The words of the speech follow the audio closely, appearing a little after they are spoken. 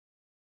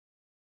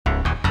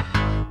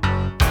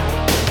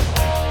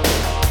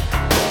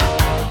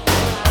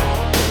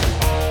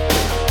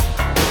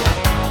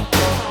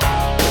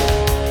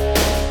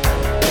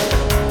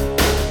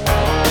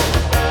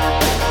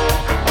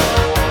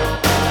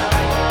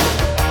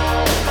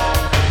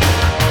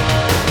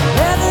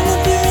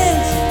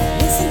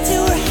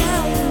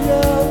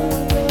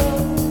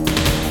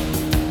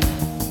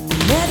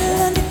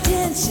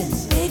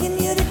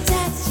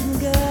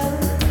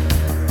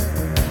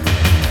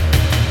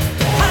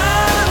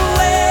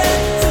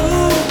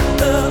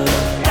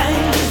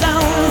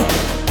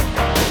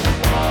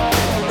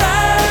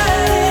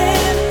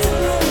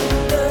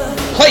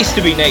Place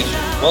to be nation.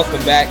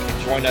 Welcome back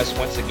and join us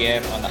once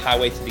again on the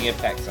highway to the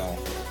Impact Zone.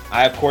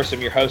 I, of course,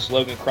 am your host,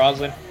 Logan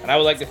Crosland, and I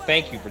would like to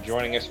thank you for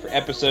joining us for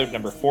episode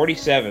number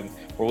 47,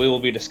 where we will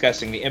be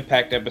discussing the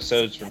Impact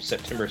episodes from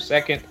September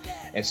 2nd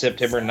and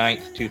September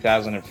 9th,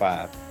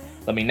 2005.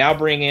 Let me now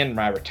bring in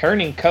my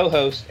returning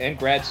co-host and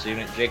grad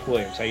student, Jake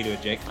Williams. How you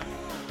doing, Jake?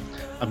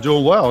 I'm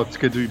doing well. It's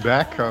good to be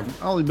back. I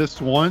only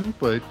missed one,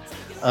 but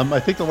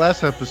I think the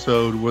last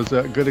episode was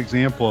a good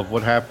example of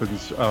what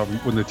happens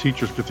when the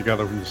teachers get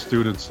together when the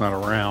student's not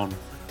around.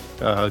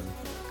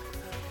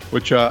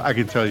 Which I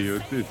can tell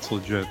you, it's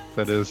legit.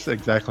 That is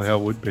exactly how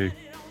it would be.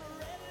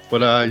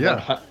 But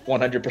yeah,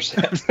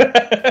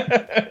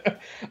 100%.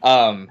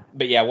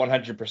 But yeah,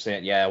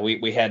 100%. Yeah,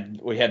 we had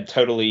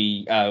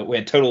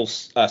total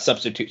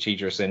substitute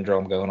teacher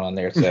syndrome going on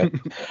there. So,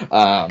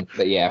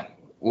 but yeah.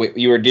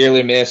 You were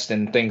dearly missed,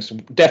 and things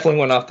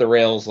definitely went off the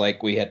rails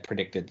like we had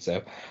predicted.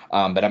 So,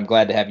 but I'm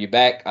glad to have you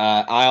back.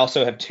 I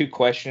also have two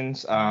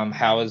questions.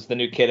 How is the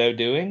new kiddo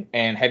doing?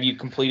 And have you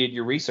completed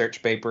your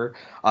research paper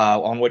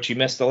on what you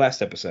missed the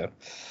last episode?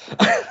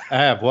 I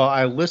have. Well,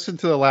 I listened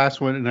to the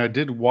last one, and I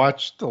did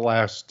watch the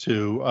last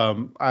two.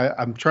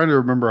 I'm trying to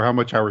remember how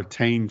much I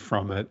retained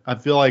from it. I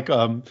feel like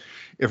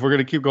if we're going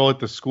to keep going with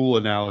the school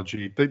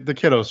analogy, the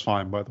kiddo's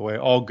fine, by the way,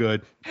 all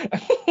good.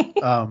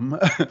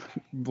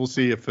 We'll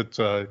see if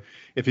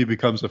he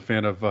becomes a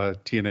fan of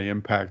TNA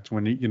Impact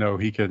when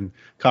he can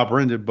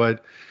comprehend it.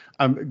 But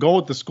I'm going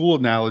with the school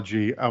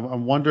analogy.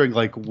 I'm wondering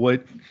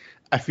what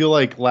I feel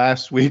like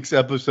last week's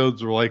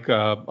episodes were like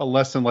a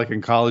lesson like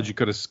in college you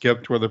could have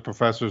skipped, where the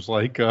professor's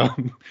like,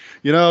 if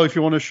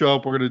you want to show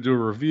up, we're going to do a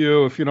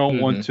review. If you don't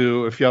want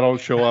to, if y'all don't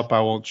show up,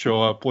 I won't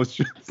show up. It was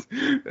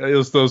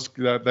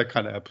that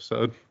kind of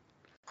episode.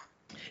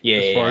 Yeah,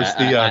 as far as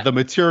the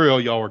material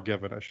y'all were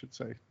given, I should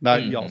say,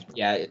 not y'all's.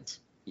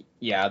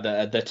 Yeah,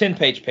 the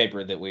 10-page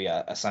paper that we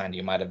assigned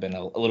you might have been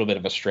a little bit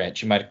of a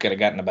stretch. You could have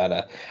gotten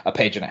about a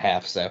page and a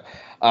half. So,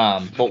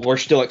 but we're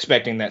still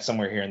expecting that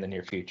somewhere here in the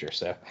near future.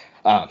 So,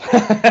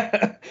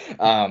 but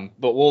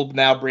we'll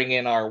now bring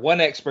in our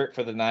one expert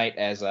for the night,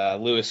 as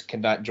Lewis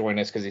cannot join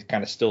us because he's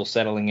kind of still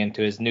settling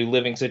into his new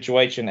living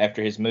situation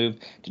after his move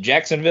to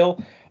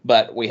Jacksonville.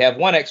 But we have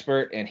one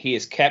expert, and he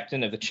is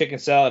captain of the Chicken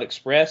Salad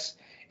Express.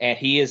 And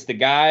he is the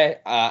guy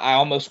I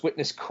almost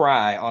witnessed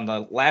cry on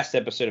the last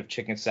episode of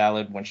Chicken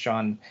Salad when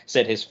Sean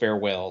said his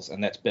farewells,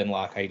 and that's Ben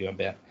Locke. How you doing,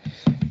 Ben?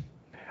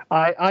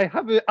 I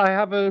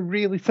have a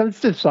really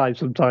sensitive side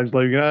sometimes,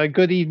 Logan.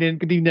 Good evening,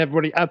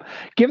 everybody.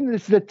 Given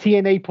this is a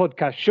TNA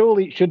podcast,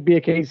 surely it should be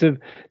a case of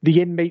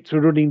the inmates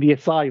were running the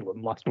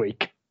asylum last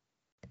week.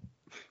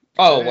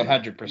 Oh,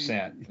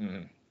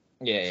 100%.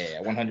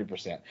 Yeah,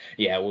 100%.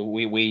 Yeah,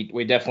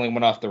 we definitely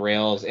went off the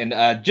rails, and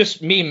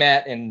just me,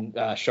 Matt, and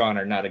Sean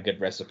are not a good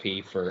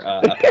recipe for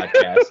a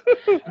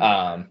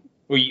podcast.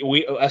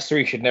 We us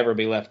three should never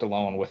be left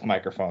alone with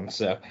microphones,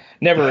 so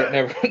never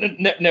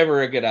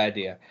a good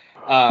idea.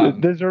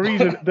 There's a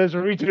reason. There's a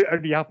reason it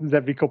only happens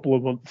every couple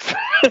of months.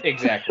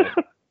 Exactly.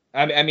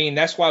 I mean,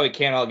 that's why we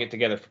can't all get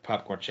together for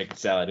popcorn chicken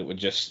salad. It would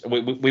just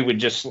we would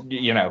just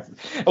we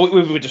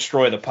would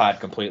destroy the pod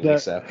completely.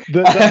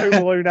 The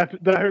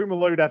Home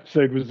Alone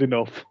episode was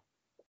enough.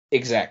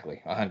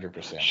 Exactly,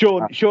 100%.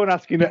 Sean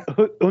asking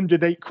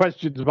 108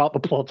 questions about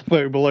the plot of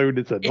Home Alone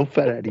is enough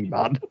for any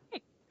man.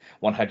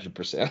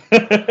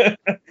 100%.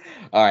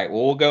 All right,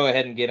 well, we'll go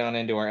ahead and get on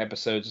into our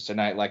episodes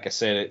tonight. Like I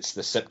said, it's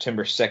the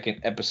September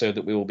 2nd episode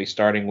that we will be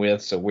starting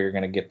with, so we're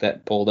going to get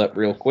that pulled up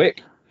real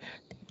quick.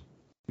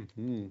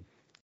 Mm-hmm.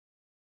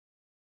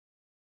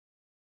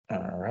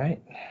 All right.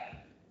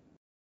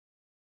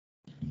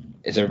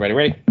 Is everybody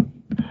ready?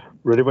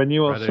 Ready when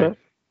you are, sir.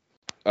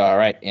 All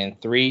right. In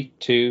 3,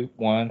 2,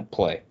 1,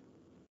 play.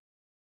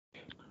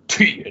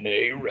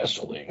 TNA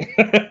Wrestling.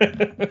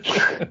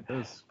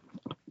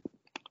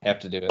 Have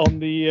to do it. On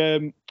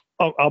the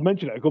I'll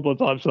mention it a couple of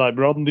times tonight,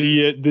 but on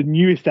the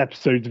newest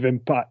episodes of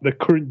Impact, the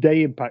current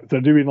day Impact, they're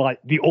doing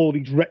like all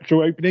these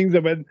retro openings,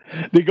 and when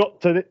they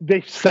got to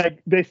this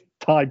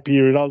time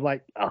period, I was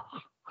like,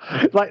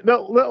 like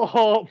little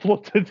heart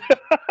fluttered.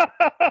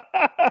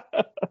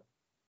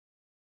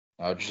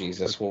 Oh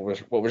Jesus!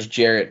 What was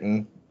Jarrett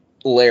and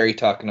Larry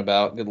talking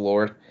about? Good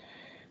Lord!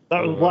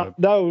 That was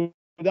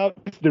that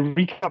was the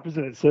recap,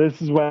 isn't it? So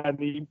this is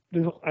when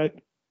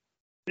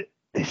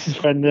this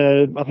is when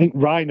I think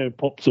Rhino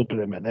pops up in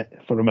a minute,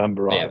 if I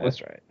remember right. Yeah,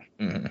 that's right.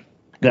 Mm-hmm.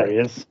 There he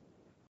is.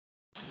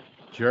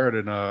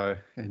 Jared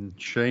and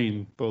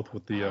Shane both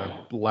with the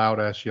loud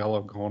ass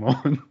yellow going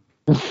on.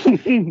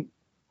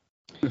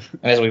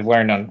 As we've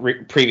learned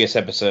on previous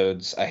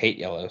episodes, I hate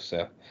yellow,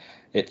 so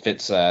it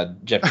fits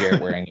Jeff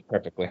Jarrett wearing it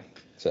perfectly.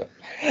 So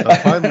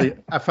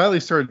I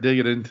finally started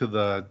digging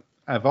into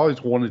I've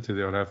always wanted to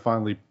do it.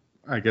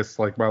 I guess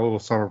like my little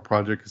summer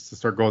project is to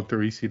start going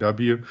through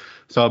ECW.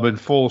 So I've been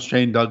full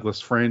Shane Douglas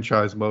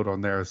franchise mode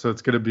on there. So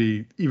it's going to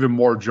be even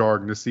more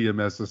jarring to see him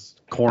as this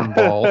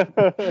cornball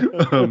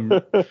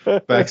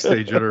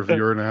backstage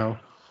interviewer now.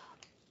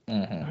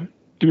 Mm-hmm.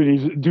 Doing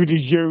his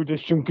Yoda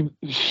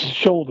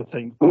shoulder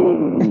thing.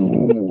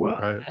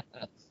 Right.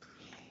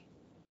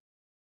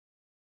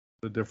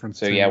 The difference.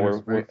 So yeah, we're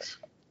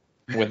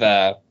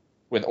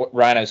with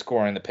Rhino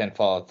scoring the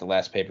pinfall at the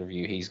last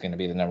pay-per-view, he's going to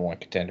be the number one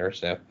contender.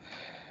 So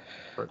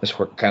this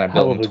we're kind of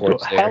building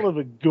towards there. Hell of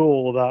a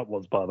goal that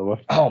was, by the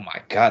way. Oh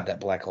my God, that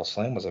Black Hole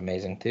Slam was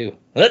amazing too.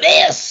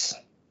 Abyss!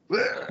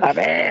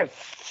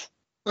 Abyss!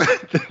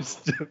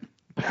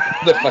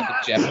 The fucking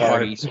Jeff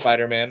Hardy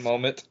Spider-Man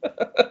moment.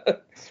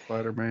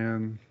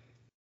 Spider-Man.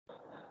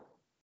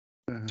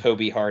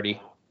 Toby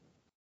Hardy.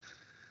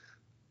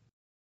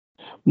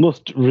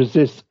 Must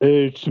resist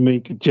urge to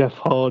make a Jeff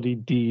Hardy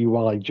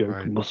DUI joke.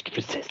 Right. Must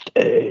resist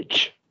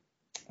urge.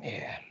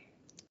 Yeah.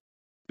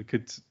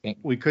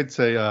 We could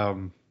say,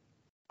 you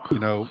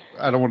know,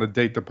 I don't want to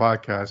date the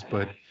podcast,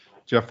 but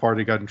Jeff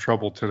Hardy got in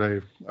trouble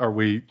today.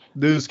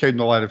 News came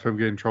to light of him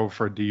getting in trouble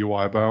for a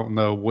DUI, but I don't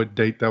know what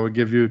date that would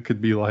give you. It could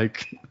be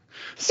like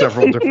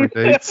several different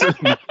dates.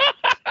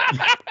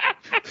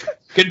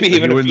 Could be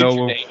even a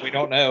future date. We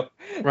don't know.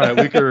 Right.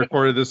 We could have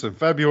recorded this in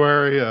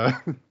February.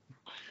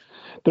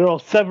 There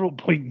are several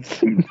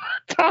points in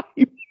time.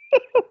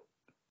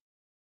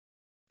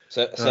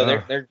 So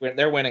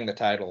they're winning the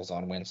titles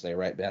on Wednesday,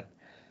 right, Ben?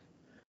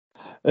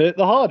 The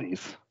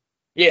Hardys.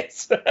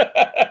 Yes.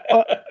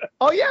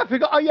 Oh yeah, I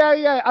forgot. Oh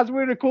yeah. As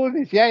we're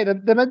recording this, yeah,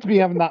 they're meant to be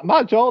having that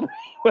match, aren't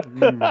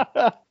they?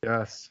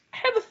 Yes. I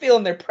have a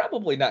feeling they're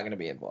probably not going to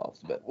be involved,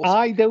 but we'll see.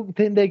 I don't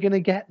think they're going to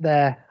get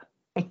there.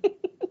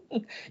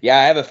 Yeah,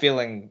 I have a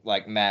feeling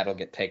like Matt will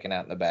get taken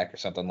out in the back or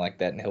something like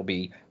that, and he'll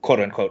be quote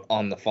unquote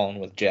on the phone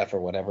with Jeff or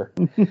whatever.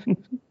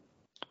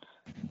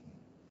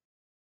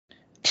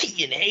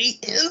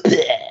 TNA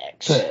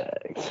Impact.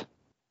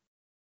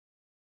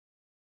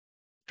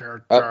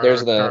 Oh,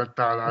 there's the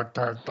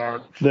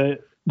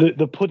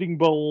pudding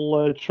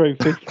bowl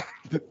trophy.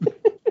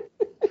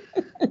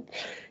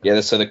 Yeah,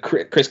 so the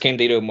Chris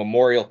Candido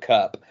Memorial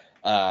Cup.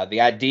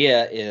 The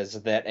idea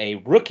is that a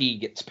rookie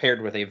gets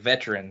paired with a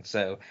veteran,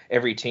 so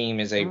every team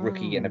is a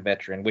rookie and a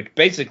veteran, which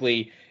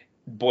basically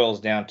boils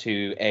down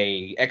to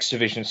a X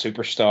Division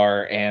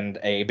superstar and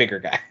a bigger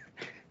guy.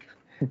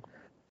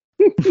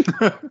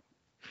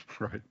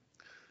 Right.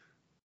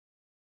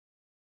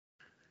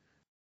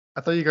 I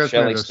thought you guys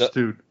Shelley had an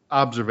astute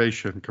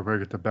observation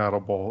compared to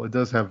Battle Bowl. It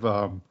does have,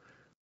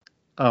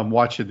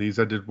 watching these,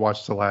 I did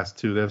watch the last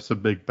two. They have some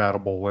big Battle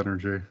Bowl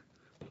energy.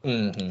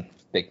 Mm-hmm.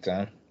 Big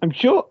time. I'm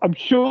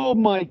sure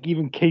Mike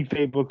even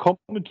kayfabe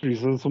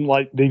commentaries and some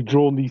like they've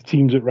drawn these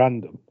teams at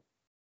random.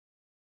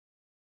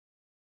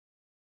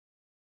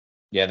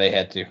 Yeah, they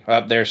had to.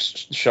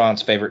 There's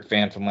Sean's favorite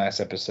fan from last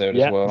episode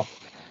as well.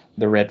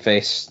 The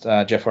red-faced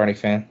Jeff Hardy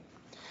fan.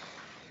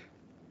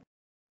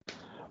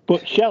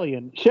 But Shelley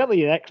and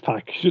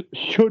X-Pac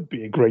should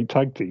be a great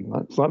tag team.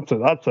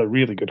 That's a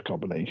really good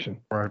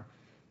combination. Right.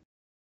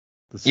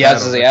 Yeah,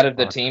 so out of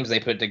the teams they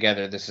put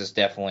together, this is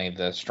definitely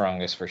the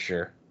strongest for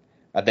sure.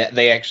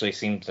 They actually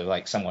seem to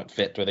like somewhat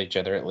fit with each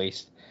other at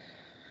least.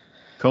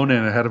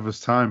 Conan ahead of his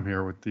time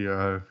here with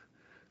the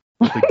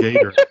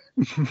gator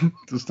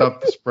to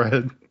stop the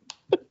spread.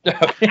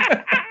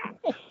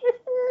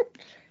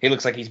 He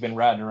looks like he's been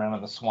riding around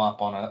in the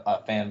swamp on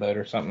a fan boat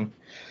or something.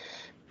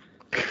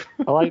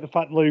 I like the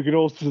fact Logan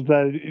also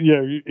there. You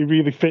know, he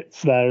really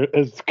fits there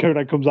as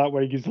Conan comes out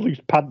wearing his loose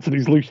pants and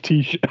his loose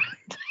t-shirt.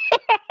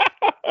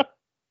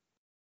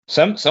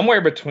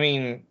 Somewhere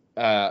between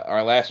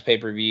our last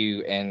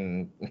pay-per-view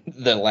and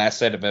the last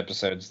set of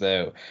episodes,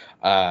 though,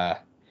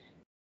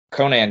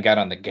 Conan got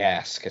on the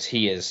gas because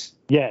he is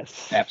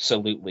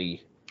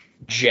absolutely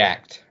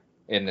jacked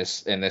in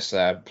this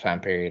time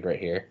period right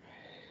here.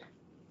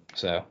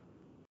 So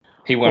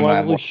he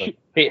won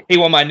he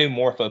won my new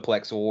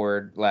Morphoplex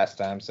award last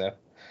time. So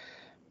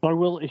I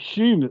will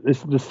assume that this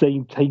is the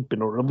same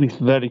taping, or at least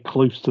very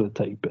close to the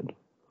taping.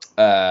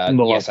 In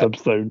the last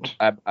episode.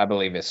 I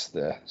believe it's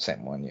the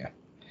same one, yeah.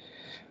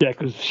 Yeah,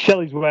 because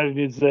Shelley's wearing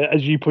his,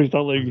 as you pointed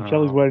out, Logan,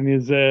 Shelley's wearing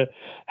his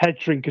Head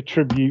Shrinker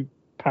tribute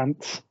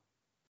pants.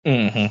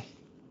 Mm-hmm.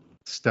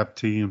 Step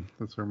Team.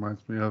 That's what it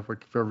reminds me of.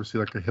 Like if you ever see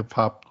like a hip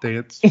hop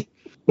dance,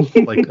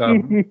 like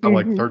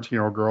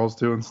 13-year-old girls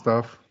doing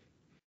stuff.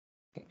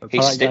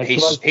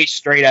 He's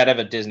straight out of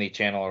a Disney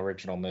Channel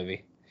original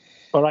movie.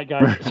 All right,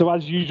 guys. So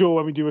as usual,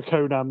 when we do a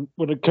Conan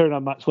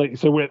match later,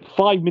 so we're at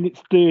 5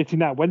 minutes 30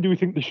 now. When do we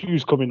think the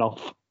shoe's coming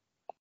off?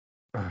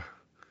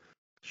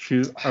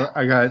 Shoe.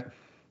 I got.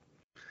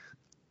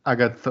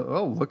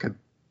 Look at.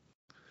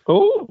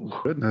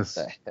 Oh goodness.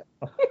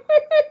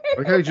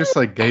 Like he just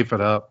like gave it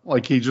up.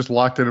 Like he just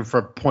locked in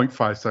for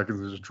 0.5 seconds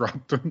and just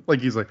dropped him. Like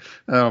he's like,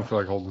 I don't feel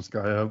like holding this guy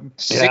up.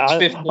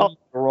 6:15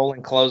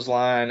 rolling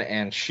clothesline,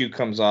 and shoe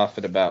comes off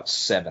at about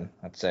 7,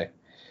 I'd say.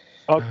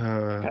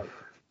 Okay.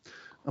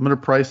 I'm gonna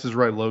Price is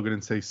Right, Logan,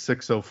 and say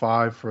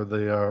 6:05 for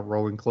the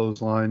rolling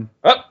clothesline.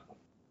 Oh,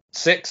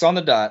 6 on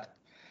the dot.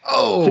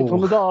 Oh, 6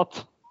 on the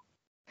dot.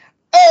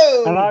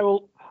 Oh,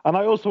 and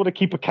I also want to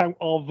keep account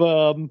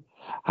of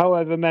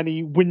however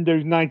many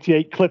Windows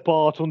 98 clip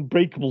art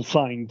unbreakable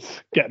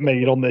signs get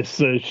made on this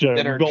show.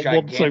 We've got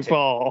one so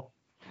far.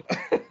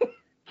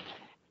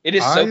 It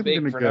is so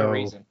big for no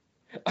reason.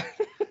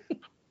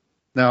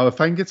 Now,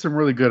 if I can get some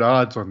really good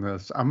odds on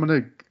this, I'm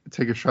gonna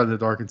take a shot in the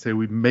dark and say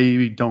we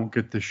maybe don't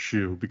get the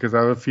shoe because I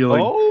have a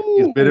feeling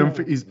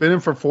he's been in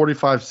for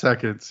 45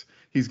 seconds.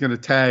 He's going to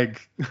tag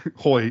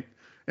Hoyt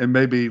and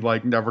maybe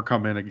like never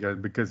come in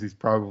again because he's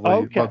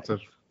probably about to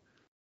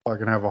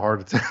fucking have a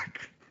heart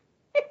attack.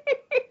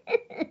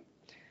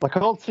 I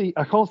can't see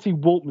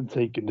Waltman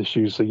taking the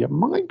shoe, so you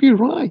might be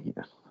right.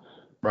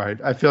 Right.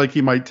 I feel like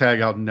he might tag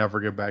out and never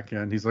get back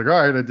in. He's like, all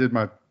right, I did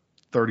my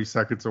 30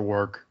 seconds of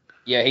work.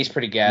 Yeah, he's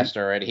pretty gassed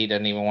already. He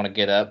doesn't even want to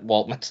get up.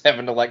 Waltman's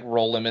having to like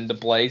roll him into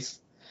place.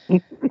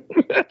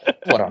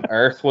 What on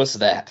earth was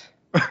that?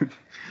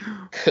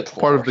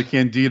 Part of the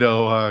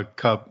Candido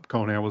Cup,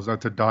 Conan, was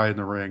not to die in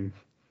the ring.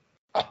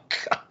 Oh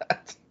God!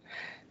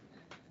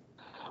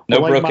 No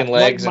broken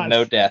legs and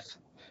no death.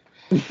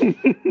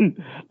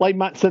 Like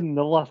Matt said in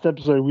the last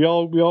episode, we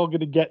are going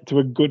to get to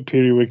a good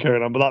period with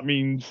Conan, but that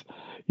means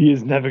he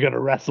is never going to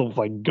wrestle.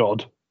 Thank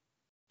God.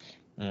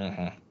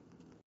 Mm-hmm.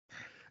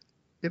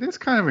 It is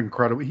kind of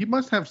incredible. He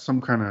must have some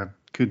kind of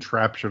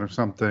contraption or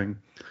something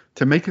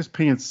to make his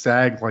pants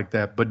sag like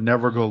that, but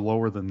never go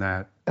lower than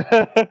that.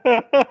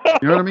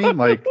 You know what I mean?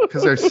 Like,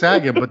 because they're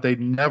sagging, but they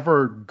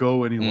never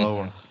go any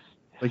lower.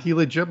 Like, he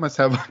legit must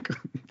have like a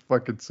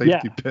fucking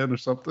safety pin or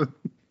something.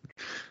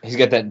 He's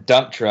got that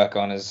dump truck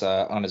on his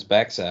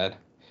backside.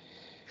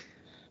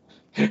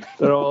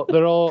 There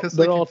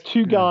are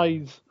two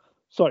guys.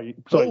 Sorry,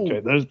 Jay.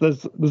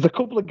 There's a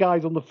couple of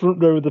guys on the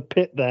front row of the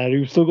pit there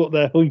who've still got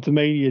their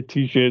Huntermania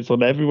t-shirts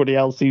on. Everybody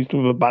else seems to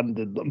have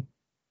abandoned them.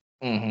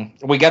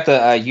 Mm-hmm. We got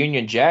the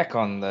Union Jack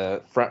on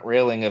the front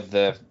railing of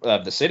the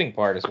sitting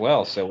part as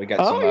well. So we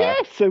got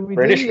some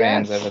British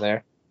fans over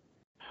there.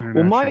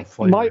 Well,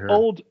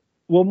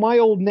 my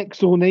old next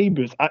door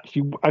neighbours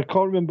actually, I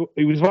can't remember.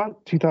 It was around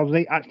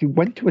 2008. Actually,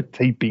 went to a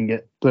taping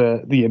at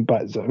the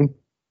Impact Zone.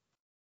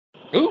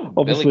 Ooh,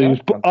 obviously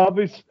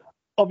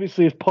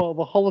as part of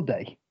a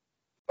holiday.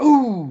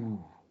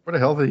 Ooh, where the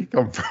hell did he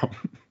come from?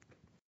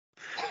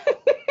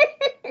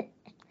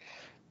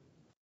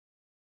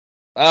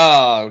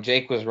 Oh,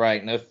 Jake was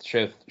right. No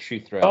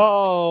shoe throw.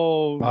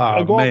 Oh,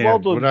 man. Well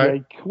done,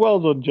 Jake. Well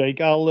done,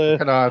 Jake. I'll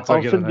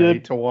get an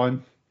 8 to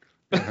 1.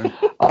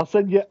 I'll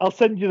send you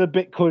the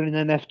Bitcoin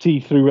and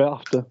NFT through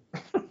after.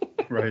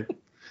 Right.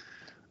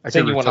 I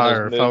could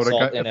retire if I would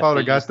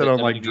have got that on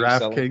like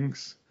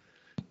DraftKings.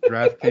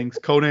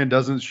 DraftKings. Conan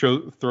doesn't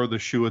throw the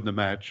shoe in the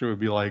match. It would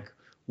be like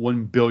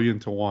 1 billion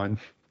to 1.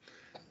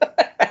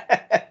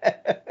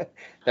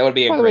 That would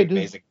be a great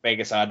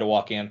Vegas odd to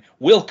walk in.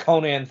 Will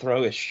Conan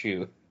throw his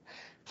shoe?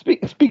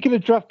 Speaking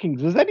of DraftKings,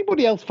 does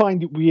anybody else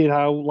find it weird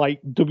how like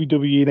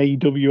WWE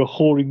and AEW are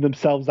whoring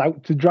themselves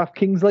out to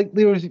DraftKings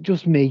lately, or is it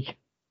just me?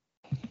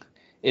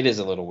 It is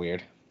a little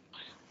weird.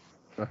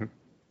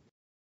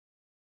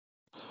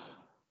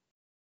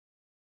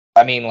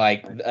 I mean,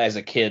 like, as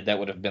a kid, that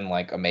would have been,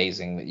 like,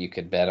 amazing that you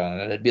could bet on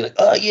it. It'd be like,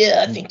 oh,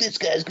 yeah, I think this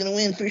guy's going to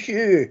win for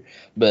sure.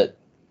 But...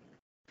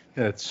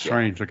 yeah, it's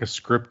strange, like a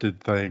scripted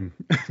thing.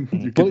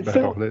 You can bet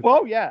on it.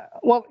 Well, yeah.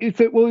 Well,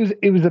 it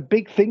was a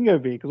big thing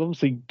over here, because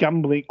obviously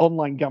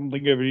online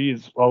gambling over here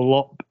is a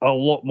lot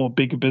more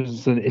bigger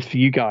business than it is for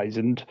you guys.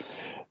 And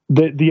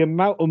the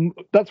amount of...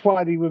 That's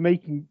why the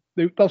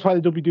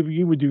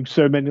WWE were doing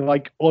so many,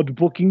 like, odd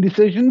booking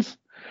decisions.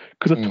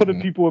 Because a ton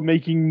of people were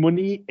making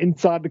money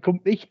inside the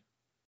company.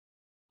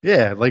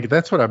 Yeah, like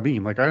that's what I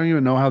mean. Like I don't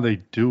even know how they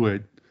do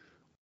it.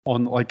 I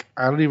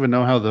don't even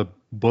know how the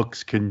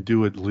books can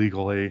do it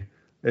legally.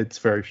 It's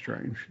very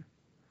strange.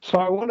 So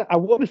I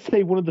want to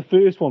say one of the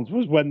first ones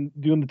was when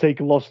The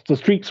Undertaker lost the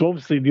streak. So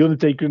obviously The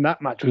Undertaker in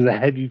that match was a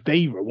heavy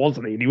favourite,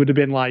 wasn't he? And he would have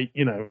been like,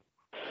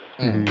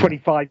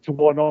 25 to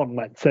 1 on,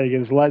 let's say,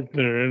 against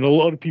Lesnar, and a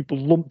lot of people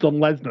lumped on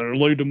Lesnar a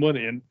load of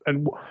money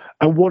and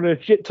won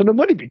a shit ton of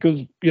money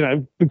because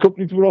the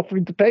companies were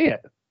offering to pay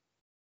it.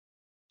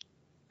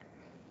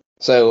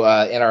 So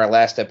in our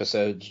last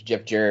episode,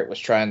 Jeff Jarrett was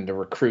trying to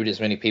recruit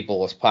as many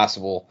people as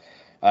possible.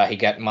 He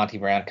got Monty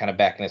Brown kind of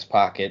back in his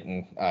pocket,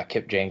 and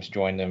Kip James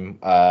joined him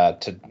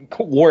to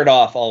ward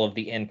off all of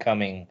the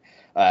incoming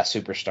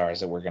superstars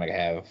that we're going to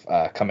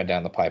have coming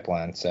down the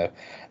pipeline. So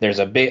there was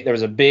a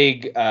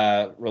big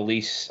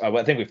release.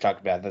 I think we've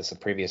talked about this in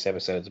previous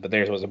episodes, but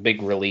there was a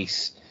big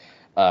release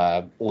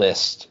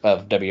list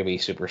of WWE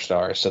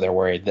superstars. So they're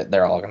worried that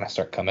they're all going to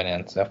start coming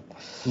in. So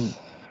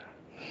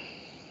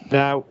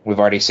now we've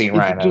already seen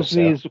Rhino.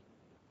 Is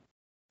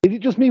it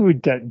just me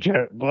with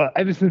Jarrett? But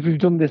ever since we've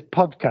done this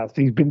podcast,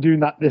 he's been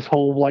doing this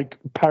whole like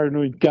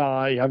paranoid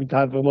guy having to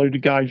have a load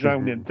of guys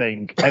around him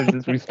thing ever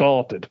since we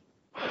started.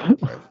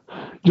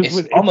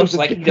 It's almost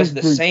like he does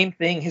the same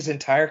thing his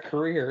entire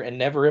career and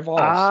never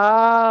evolves.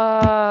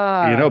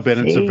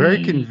 Ben, it's a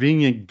very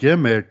convenient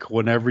gimmick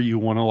whenever you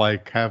want to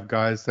like have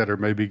guys that are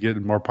maybe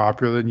getting more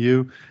popular than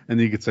you, and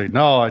then you could say,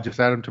 "No, I just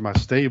add them to my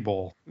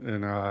stable," and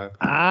it's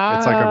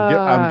like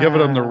I'm giving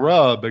them the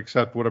rub,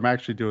 except what I'm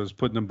actually doing is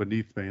putting them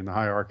beneath me in the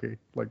hierarchy,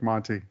 like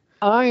Monty.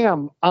 I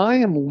am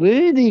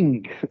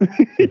learning.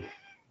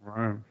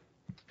 Right.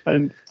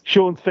 And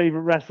Sean's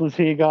favorite wrestlers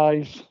here,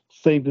 guys.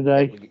 Save the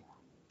day.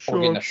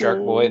 We're getting a Shark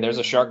Boy. There's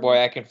a Shark Boy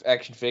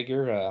action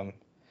figure.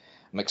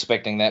 I'm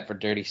expecting that for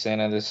Dirty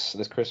Santa this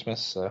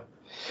Christmas. So.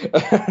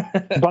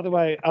 By the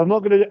way, I'm not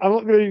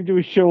gonna do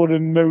a show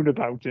and moan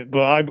about it,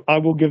 but I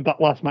will give that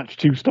last match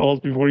 2 stars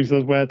before he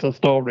says where to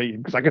star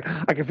rating, because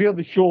I can feel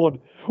the Sean.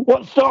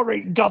 What star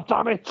rating? God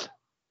damn it!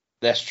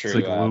 That's true.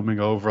 It's like looming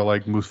over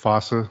like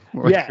Mufasa.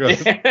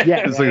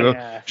 It's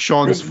like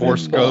Sean's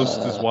Force Ghost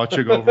is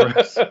watching over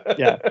us.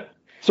 Yeah.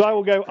 So I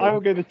will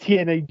go the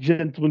TNA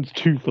Gentleman's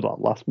 2 for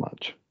that last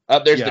match.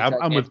 There's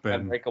I'm with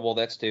Ben. Unbreakable,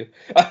 that's 2.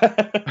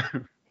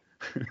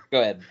 Go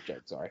ahead, Jake.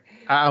 Sorry.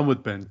 I'm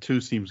with Ben. 2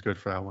 seems good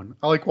for that one.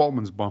 I like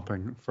Waltman's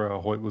bumping for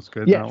Hoyt was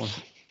good.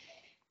 Yes.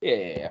 That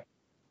one.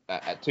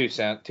 Yeah.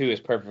 2 is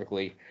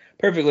perfectly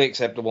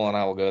acceptable, and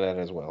I will go that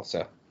as well.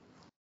 So,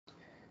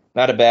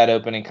 not a bad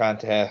opening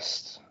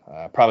contest.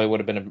 Probably would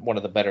have been one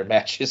of the better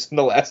matches in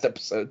the last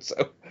episode.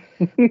 So,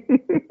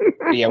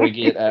 yeah, we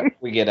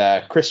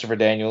get Christopher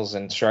Daniels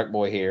and Shark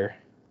Boy here.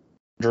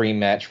 Dream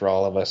match for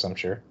all of us, I'm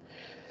sure.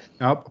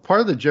 Now, part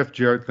of the Jeff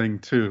Jarrett thing,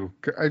 too,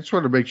 I just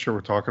want to make sure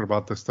we're talking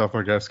about this stuff,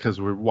 I guess, because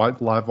we're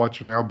live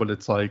watching now, but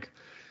it's like,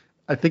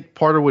 I think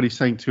part of what he's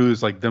saying, too,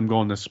 is like them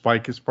going to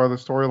Spike is part of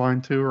the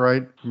storyline, too,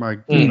 right? Am I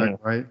getting that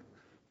right?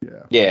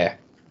 Yeah.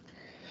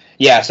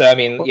 Yeah, so, I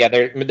mean,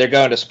 they're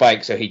going to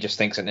Spike, so he just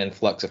thinks an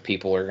influx of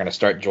people are going to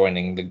start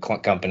joining the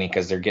company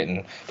because they're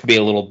getting to be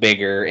a little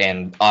bigger,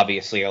 and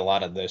obviously a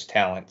lot of those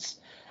talents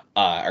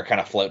are kind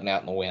of floating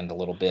out in the wind a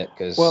little bit,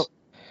 because... Well,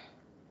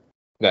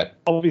 good.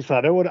 Obviously,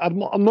 I'm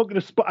not going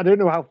to. I don't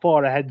know how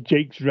far ahead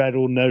Jake's read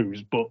or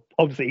knows, but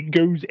obviously it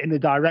goes in a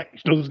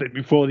direction, doesn't it,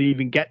 before they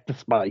even get to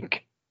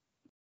Spike?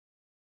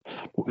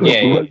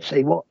 We won't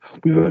say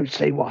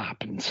what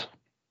happens.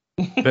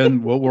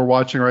 Ben, what we're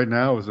watching right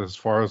now is as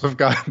far as I've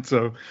gotten.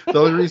 So the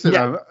only reason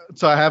I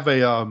have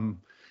a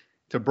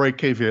to break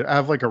caveat, I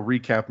have like a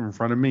recap in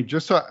front of me, I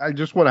just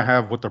want to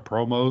have what the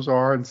promos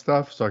are and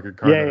stuff, so I could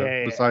kind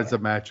of besides the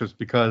matches,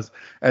 because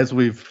as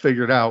we've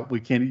figured out, you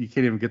can't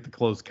even get the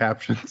closed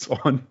captions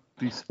on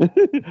these.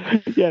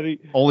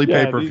 Only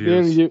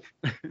pay-per-views.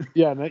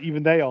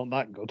 Even they aren't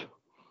that good.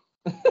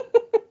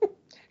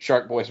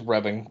 Shark Boy's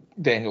rubbing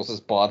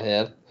Daniels' bald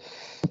head.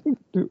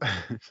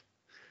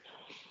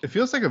 It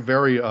feels like a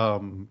very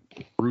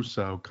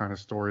Russo kind of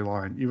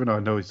storyline, even though I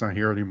know he's not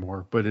here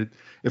anymore. But it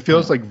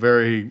feels like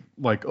very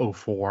like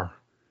 04,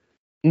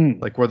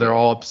 like where they're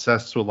all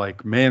obsessed with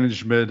like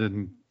management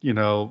and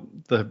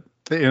the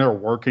inner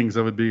workings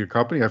of it being a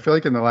company. I feel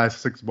like in the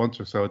last 6 months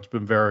or so,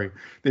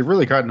 they've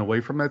really gotten away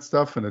from that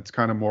stuff, and it's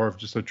kind of more of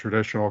just a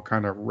traditional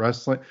kind of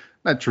wrestling,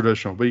 not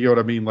traditional, but you know what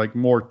I mean, like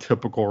more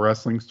typical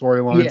wrestling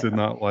storylines and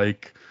not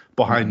like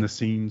behind the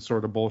scenes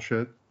sort of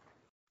bullshit.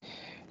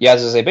 Yeah,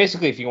 as I say,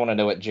 basically, if you want to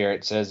know what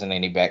Jarrett says in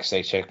any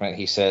backstage segment,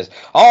 he says,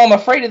 "Oh, I'm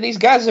afraid of these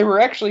guys that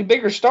were actually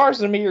bigger stars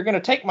than me are going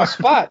to take my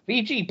spot.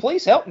 BG,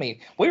 please help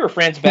me. We were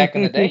friends back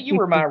in the day. You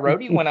were my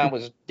roadie when I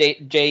was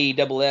JEFFJ,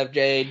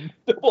 RETT,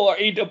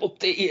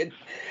 and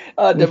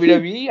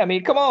WWE. I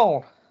mean, come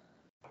on."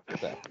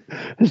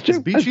 Is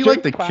BG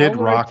like the Kid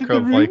Rock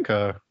of like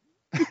Joe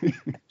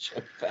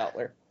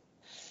Fowler.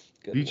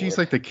 BG's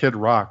like the Kid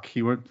Rock.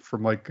 He went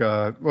from like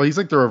he's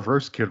like the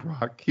reverse Kid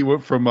Rock. He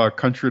went from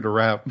country to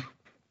rap.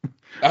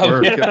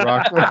 Kid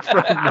Rock went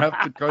from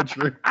rap to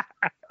country.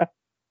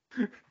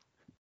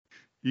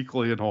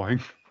 Equally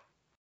annoying.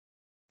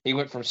 He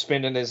went from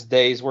spending his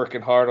days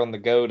working hard on the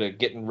go to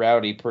getting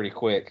rowdy pretty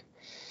quick.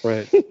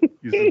 Right.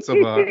 Using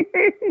some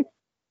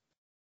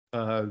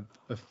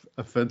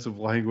offensive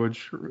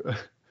language.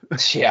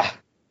 Yeah.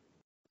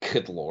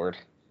 Good Lord.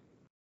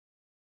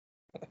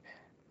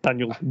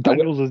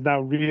 Daniels has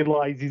now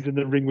realised he's in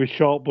the ring with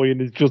Shark Boy and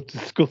is just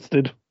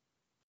disgusted.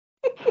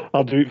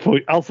 I'll do it for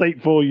you. I'll say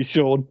it for you,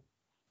 Sean.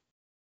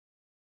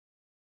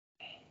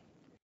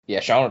 Yeah,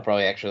 Sean would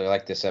probably actually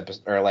like this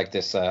episode or like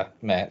this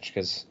match,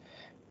 because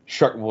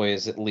Shark Boy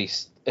is at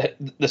least at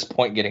this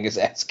point getting his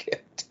ass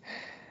kicked.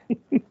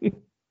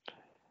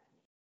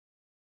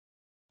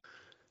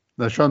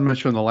 Now, Sean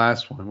mentioned the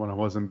last one when I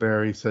wasn't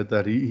there. He said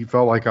that he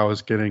felt like I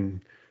was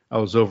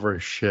over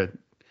his shit,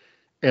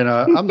 and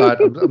I'm not.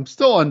 I'm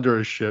still under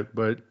his shit,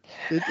 but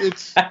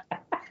it's a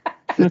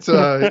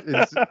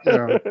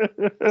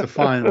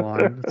fine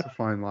line. It's a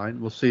fine line.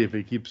 We'll see if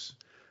he keeps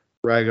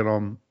ragging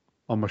on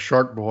my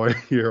Shark Boy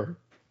here.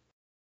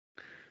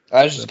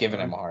 I was just giving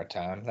him a hard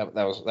time. That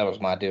was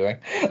my doing.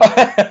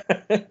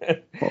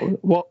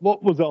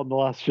 What was it on the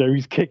last show?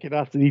 He's kicking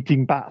ass and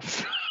eating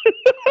bats.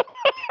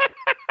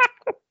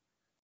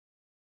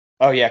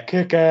 Oh yeah,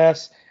 kick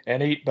ass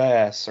and eat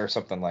bass or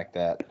something like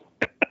that.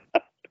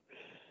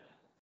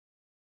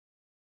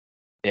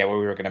 Yeah, we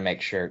were gonna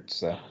make shirts,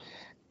 so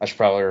I should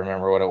probably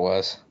remember what it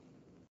was.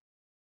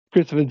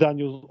 Christopher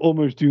Daniels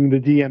almost doing the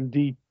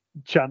DMD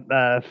chant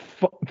there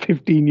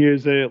 15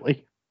 years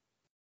early.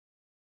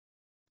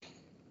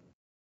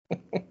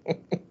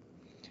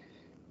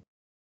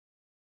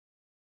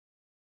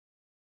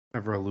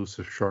 Ever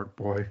elusive Shark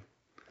Boy.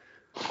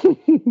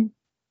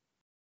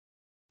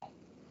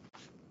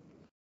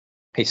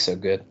 He's so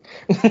good.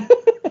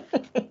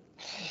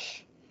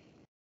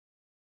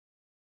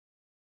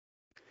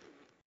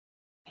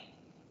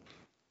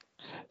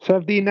 So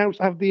have they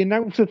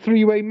announced a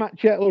three-way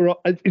match yet, or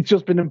it's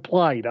just been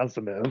implied,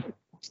 hasn't it?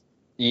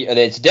 Yeah,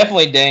 it's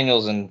definitely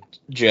Daniels and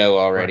Joe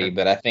already, Right.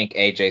 but I think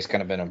AJ's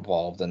kind of been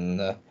involved in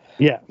the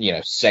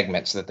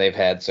segments that they've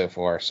had so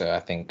far. So I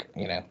think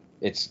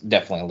it's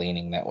definitely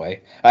leaning that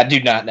way. I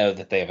do not know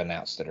that they have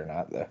announced it or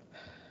not, though.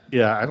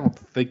 Yeah, I don't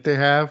think they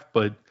have,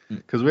 but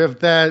because we have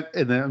that,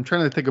 and then I'm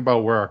trying to think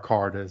about where our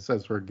card is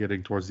as we're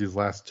getting towards these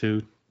last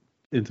two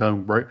in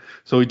time, right?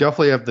 So we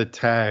definitely have the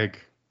tag.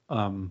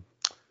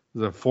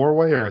 Is it a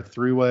four-way or a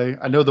three-way?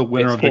 I know the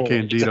winner of the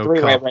Candido it's a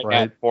three-way Cup, right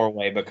right? now.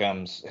 Four-way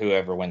becomes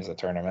whoever wins the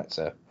tournament.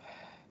 So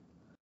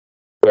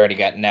we already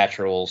got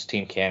Naturals,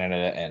 Team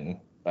Canada, and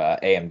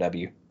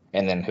AMW,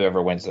 and then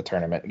whoever wins the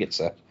tournament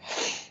gets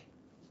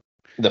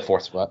the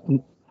fourth spot.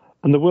 And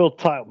the world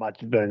title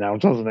match has been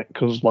announced, hasn't it?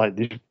 Because like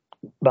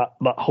that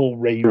whole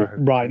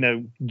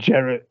Rhino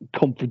Jarrett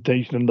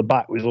confrontation in the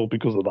back was all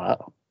because of that.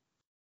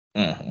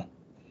 Mm-hmm.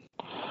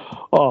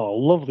 Oh,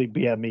 lovely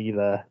BME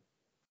there.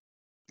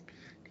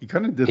 He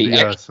kind of did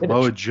the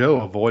Samoa Joe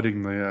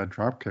avoiding the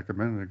drop kick a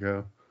minute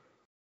ago.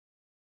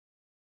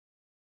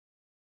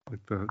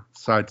 Like the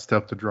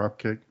sidestep to drop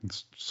kick.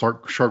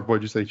 Shark Boy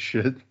just ate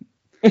shit.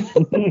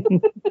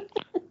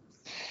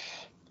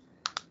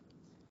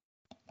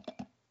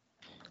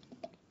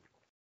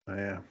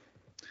 Yeah.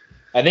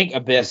 I think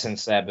Abyss and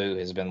Sabu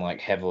has been like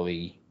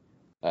heavily.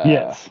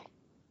 Yes.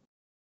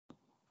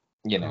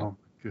 Oh,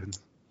 good.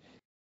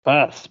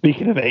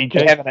 Speaking of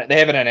AJ, they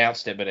haven't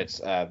announced it, but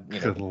it's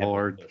good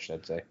Lord, pushed,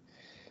 I'd say.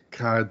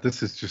 God,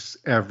 this is just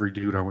every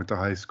dude I went to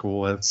high school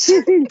with.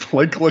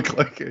 like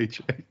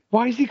AJ.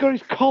 Why has he got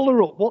his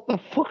collar up? What the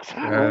fuck's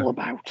that all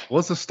about?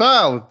 What's the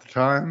style at the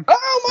time?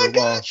 Oh my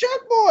God,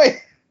 Shark Boy!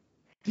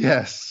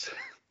 Yes.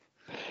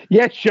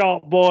 Yes,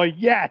 Shark Boy.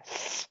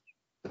 Yes.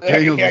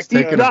 Daniels was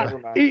taking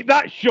eat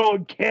that,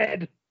 Sean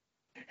Kidd.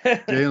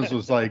 Daniels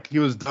was like, he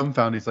was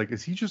dumbfounded. He's like,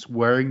 is he just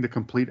wearing the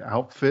complete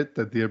outfit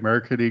that the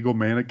American Eagle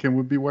mannequin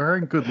would be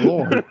wearing? Good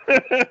Lord.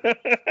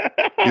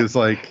 He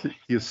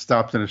was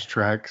stopped in his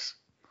tracks.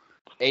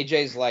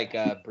 AJ's like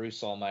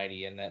Bruce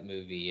Almighty in that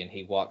movie, and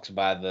he walks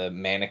by the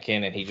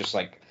mannequin, and he just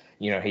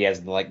he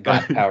has like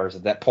God powers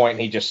at that point,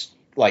 and he just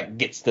like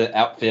gets the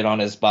outfit on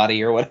his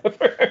body or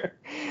whatever.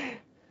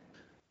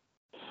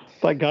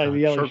 That guy in the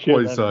yellow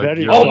shirt.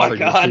 Oh my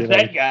God,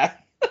 that guy.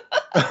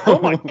 Oh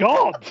my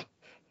God.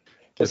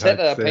 Was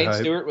that Payne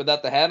Stewart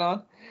without the hat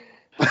on?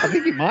 I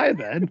think it might have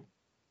been.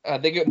 I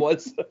think it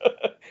was.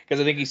 Because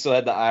I think he still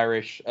had the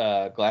Irish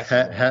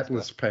glasses.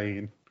 Hatless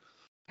Payne.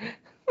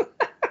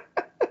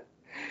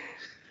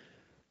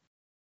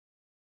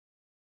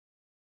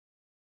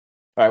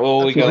 All right,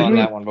 well, we go on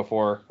that one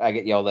before I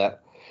get yelled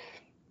at.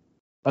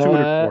 2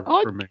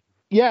 1/4 for me.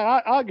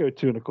 Yeah, I'll go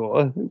 2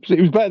 1/4.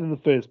 It was better than the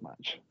first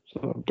match.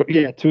 So,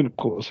 yeah, 2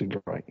 1/4 seems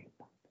right.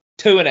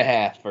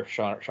 2.5 for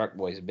Shark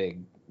Boy's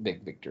big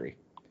victory.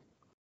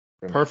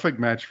 Perfect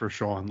match for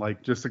Sean.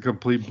 Like, just a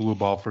complete blue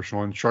ball for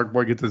Sean. Shark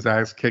Boy gets his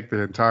ass kicked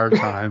the entire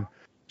time.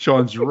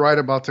 Sean's right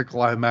about to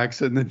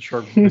climax, and then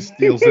Shark Boy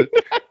steals it.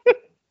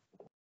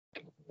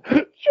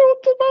 Sean's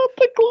about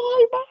to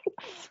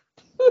climax.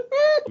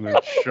 And then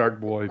Shark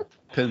Boy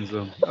pins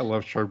him. I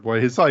love Shark Boy.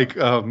 It's like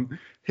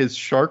his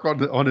shark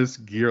on his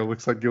gear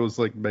looks like it was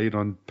like made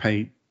on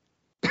paint.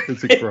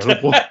 It's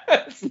incredible.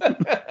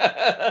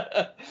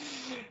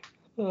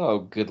 Oh,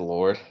 good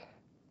Lord.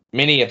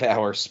 Many of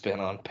hours spent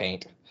on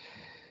paint.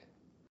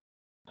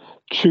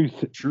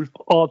 Truth.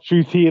 Our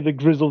truth here, the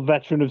grizzled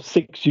veteran of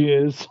 6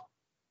 years.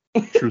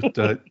 Truth,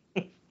 Dut.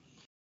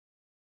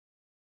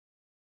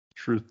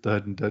 Truth,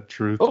 Dut, and Dut,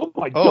 Truth. Oh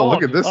my God. Oh,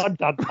 look at this.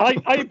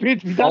 I appear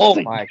to be dancing. Oh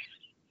my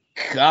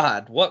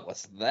God, what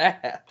was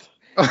that?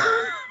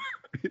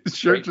 His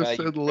shirt just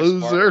said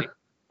loser.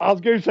 I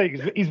was going to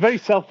say, he's very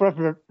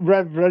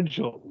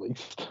self-referential, at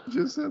least.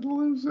 Just said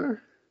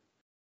loser.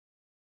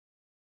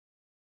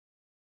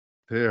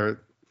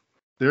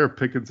 They're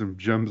picking some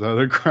gems out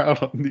of the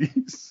crowd on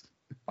these.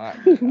 My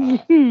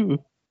God.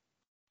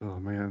 Oh,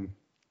 man.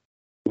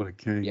 What a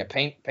king. Yeah,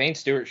 Payne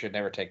Stewart should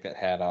never take that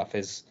hat off.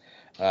 His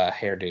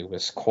hairdo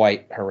was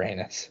quite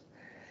horrendous.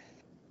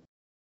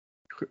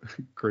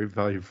 Great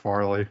value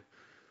Farley.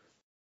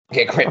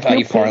 Yeah, great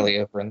value Farley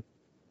over in.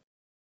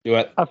 Do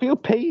what? I feel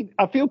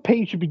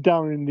Payne should be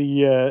down in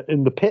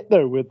the pit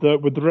though with the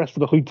rest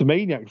of the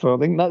Hulkamaniacs. So I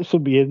think that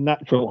should be his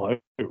natural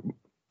home.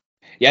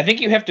 Yeah, I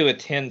think you have to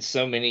attend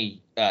so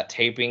many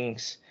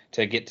tapings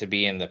to get to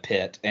be in the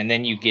pit, and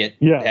then you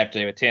have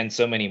to attend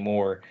so many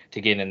more to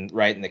get in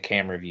right in the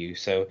camera view.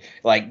 So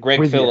like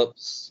Greg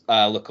Phillips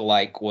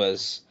lookalike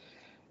was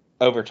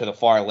over to the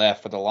far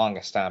left for the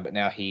longest time, but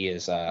now he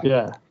is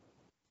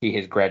he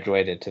has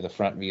graduated to the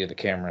front view of the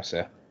camera.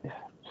 So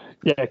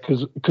yeah,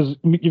 because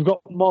you've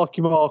got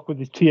Marky Mark with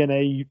his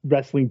TNA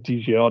wrestling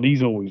t-shirt on.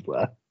 He's always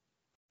there.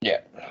 Yeah,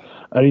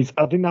 and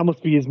I think that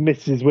must be his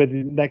missus with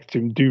next to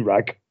him,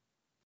 Durag.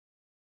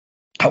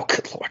 Oh,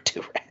 good Lord,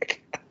 Durag.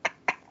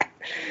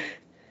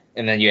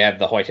 And then you have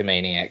the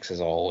Hoytomaniacs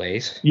as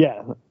always.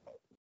 Yeah.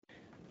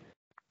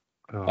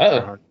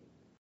 Oh,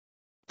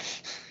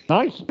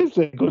 nice. It's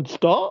a good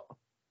start.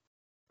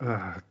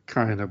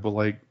 Kind of, but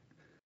like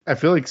I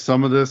feel like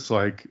some of this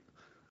like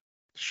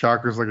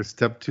Shocker's like a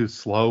step too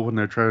slow when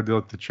they're trying to do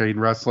like the chain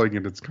wrestling,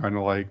 and it's kind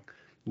of like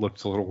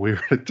looks a little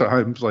weird at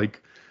times.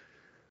 Like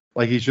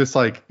he's just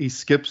like he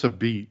skips a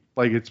beat.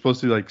 Like it's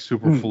supposed to be like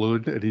super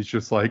fluid, and he's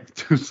just like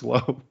too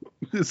slow.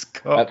 This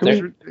cup.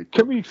 Can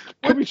we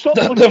stop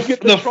the, looking the,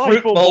 at the tribal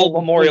Fruit Bowl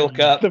bowl, Memorial please?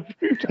 Cup? The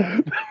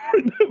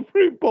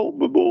Fruit Bowl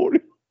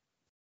Memorial.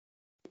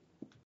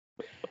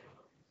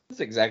 That's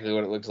exactly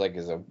what it looks like,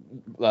 is a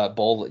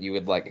bowl that you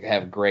would like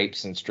have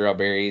grapes and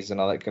strawberries and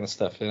all that kind of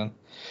stuff in.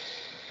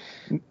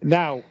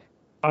 Now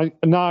I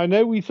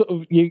know we sort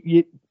of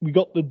we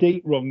got the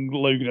date wrong,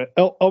 Logan.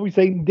 Are we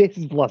saying this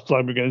is the last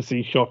time we're going to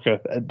see Shocker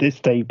at this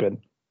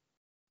taping?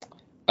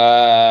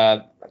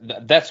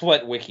 That's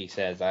what Wiki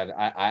says.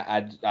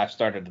 I've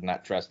started to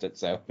not trust it,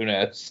 so who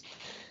knows?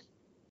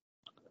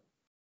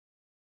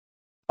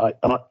 I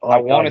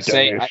want to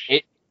say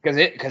it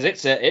because it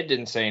said it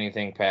didn't say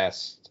anything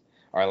past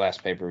our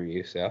last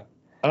pay-per-view, so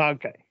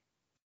okay.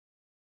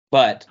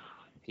 But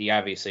he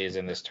obviously is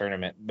in this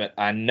tournament. But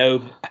I know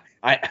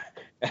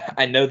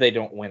they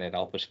don't win it.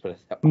 I'll just put it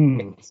that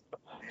way.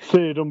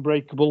 Third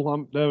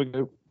Unbreakable. There we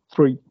go.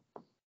 3.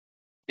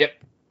 Yep,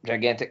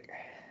 gigantic.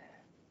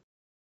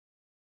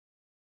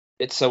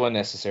 It's so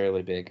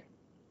unnecessarily big.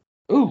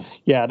 Ooh.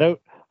 Yeah, I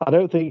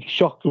don't think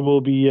Shocker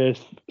will be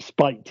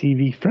Spike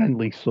TV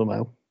friendly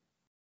somehow.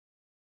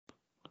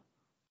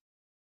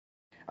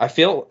 I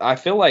feel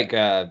like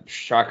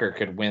Shocker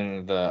could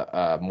win the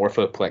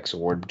Morphoplex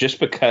Award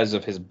just because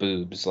of his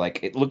boobs.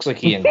 Like it looks like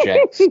he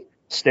injects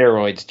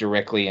steroids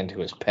directly into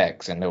his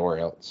pecs and nowhere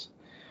else.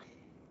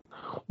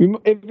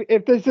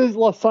 If this is the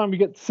last time we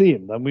get to see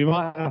him, then we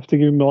might have to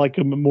give him like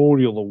a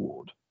memorial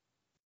award.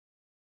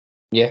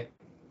 Yeah,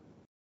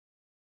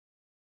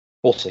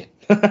 we'll see.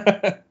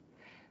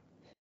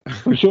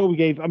 I'm sure we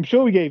gave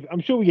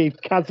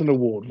Kaz an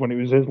award when it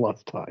was his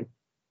last time.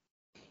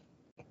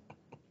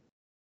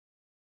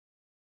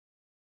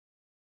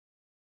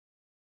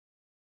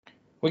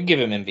 We can give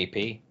him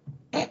MVP.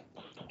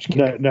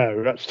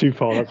 No, that's too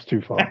far. That's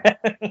too far.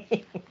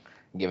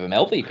 Give him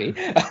LVP.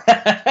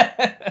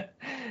 Yeah,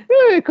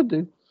 it could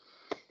do.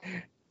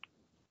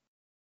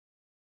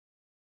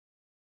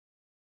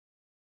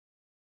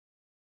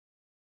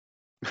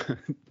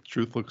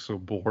 Truth looks so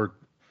bored.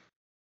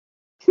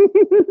 He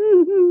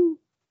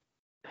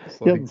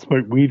hasn't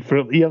smoked weed for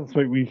at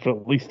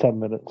least 10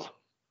 minutes.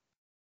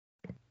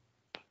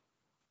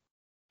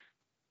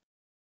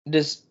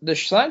 Does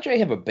Sanjay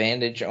have a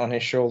bandage on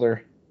his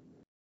shoulder?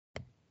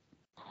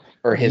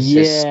 Or his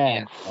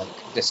skin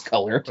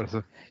discolored?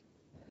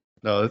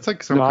 No, it's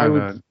like some kind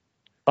of.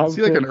 Is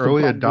he like an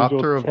early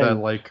adopter of that,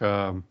 like,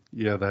 that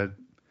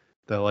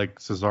like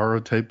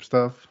Cesaro tape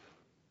stuff?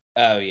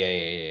 Oh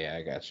yeah,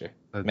 I got you.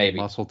 That maybe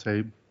muscle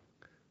tape.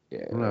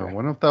 Yeah, I don't know. I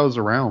wonder if that was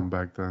around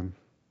back then.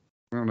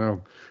 I don't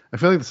know. I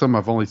feel like it's something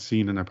I've only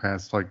seen in the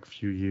past like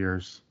few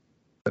years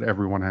that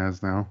everyone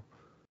has now.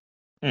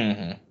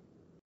 Mm-hmm.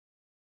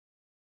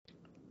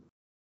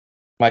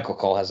 Michael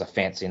Cole has a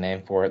fancy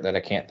name for it that I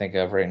can't think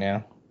of right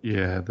now.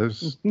 Yeah,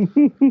 there's.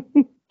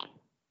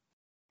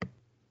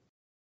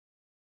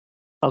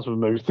 That's one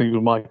of those things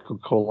with Michael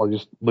Cole. I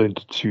just learned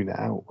to tune it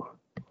out.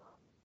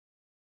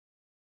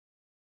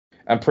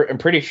 I'm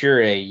pretty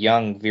sure a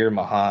young Veer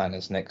Mahan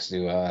is next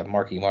to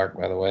Marky Mark,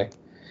 by the way.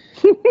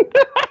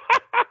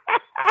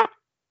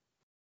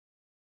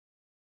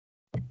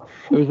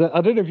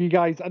 I don't know if you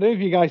guys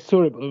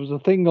saw it, but there was a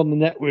thing on the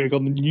network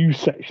on the news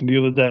section the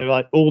other day,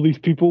 like all these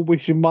people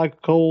wishing Michael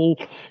Cole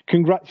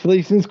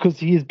congratulations because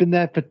he has been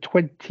there for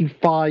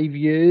 25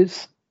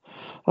 years.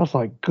 I was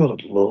like,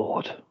 good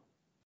Lord.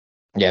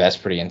 Yeah, that's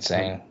pretty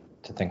insane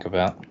to think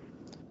about.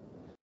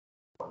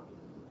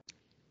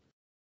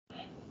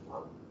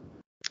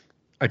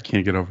 I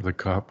can't get over the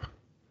cup,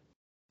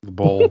 the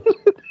bowl.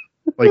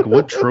 Like,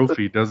 what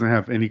trophy doesn't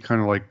have any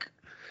kind of like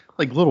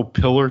little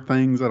pillar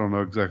things? I don't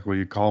know exactly what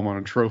you call them on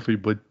a trophy,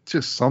 but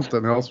just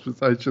something else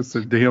besides just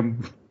a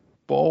damn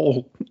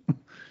bowl.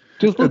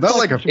 Just it's not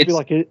like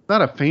it's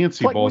not a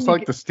fancy bowl. It's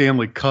like the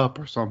Stanley Cup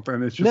or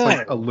something. It's just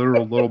like a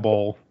literal little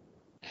bowl.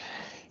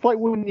 It's like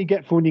when you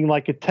get for winning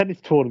like a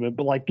tennis tournament,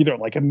 but like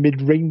like a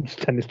mid-range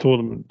tennis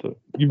tournament that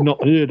you've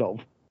not heard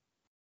of.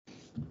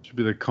 Should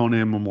be the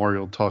Conan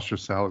Memorial Toss Your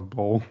Salad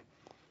Bowl.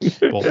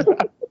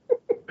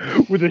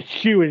 With a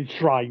shoe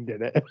enshrined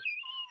in it.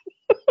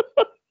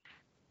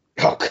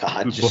 Oh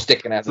God, just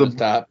sticking out of the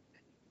top.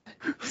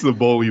 It's the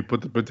bowl you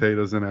put the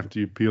potatoes in after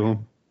you peel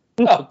them.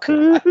 Oh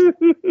God.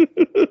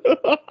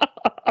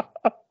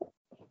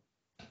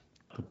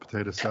 The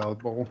potato salad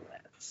bowl.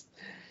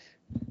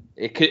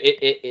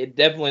 It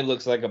definitely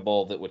looks like a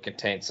bowl that would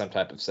contain some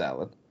type of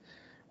salad,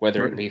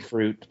 whether it be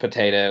fruit,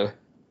 potato,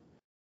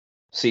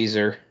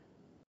 Caesar,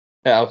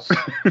 house,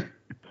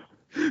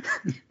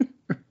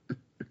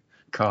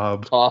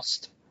 Cobb,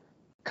 tossed,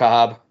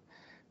 Cobb.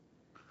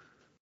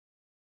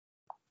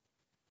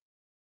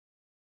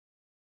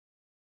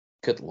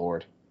 Good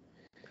Lord.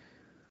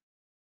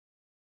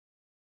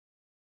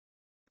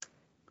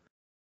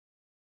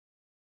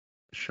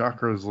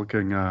 Chakra is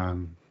looking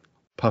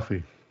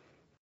Puffy.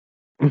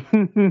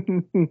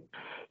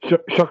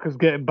 Shocker's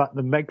getting back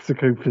the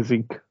Mexico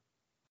physique.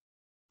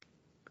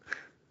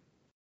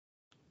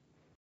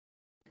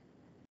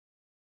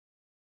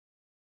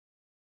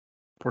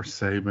 Poor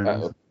Saban.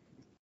 Uh-oh.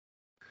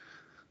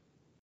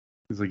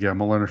 He's like, yeah, I'm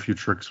gonna learn a few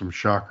tricks from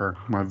Shocker,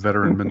 my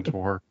veteran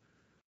mentor.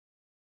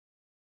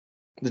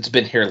 It's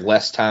been here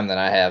less time than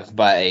I have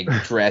by a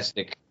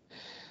drastic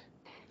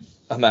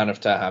amount of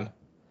time.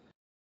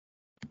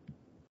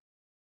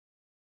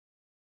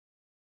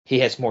 He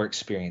has more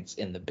experience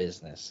in the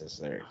business, is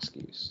their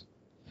excuse.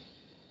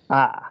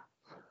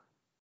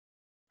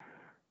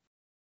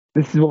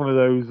 This is one of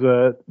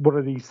those. One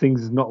of these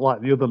things is not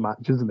like the other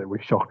match, isn't it?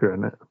 With Shocker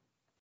in it.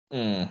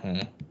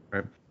 Mm-hmm.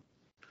 Right.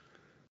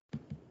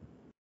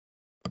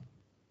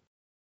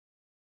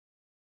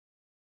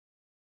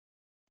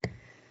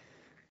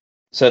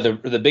 So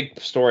the big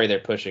story they're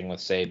pushing with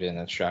Saban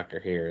and Shocker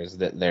here is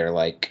that they're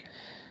like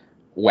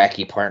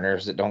wacky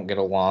partners that don't get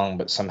along,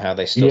 but somehow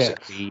they still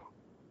succeed.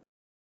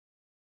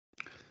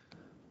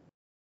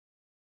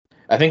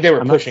 I think they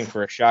were pushing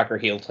for a Shocker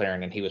heel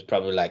turn, and he was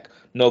probably like,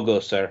 "No go,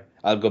 sir.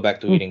 I'll go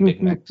back to eating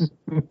Big Macs."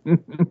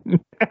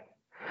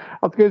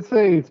 I was going to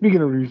say,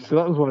 speaking of Russo,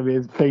 that was one of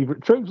his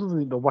favourite tropes,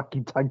 wasn't it? The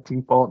wacky tag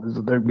team partners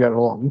that don't get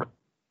along.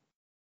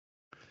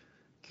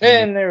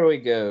 And there we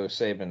go,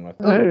 Saban with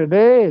There it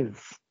is.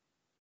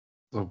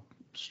 A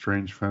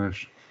strange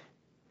finish.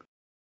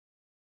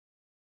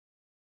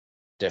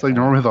 Definitely. It's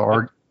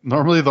like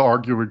normally the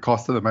argument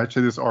cost of the match.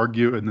 They just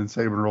argue, and then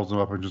Saban rolls him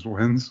up and just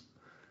wins.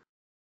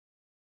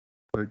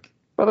 Like,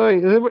 by the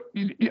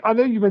way, I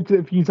know you mentioned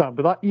it a few times,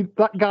 but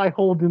that guy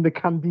holding the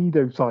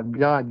Candido sign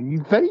behind him,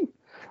 he's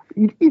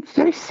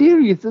very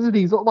serious, isn't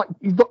he? He's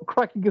not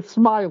cracking a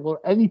smile or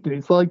anything.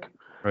 It's like,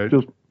 right?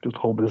 Just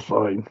hold this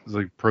sign. It's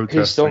like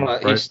protesting.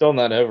 He's still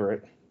not over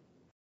it.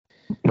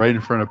 Right in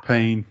front of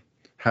Payne,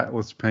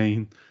 hatless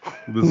Payne,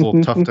 with his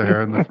little tuft of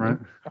hair in the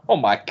front. Oh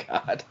my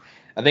God!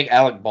 I think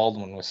Alec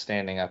Baldwin was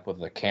standing up with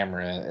the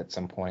camera at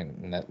some point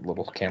in that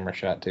little camera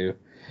shot too.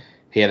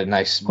 He had a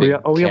nice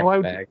big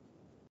camera bag.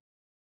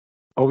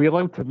 Are we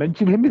allowed to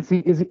mention him? Is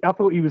he? I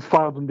thought he was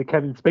filed under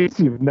Kevin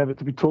Spacey, never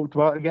to be talked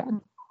about again.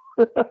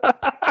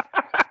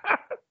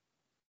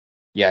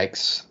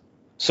 Yikes!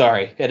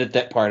 Sorry, edit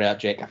that part out,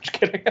 Jake. I'm just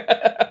kidding.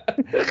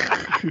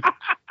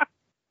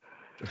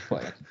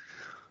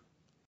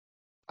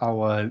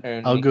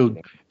 I'll go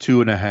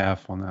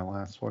 2.5 on that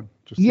last one.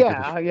 Just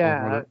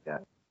yeah.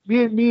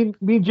 Me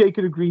and Jake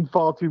had agreed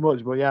far too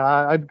much, but yeah,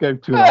 I'd go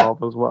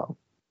 2.5 as well.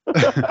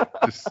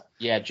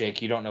 Yeah,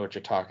 Jake, you don't know what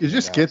you're talking about. You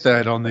just get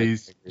that on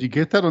these. You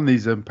get that on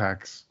these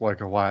impacts like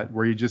a lot,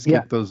 where you just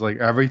get those like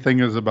everything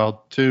is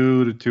about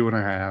 2 to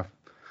 2.5.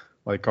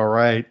 Like, all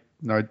right,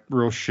 not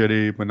real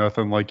shitty, but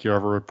nothing like you're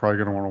ever probably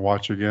gonna want to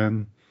watch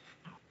again.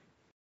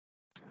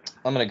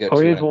 I'm gonna go.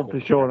 Here's one for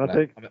sure. I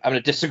think I'm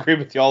gonna disagree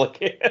with y'all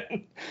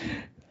again.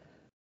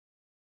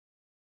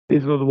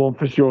 Here's another one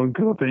for sure,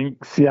 because I think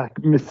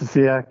Mr.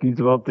 Siak is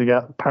about to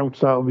get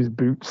pounced out of his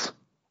boots.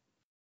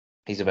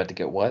 He's about to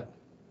get what?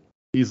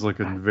 He's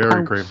looking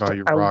very great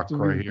value rock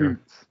right here.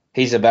 Boots.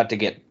 He's about to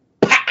get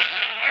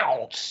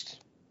pounced.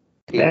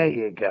 There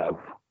you go.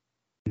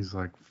 He's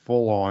like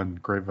full on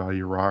great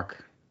value rock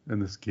in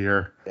this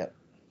gear. Yep.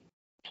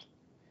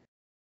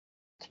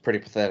 It's pretty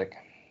pathetic.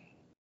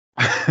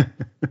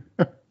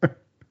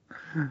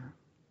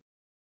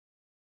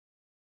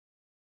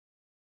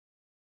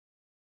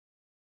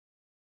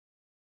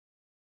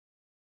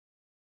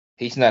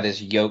 He's not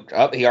as yoked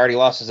up. He already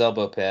lost his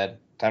elbow pad.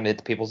 Time to hit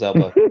the people's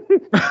elbow.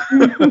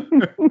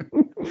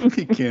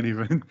 He can't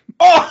even.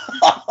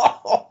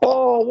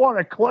 Oh, what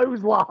a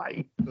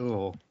clothesline!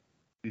 Oh,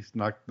 he's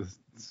knocked the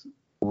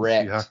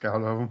Wrecked. yuck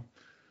out of him.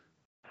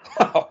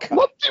 Oh, God.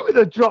 What doing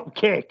a drop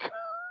kick?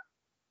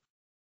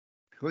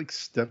 He like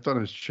stepped on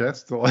his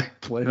chest to like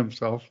play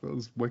himself. That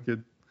was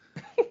wicked.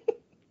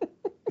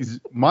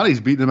 Monty's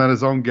beating him at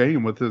his own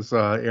game with his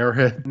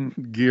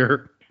airhead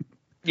gear.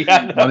 Yeah,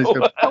 I know. Monty's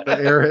got the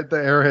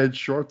airhead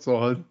shorts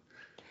on.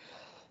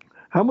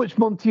 How much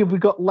Monty have we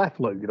got left,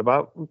 Logan?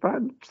 About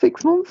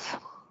 6 months?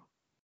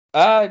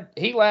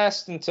 He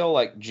lasts until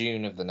like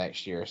June of the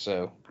next year,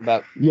 so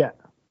about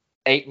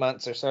 8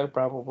 months or so,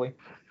 probably.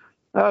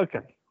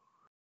 Okay.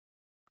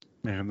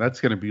 Man, that's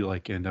gonna be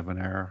like end of an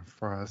era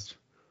for us.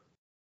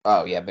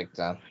 Oh yeah, big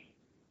time.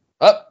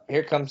 Oh,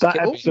 here comes that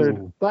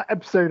episode. That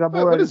episode.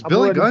 What is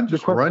Billy Gunn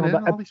just running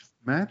all these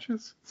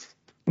matches?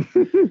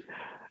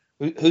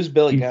 Who's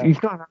Billy Gunn?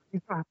 He's not.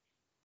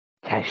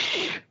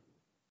 Yes.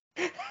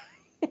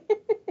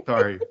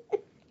 Sorry,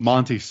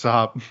 Monty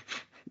Sop.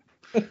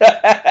 We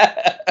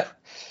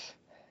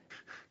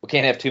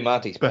can't have two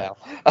Monties, pal.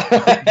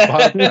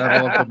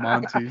 Battle of the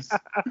Monties.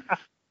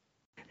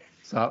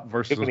 Sop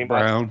versus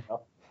Brown.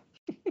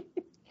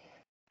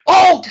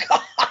 Oh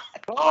God!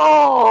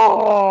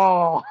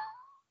 Oh,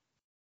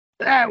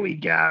 there we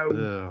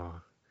go.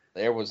 Ugh.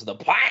 There was the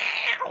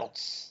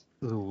pounce.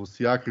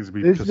 Siaka's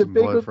be pissing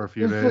blood for a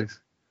few days.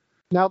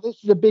 Now,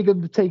 this is a big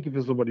undertaking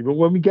for somebody, but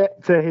when we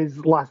get to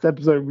his last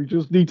episode, we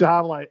just need to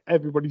have like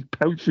everybody's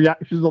pouch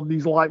reactions on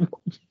these live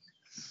ones.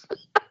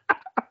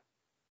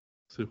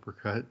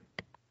 Supercut.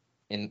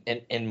 In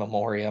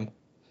memoriam.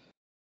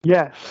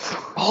 Yes.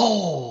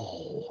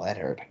 Oh, that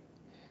hurt.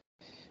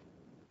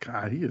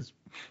 God, he is.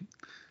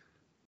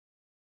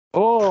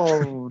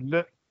 Oh,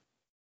 no.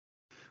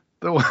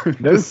 The one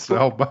No to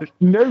sell by.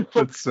 No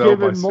fucks sell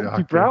by given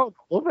Monty Siakam. Brown.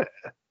 I love it.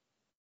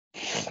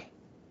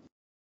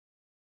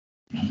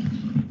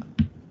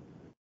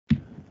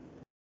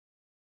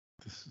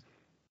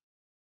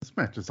 This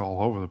match is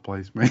all over the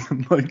place,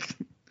 man. Like,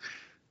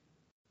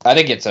 I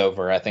think it's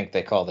over. I think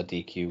they call the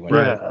DQ when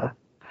Yeah.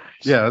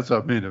 yeah, that's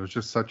what I mean. It was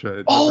just such a.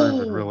 It Oh! never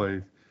even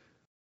really.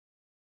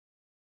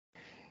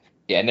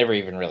 Yeah, it never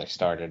even really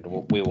started.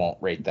 We won't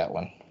rate that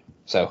one.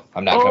 So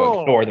I'm not going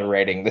to ignore the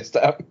rating this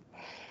time.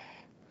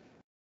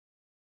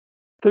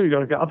 There you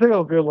go. I think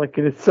I'll go like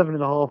in a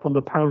 7.5 on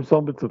the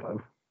poundsometer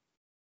though.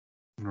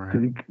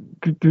 Right.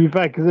 To be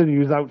fair, because then he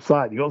was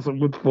outside, he got some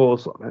good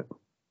force on it.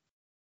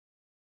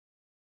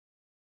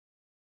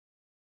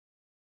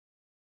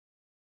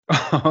 I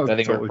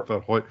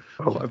thought Hoyt.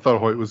 I thought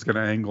Hoyt was going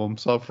to angle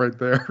himself right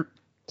there.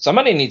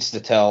 Somebody needs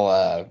to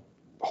tell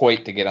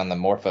Hoyt to get on the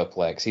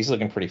Morphoplex. He's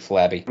looking pretty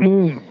flabby.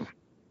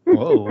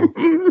 Whoa.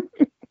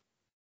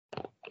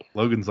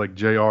 Logan's like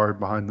JR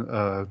behind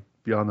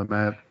beyond the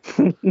mat.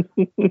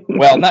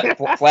 Well, not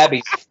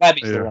flabby.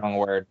 Flabby's the wrong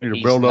word. Need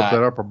to build up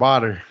that upper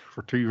body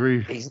for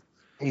TV.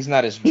 He's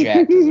not as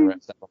jacked as the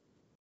rest of them.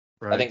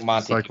 Right. I think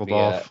Monty could be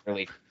off. a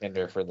early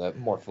contender for the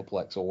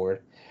Morphoplex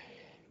award.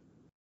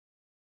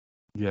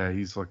 Yeah,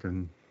 he's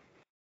looking.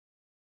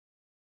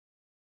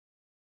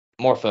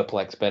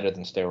 Morphoplex better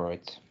than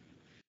steroids,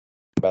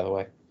 by the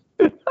way.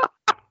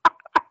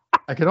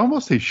 I could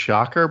almost say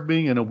shocker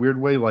being in a weird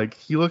way. Like,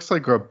 he looks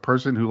like a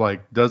person who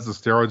like does the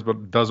steroids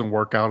but doesn't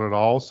work out at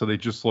all. So they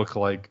just look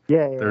like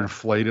they're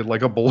inflated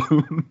like a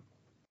balloon.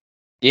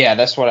 Yeah,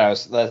 that's what I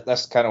was.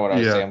 That's kind of what I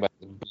was saying about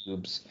his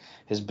boobs.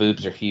 His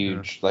boobs are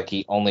huge. Yeah. Like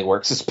he only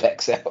works his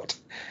pecs out.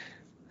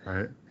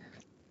 Right.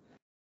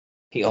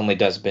 He only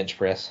does bench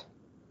press.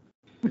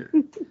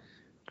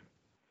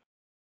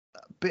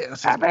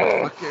 Biss,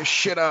 fuck your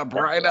shit up,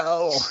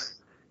 Rhino.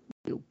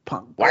 You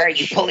punk. Why are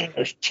you pulling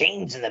those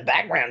chains in the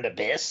background,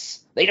 Abyss?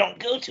 They don't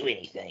go to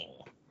anything.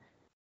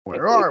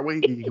 Where are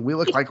we? We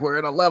look like we're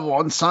in a level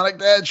on Sonic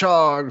the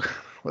Hedgehog.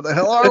 Where the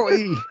hell are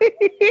we?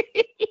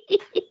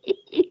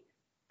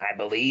 I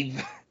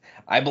believe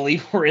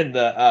we're in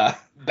the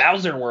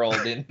Bowser world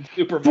in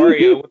Super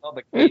Mario with all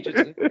the cages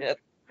and shit.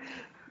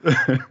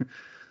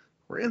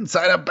 We're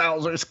inside of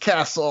Bowser's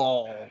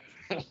castle.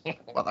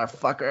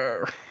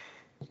 Motherfucker.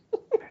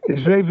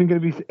 Is Raven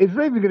going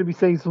to be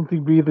saying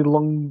something really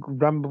long,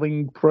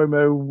 rambling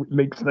promo?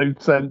 Makes no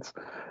sense.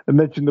 And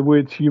mention the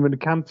word human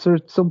cancer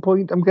at some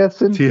point, I'm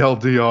guessing.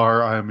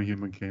 TLDR, I am a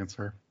human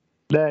cancer.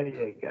 There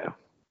you go.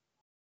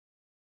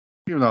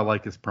 Even though I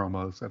like his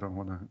promos,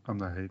 I'm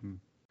not hating.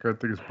 I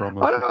think his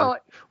promos. I don't know.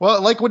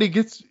 Well, like when he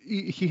gets,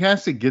 he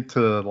has to get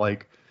to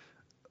like,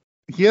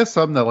 he has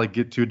some that like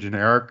get too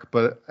generic,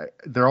 but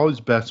they're always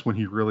best when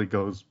he really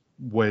goes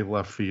way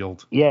left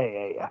field.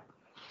 Yeah.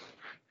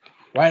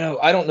 Rhino,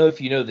 I don't know if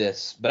you know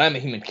this, but I'm a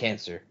human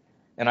cancer,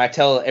 and I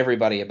tell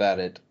everybody about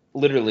it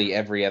literally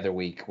every other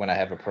week when I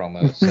have a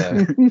promo.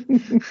 So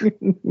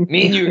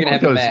me and you are gonna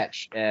have a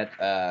match at.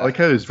 I like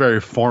how he was very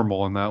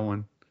formal in that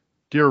one.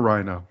 Dear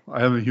Rhino,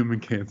 I have a human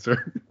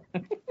cancer.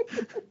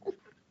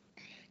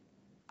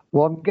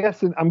 Well, I'm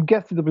guessing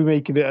they'll be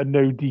making it a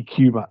no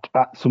DQ match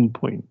at some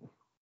point.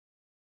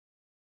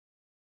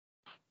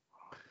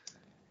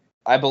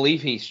 I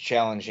believe he's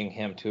challenging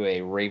him to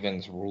a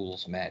Ravens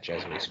rules match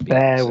as we speak.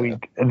 There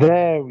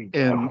we go.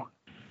 And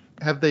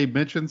have they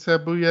mentioned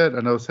Sabu yet? I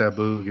know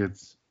Sabu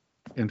gets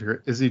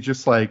into. Is he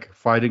just like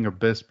fighting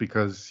Abyss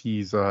because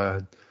he's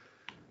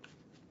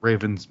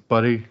Ravens'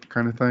 buddy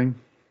kind of thing?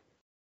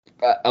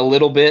 A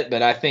little bit,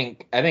 but I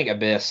think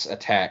Abyss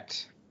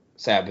attacked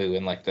Sabu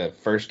in like the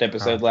first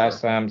episode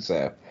last time,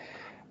 so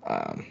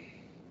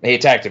he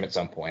attacked him at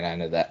some point. I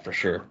know that for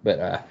sure.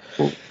 But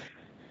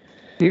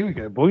here we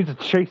go, boys. A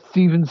Chase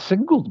Stevens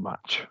singles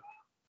match.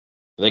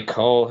 They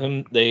call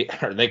them the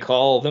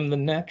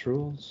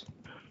Naturals.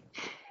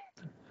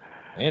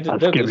 And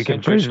that's gimmick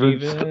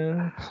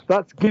infringement.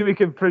 That's gimmick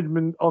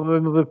infringement on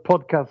another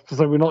podcast,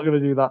 so we're not going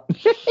to do that.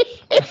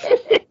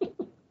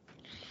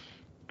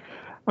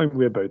 I mean,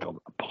 we're both on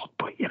that pod,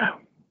 but you know.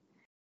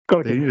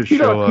 They need to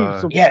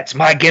show. Yeah, it's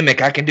my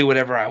gimmick. I can do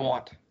whatever I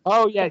want.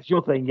 Oh yeah, it's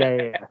your thing.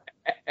 Yeah.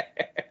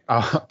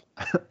 I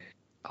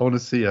want to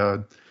see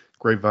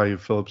Great Value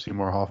Philip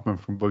Seymour Hoffman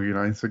from Boogie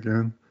Nights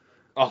again.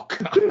 Oh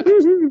God.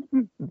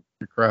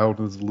 The crowd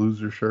is a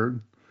loser shirt.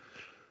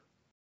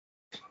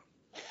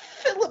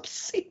 Philip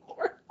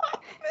Seymour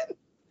Hoffman.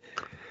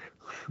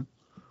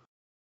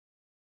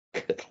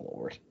 Good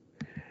Lord.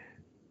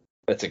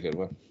 That's a good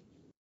one.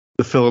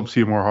 The Philip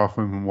Seymour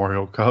Hoffman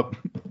Memorial Cup.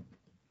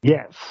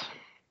 Yes.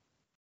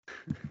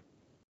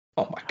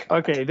 Oh my God.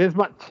 Okay, this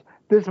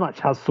match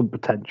has some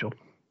potential.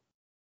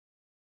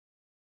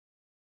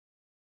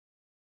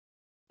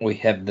 We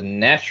have the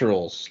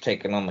Naturals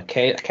taking on the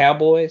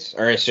Cowboys,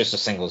 or it's just a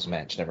singles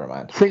match. Never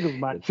mind. Singles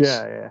match,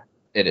 yeah.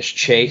 It is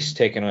Chase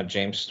taking on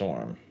James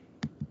Storm.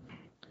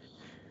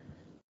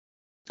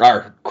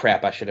 Or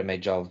crap! I should have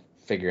made y'all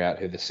figure out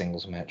who the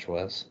singles match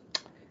was.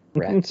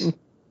 Rats.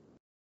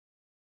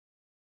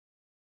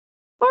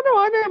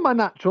 I know my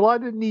natural. I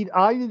didn't need.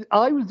 I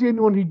was the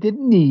only one who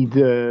didn't need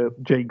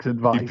Jake's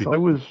advice. I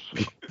was.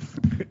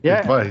 Yeah.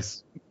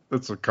 Advice.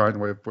 That's a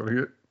kind way of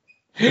putting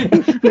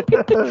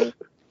it.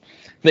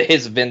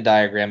 His Venn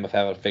diagram of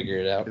how to figure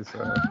it out. It's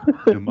a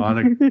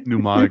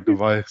mnemonic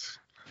device.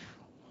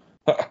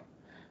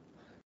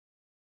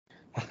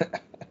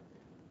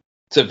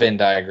 It's a Venn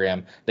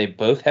diagram. They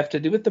both have to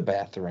do with the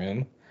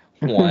bathroom.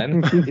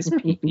 One is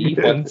pee-pee,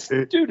 one's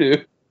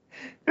doo-doo.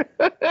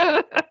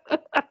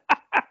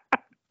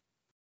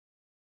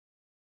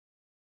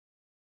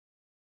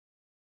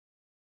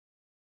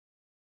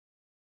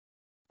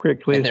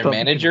 Quickly, and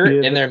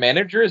their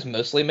manager is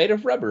mostly made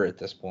of rubber at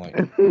this point.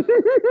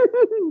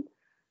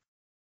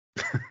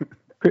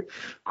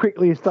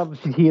 Quickly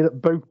establishing here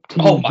that both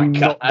teams do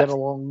not get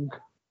along.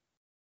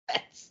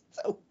 That's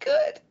so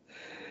good.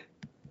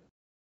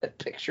 That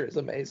picture is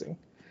amazing.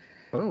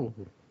 Oh,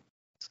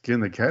 skin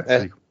the cat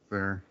sequence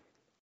there.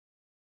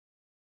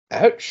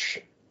 Ouch.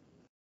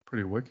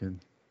 Pretty wicked.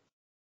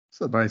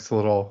 It's a nice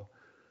little.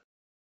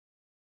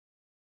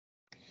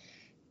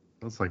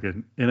 That's like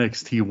an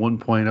NXT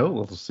 1.0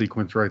 little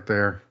sequence right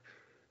there.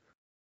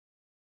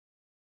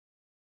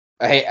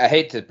 I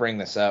hate to bring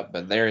this up,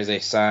 but there is a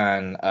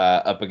sign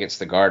up against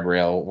the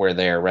guardrail where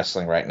they are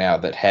wrestling right now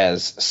that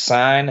has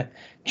sign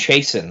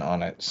Chasen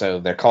on it. So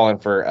they're calling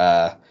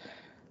for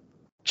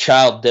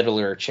child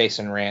diddler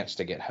Chasen Rance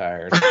to get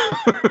hired.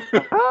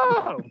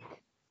 Oh!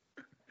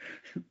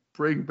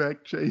 Bring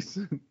back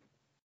Chasen.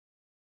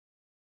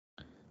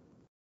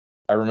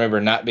 I remember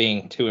not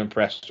being too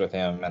impressed with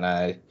him, and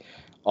I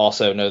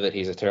also know that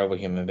he's a terrible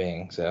human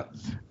being. So.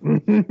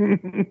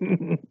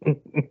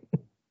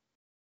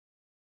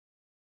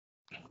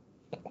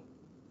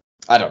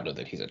 I don't know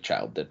that he's a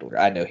child diddler.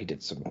 I know he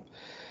did some.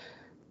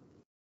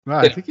 No,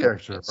 I think you're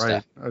actually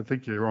right. I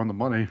think you're on the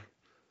money.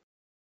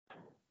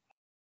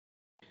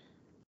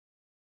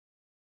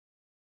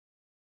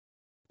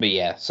 But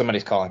yeah,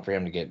 somebody's calling for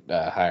him to get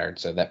hired,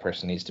 so that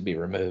person needs to be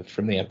removed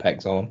from the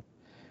Impact Zone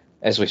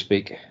as we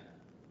speak.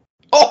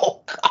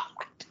 Oh, God!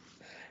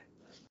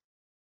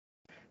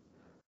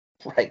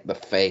 Right in the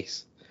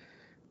face.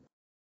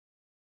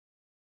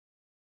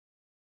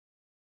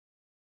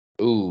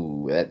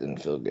 Ooh, that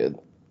didn't feel good.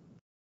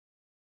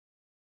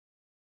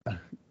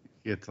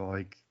 He had to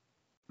like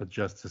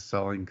adjust his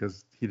selling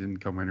because he didn't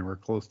come anywhere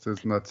close to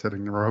his nuts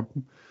hitting the rope.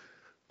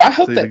 I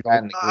hope that guy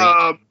in the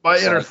green. My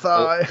inner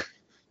thigh.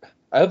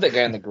 I hope that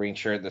guy in the green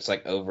shirt that's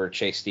like over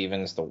Chase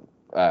Stevens, the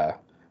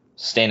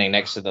standing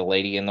next to the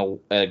lady in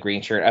the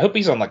green shirt. I hope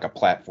he's on like a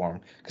platform,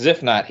 because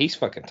if not, he's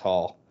fucking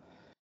tall.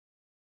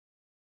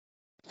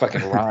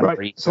 Fucking Ron right.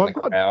 Reese So in the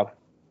crowd.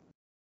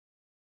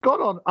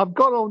 I've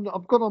got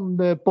on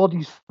the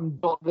body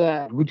dot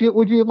there. Would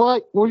you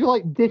like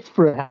this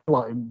for a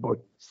headline, boys?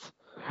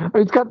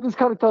 This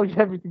kind of tells you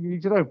everything you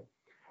need to know.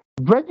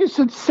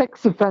 Registered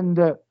sex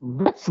offender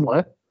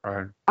wrestler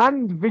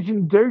and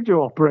Vision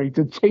Dojo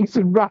operator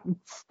Jason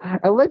Rance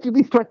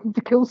allegedly threatened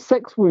to kill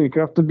sex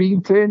worker after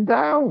being turned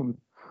down.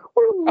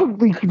 What a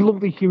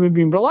lovely human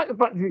being. But I like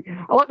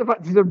the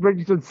fact he's a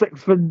registered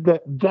sex offender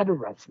then a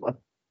wrestler.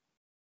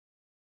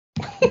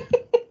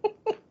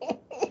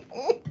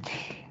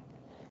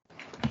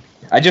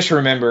 I just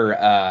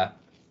remember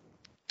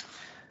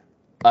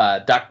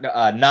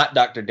not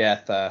Dr.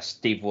 Death,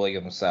 Steve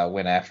Williams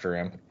went after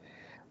him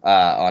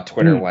on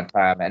Twitter one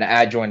time, and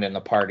I joined in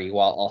the party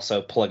while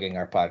also plugging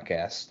our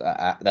podcast.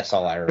 That's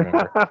all I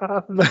remember.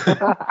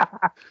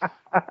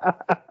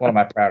 One of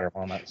my prouder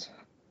moments.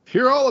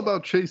 Hear all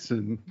about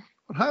Chasen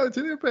on How It's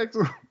an Impact.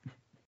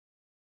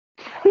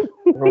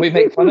 Where we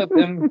make fun of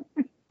him.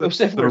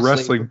 The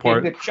wrestling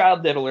part. The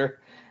child diddler.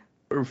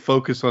 Or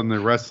focus on the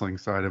wrestling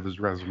side of his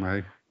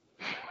resume.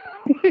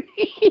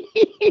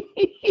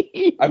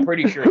 I'm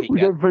pretty sure he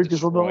got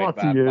focus on the destroyed last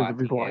by years of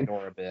his Monty life. and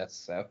or Abyss,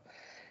 so.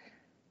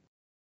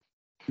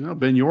 You know,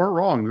 Ben, you weren't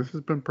wrong. This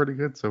has been pretty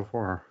good so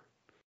far.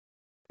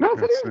 No, I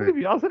said it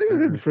was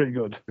going to be pretty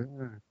good.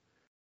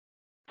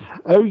 Yeah.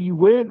 Oh, you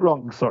weren't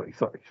wrong. Sorry.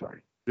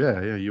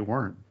 Yeah, you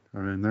weren't. I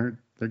mean,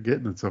 they're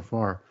getting it so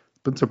far.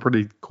 It's been some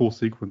pretty cool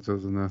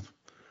sequences in this.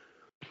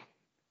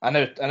 I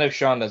know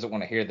Sean doesn't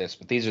want to hear this,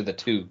 but these are the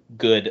two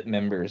good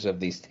members of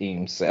these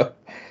teams, so.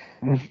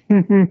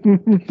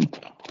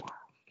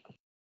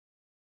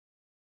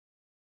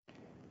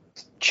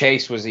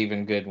 Chase was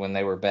even good when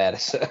they were bad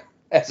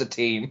as a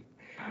team.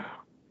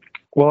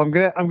 Well, I'm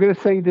gonna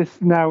say this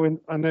now, and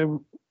I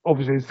know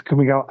obviously it's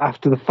coming out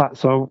after the fact,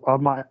 so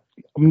I'm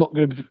not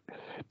going to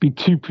be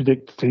too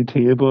predicted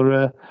here,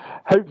 but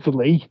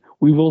hopefully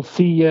we will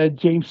see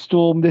James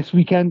Storm this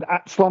weekend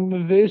at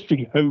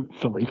Slammiversary.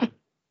 Hopefully.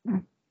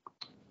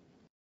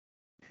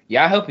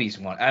 Yeah, I hope he's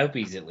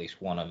at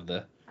least one of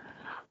the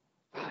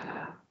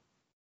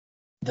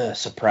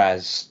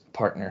surprise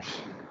partners.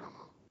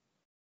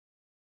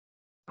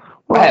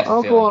 I have a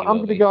I'll feeling go on. he I'm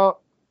will going to be. go.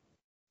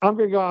 I'm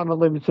going to go out on a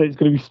limb and say it's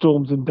going to be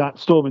Storm and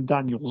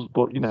Daniels.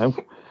 But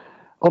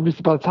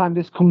obviously by the time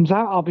this comes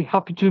out, I'll be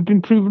happy to have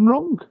been proven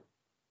wrong.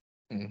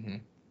 Mm-hmm.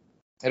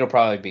 It'll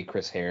probably be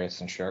Chris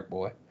Harris and Shark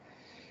Boy.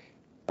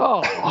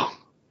 Oh,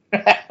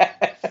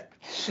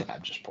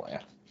 I'm just playing.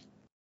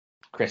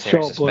 Chris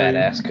Shark Harris's Boy. fat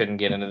ass couldn't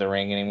get into the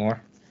ring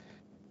anymore.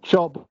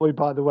 Shark Boy,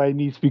 by the way,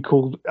 needs to be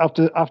called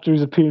after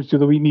his appearance the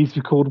other week. Needs to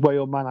be called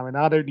Whale Man. I mean,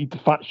 I don't need to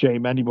fat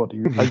shame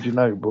anybody, as you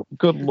know, but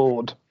good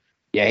lord.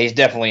 Yeah, he's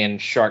definitely in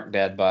Shark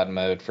Dad bod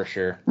mode for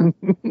sure.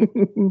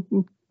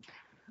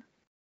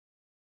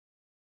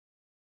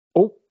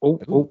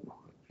 Oh.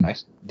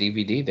 Nice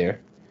DVD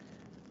there.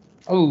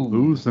 Oh,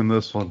 Moves in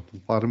this one.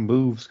 A lot of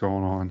moves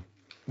going on.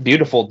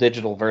 beautiful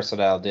digital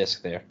versatile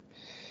disc there.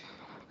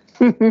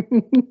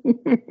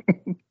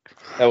 That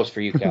was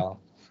for you, Callum.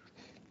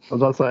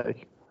 As I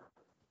say.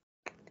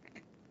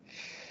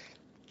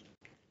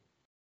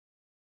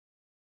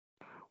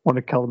 One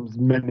of Callum's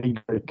many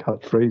great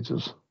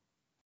catchphrases.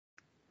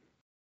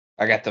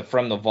 I got the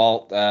From the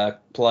Vault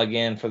plug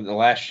in for the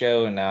last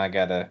show, and now I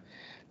got a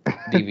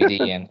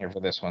DVD in here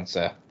for this one.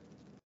 So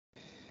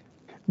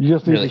You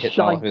just need really to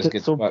hitting all of shite his at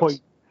good some spots.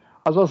 point.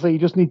 As I say, you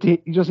just need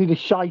to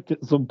shite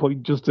at some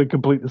point just to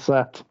complete the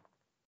set.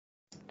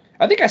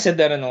 I think I said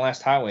that in the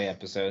last Highway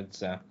episode.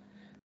 So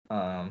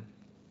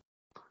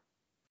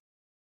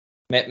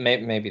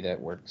maybe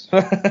that works.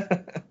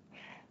 I've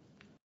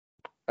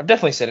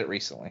definitely said it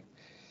recently.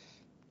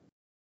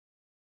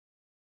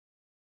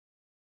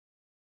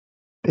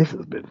 This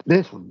has been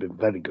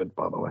very good,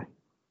 by the way.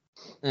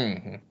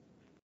 Mm-hmm.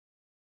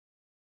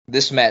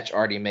 This match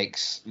already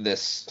makes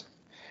this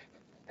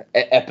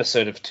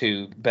episode of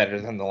 2 better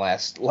than the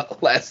last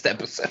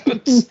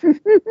episodes.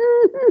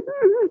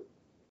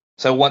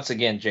 So once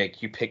again,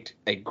 Jake, you picked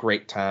a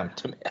great time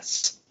to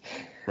miss.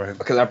 Right.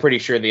 Because I'm pretty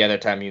sure the other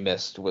time you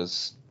missed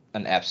was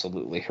an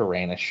absolutely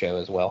horrendous show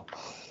as well.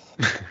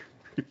 The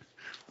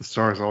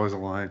stars always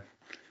align.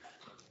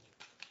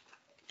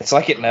 It's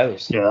like it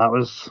knows. Yeah, that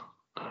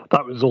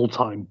was all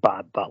time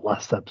bad. That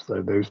last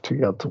episode, those two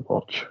had to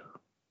watch.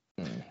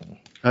 Mm-hmm.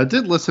 I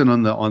did listen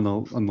on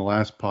the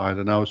last pod,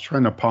 and I was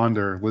trying to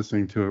ponder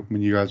listening to it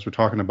when you guys were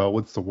talking about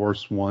what's the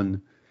worst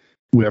one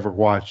we ever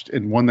watched,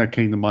 and one that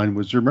came to mind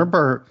was, you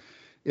remember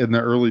in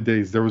the early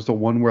days there was the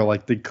one where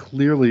like they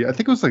clearly, I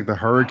think it was like the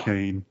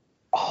hurricane,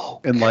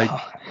 and like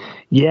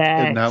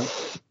yeah,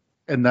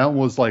 and that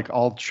was like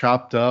all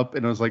chopped up,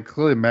 and it was like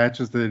clearly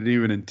matches that didn't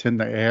even intend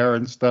to air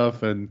and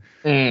stuff, and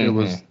it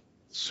was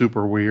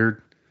super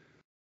weird.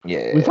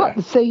 Yeah. Was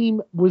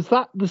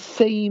that the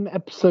same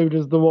episode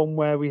as the one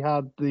where we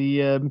had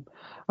the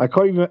I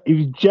can't even, it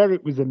was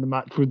Jarrett was in the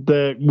match with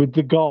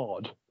the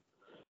guard.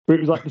 But it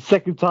was like the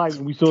second time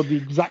and we saw the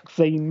exact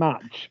same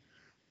match.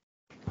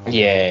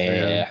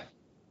 Yeah.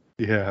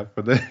 Yeah,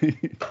 but they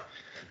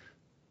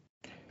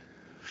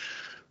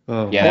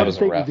yeah, that was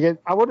rough.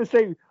 I want to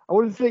say it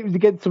was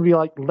against somebody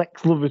like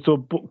Lex Luger or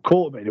Buck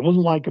Corbin. It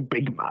wasn't like a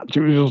big match.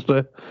 It was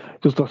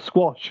just a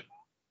squash.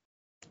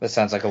 That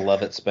sounds like a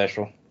Love It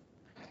special.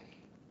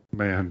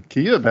 Man,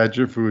 can you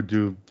imagine if we would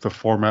do the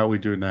format we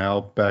do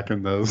now back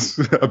in those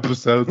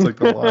episodes, like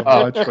the live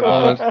watch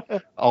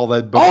with all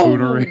that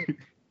buffoonery?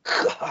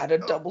 Oh, God, a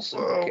double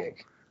super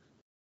kick.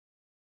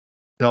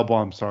 Double,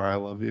 I'm sorry, I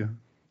love you.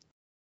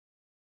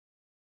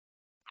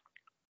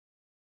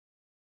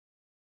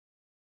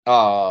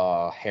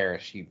 Oh,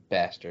 Harris, you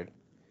bastard.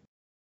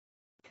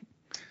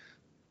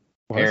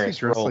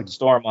 Harris rolled like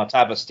Storm on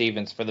top of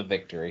Stevens for the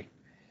victory.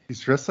 He's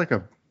dressed like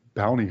a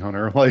bounty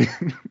hunter, like.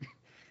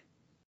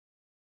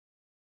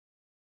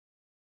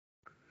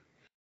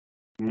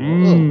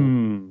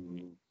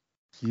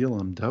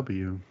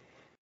 QLMW.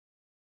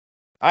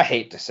 I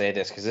hate to say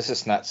this because this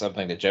is not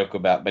something to joke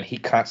about, but he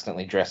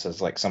constantly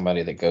dresses like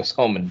somebody that goes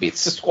home and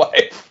beats his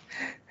wife.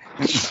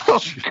 Oh,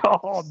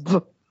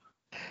 God.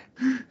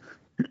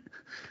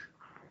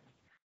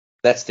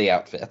 That's the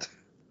outfit.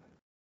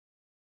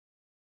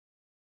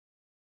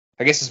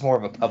 I guess it's more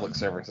of a public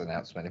service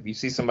announcement. If you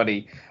see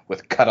somebody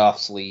with cut off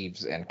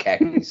sleeves and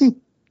khakis,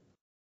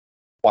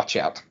 watch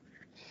out.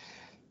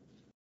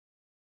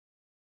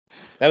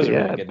 That was a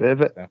really good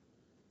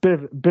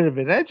bit of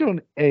an edge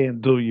on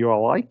A&W. I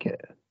like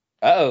it.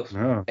 Uh-oh.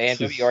 Yeah,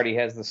 A&W already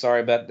has the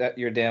Sorry About That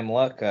Your Damn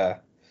Luck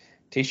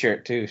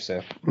t-shirt too,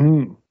 so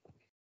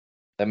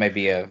that may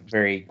be a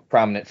very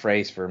prominent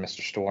phrase for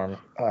Mr. Storm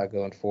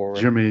going forward.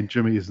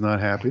 Jimmy is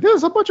not happy.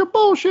 There's a bunch of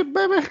bullshit,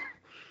 baby.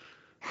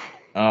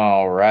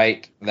 All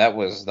right. That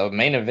was the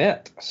main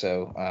event.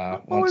 So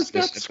once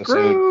this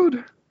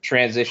episode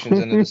transitions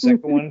into the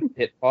second one,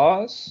 hit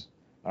pause.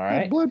 All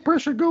right. My blood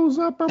pressure goes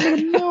up. I'm going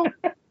to melt.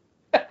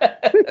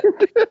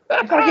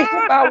 If I get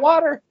hit by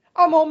water,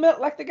 I'm going to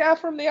melt like the guy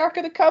from the Ark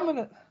of the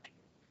Covenant.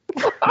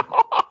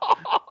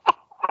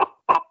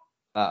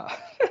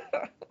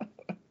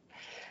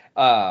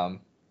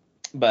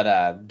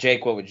 But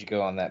Jake, what would you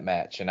go on that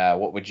match, and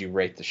what would you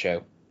rate the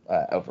show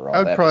overall?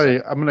 I'm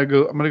gonna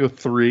go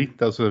 3.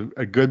 That was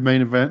a good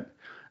main event.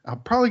 I'll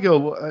probably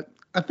go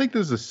I think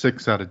this is a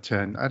 6 out of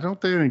 10. I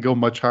don't think I can go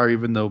much higher,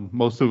 even though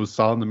most of it was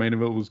solid. The main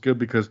event was good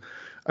because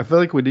I feel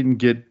like we didn't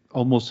get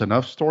almost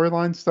enough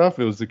storyline stuff.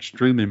 It was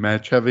extremely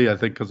match heavy, I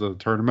think, because of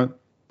the tournament.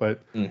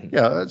 But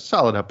yeah, a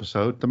solid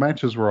episode. The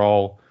matches were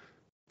all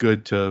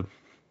good to,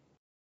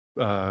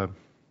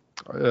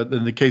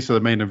 in the case of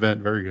the main event,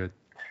 very good.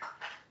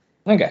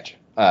 I got you.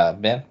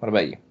 Ben, what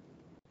about you?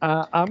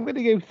 I'm going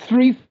to go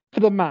 3 for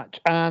the match,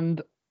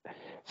 and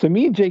so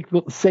me and Jake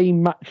got the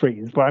same match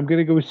ratings, but I'm going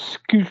to go a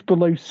scooch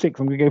below 6.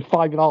 I'm going to go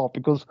 5.5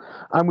 because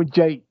I'm with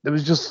Jake. It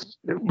was just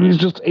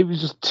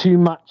too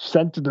match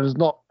centered. There's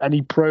not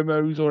any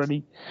promos or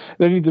any.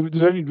 There's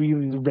only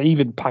really the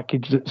Raven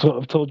package that sort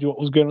of told you what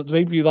was going on.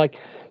 Maybe like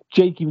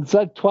Jake even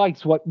said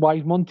twice, "Why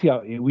is Monty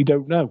out here? We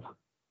don't know."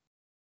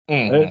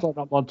 It's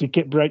not Monty,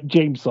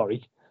 James.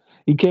 Sorry,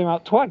 he came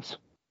out twice.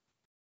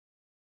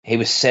 He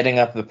was setting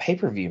up the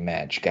pay-per-view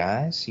match,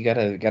 guys. You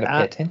gotta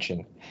pay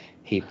attention.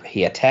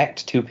 He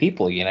attacked 2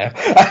 people, you know.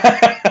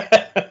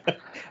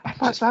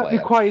 that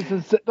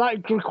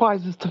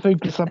requires us to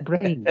focus on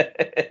brain.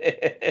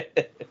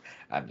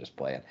 I'm just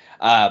playing.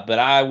 But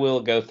I will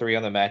go 3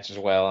 on the match as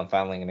well. I'm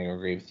finally going to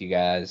agree with you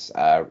guys.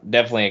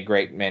 Definitely a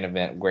great main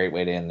event, great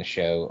way to end the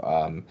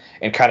show.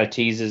 And kind of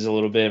teases a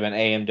little bit of an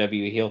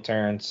AMW heel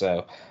turn.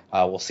 So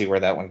we'll see where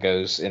that one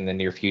goes in the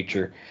near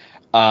future.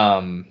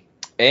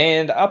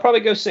 And I'll probably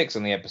go 6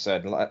 on the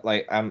episode.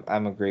 Like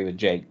I'm agree with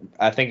Jake.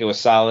 I think it was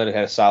solid. It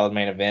had a solid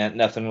main event.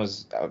 Nothing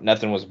was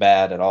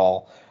bad at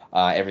all.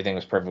 Everything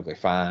was perfectly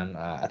fine.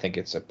 I think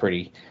it's a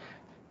pretty,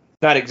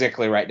 not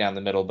exactly right down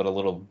the middle, but a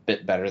little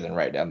bit better than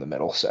right down the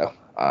middle. So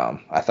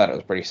I thought it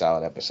was a pretty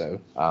solid episode.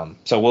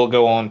 So we'll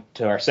go on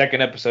to our second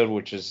episode,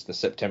 which is the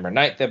September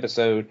 9th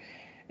episode,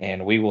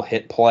 and we will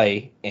hit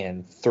play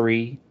in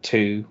 3,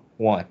 2,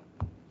 1.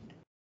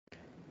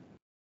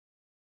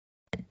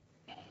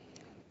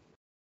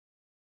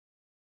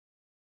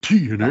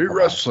 TNA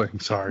Wrestling.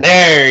 Sorry.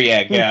 There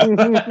you go.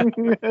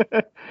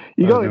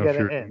 You gotta get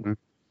it in.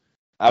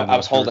 I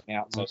was holding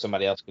out so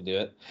somebody else could do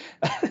it.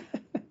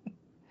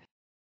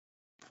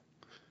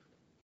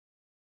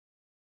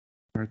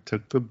 I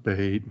took the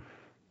bait.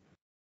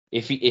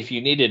 If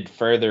you needed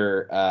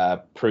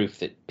further proof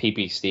that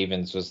PP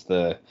Stevens was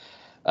the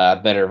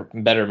better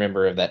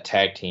member of that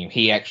tag team,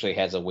 he actually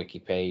has a wiki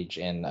page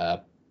and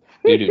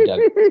Doodoo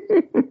Doug.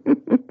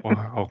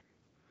 Wow.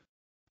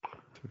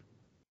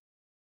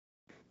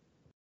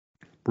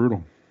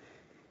 Brutal.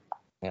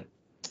 Yeah.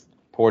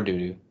 Poor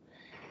Doodoo.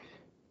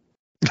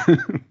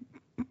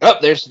 Oh,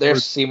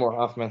 there's Seymour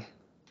Hoffman.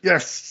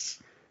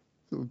 Yes.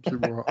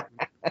 Seymour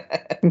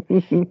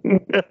Hoffman.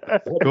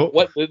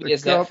 What movie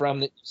is that from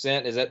that you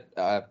sent? Is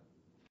that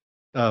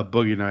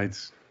Boogie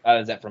Nights?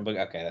 Is that from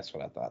Boogie? Okay, that's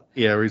what I thought.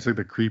 Yeah, where he's like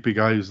the creepy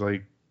guy who's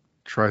like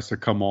tries to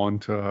come on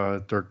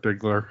to Dirk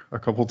Diggler a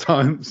couple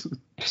times.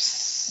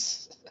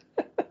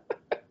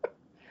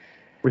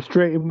 We're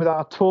straight in with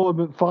our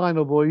tournament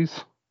final,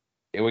 boys.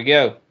 Here we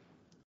go.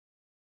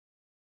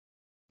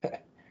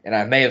 And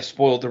I may have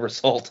spoiled the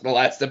result in the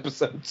last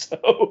episode,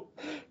 so.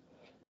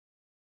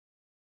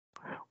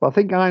 Well, I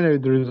think I know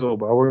the result,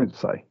 but I won't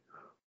say.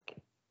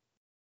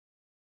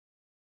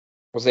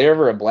 Was there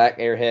ever a black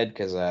airhead?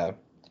 Because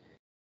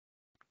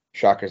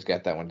Shocker's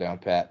got that one down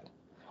pat.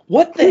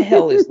 What the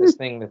hell is this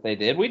thing that they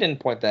did? We didn't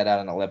point that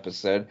out in the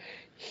episode.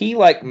 He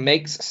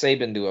makes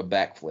Sabin do a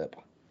backflip.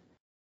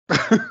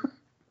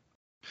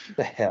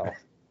 The hell?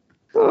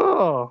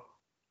 Oh.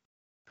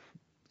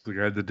 The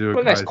guy to do it.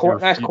 Well, nice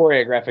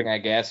choreographing, I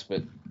guess,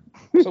 but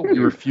so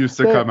you refuse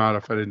to come out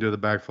if I didn't do the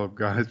backflip,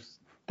 guys.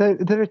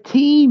 They're a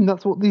team.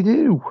 That's what they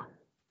do.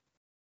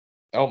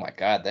 Oh my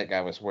God, that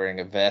guy was wearing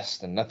a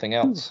vest and nothing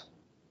else.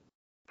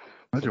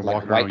 Imagine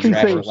walking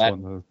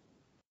around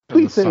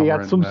Please say he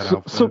had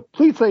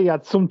please say he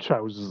had some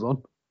trousers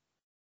on.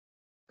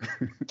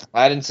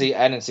 I didn't see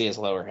his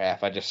lower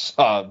half. I just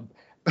saw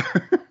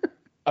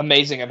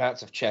amazing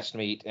amounts of chest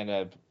meat and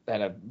a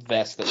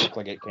vest that looked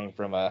like it came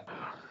from a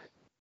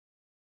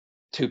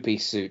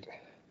 2-piece suit.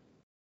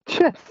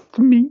 Chest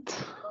meat.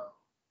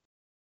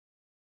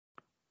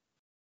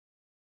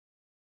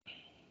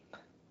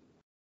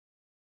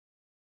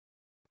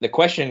 The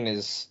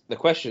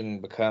question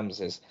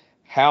becomes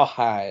how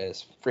high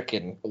is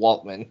frickin'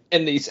 Waltman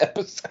in these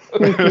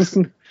episodes?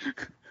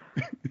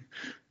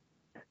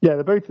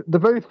 Yeah, they're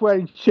both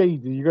wearing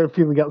shades, and you're going to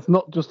feel like that's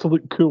not just to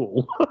look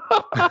cool.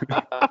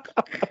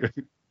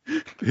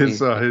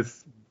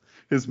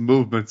 his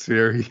movements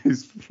here, he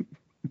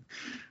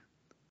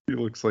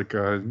looks like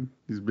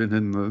he's been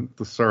in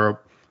the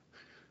syrup.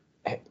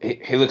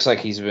 He looks like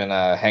he's been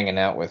hanging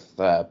out with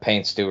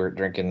Payne Stewart,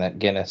 drinking that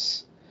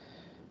Guinness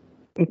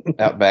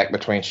out back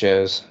between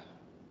shows.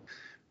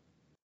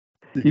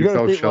 You can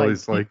tell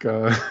Shelley's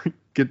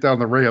get down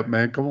the ramp,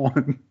 man. Come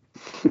on.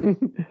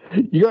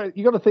 You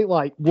got to think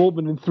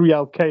Waltman and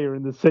 3LK are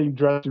in the same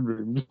dressing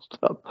room.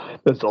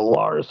 There's a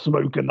lot of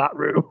smoke in that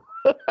room.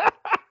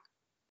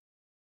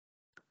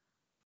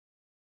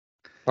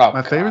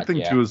 My favorite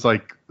thing too is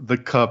the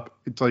cup.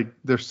 It's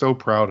they're so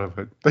proud of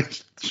it. They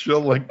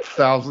show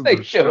thousands.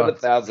 They show it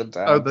 1,000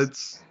 times. Oh,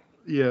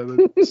 Yeah,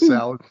 the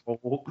salad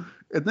bowl,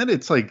 and then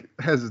it's like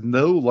has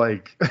no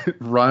like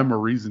rhyme or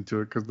reason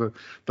to it because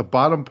the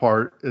bottom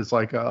part is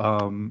like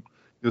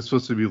it's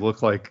supposed to be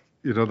look like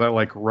that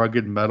like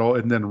rugged metal,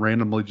 and then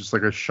randomly just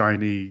like a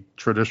shiny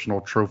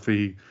traditional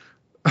trophy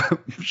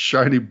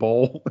shiny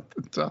bowl at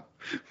the top.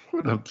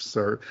 What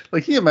absurd!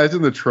 Like, can you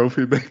imagine the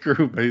trophy maker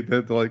who made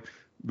that? They're like,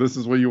 this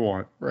is what you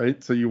want,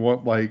 right? So you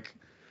want like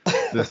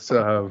this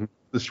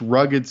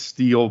rugged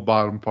steel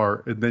bottom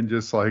part, and then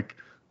just like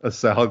a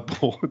salad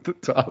bowl at the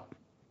top.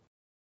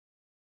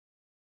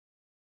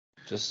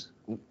 Just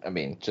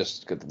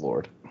good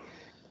Lord.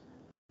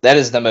 That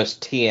is the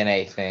most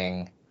TNA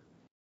thing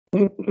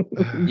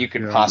you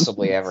could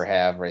possibly ever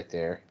have right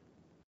there.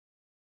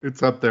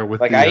 It's up there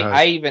with like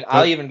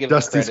I'll even give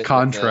Dusty's them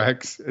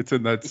contracts. It's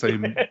in that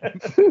same.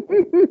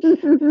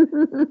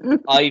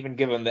 I'll even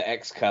give them the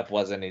X Cup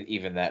wasn't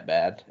even that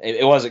bad.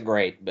 It wasn't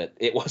great, but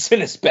it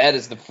wasn't as bad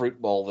as the fruit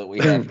bowl that we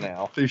have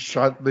now. They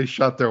shot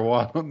their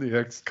wad on the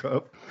X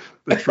Cup,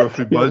 the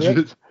trophy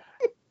budget.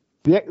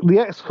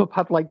 The X Cup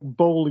had like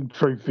bowling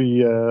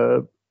trophy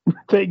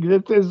thing.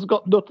 It's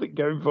got nothing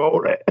going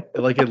for it.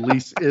 Like at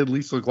least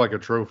looked like a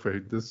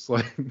trophy. This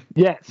like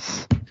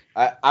yes.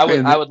 I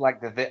would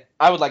like to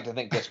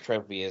think this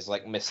trophy is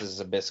like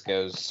Mrs.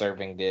 Zabisco's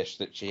serving dish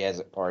that she has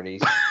at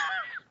parties.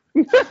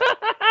 He's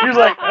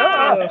like,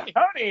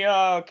 honey,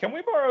 can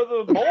we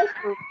borrow the bowl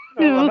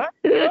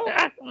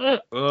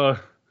for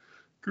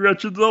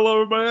Gretchen's all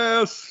over my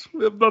ass.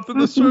 We have nothing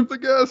to serve the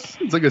guests.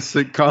 It's like a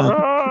sitcom.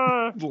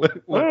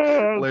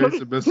 Larry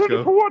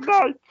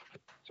Zabisco.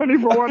 It's only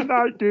for one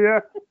night,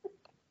 dear.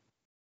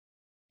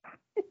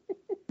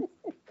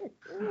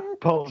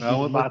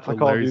 Matt, I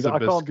can't do that. I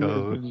can't do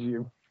it with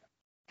you.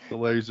 The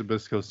Larry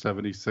Zabisco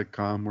 70s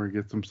sitcom where he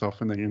gets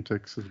himself in the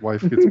antics. His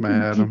wife gets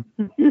mad at him.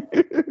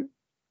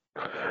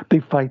 They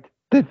fight.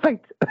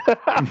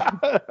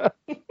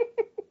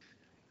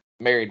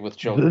 Married with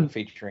Children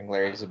featuring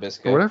Larry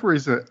Zabisco. For whatever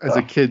reason, as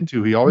a kid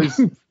too, he always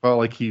felt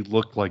like he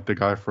looked like the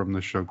guy from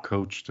the show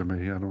Coach to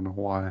me. I don't know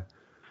why.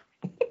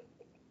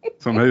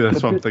 So maybe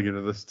that's what I'm thinking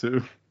of this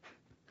too.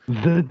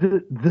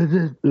 The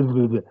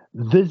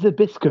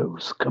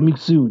Zabiscos coming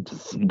soon to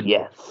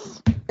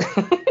CBS.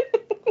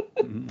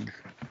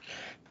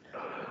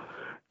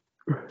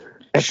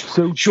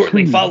 Episode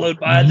shortly 2. followed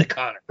by the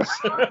Connors.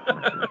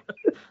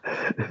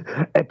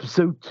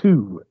 Episode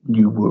 2,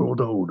 New World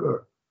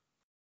Order.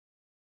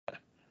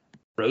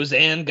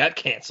 Roseanne got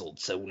canceled,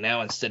 so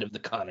now instead of the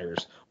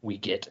Connors, we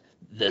get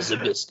the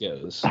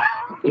Zabiscos.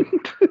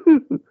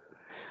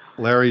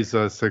 Larry's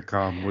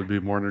sitcom would be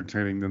more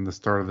entertaining than the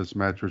start of this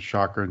match with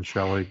Shocker and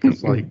Shelley,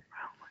 because like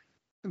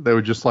they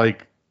were just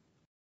like,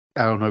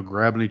 I don't know,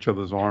 grabbing each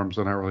other's arms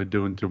and not really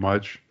doing too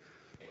much.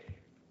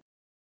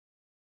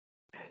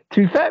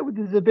 To be fair with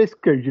the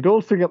Zabiscos, you'd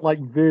also get like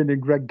Vern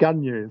and Greg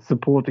Gagne as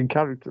supporting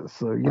characters.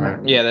 So you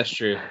know, yeah, that's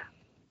true.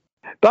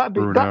 That'd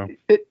be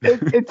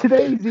in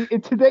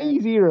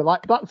today's era,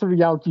 like that's a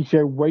reality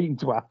show waiting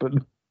to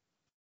happen.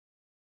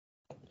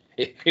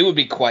 It would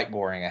be quite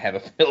boring, I have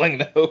a feeling,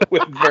 though,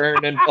 with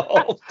Vern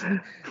involved.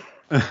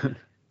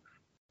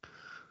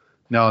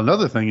 Now,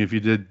 another thing, if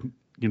you did,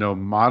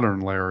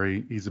 modern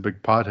Larry, he's a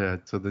big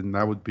pothead, so then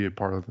that would be a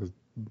part of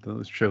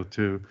the show,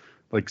 too.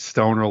 Like,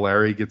 Stoner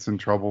Larry gets in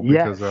trouble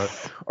because...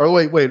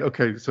 wait,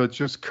 okay, so it's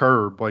just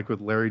Curb, like with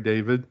Larry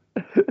David.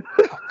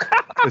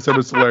 Instead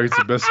it's Larry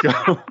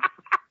Zabisco.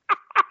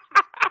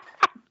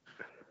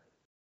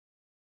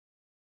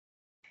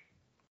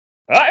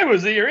 I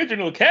was the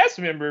original cast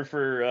member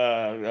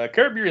for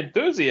Curb Your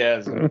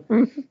Enthusiasm.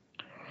 All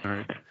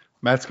right.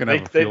 Matt's going to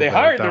have a field They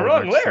hired the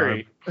wrong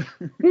Larry.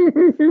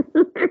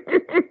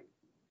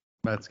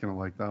 Matt's going to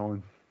like that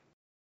one.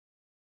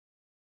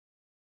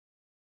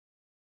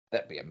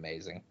 That'd be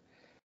amazing.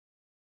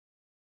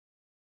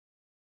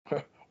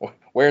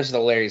 Where's the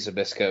Larry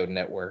Zabisco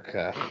network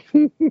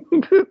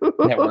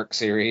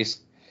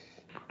series?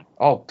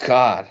 Oh,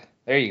 God.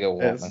 There you go,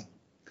 Waltman.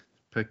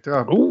 Picked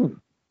up.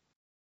 Ooh.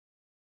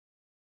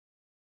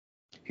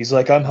 He's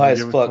like, I'm high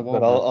as fuck,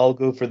 but I'll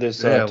go for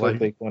this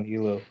topic on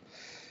Hilo.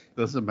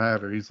 Doesn't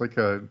matter. He's like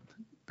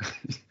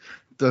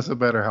doesn't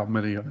matter how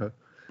many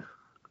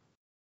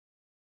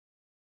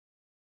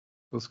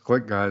those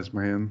click guys,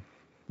 man.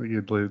 They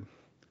get like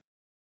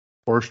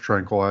horse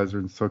tranquilizer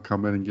and still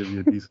come in and give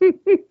you a decent.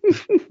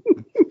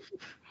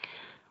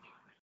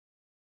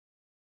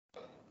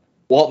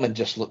 Waltman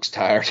just looks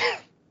tired.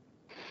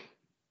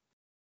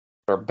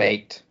 Or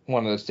baked.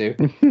 One of those two.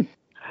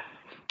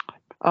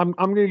 I'm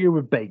gonna go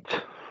with baked.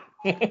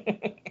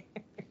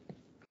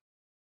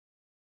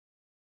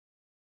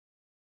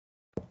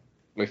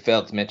 We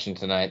failed to mention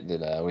tonight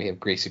that we have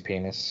Greasy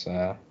Penis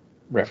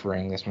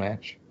refereeing this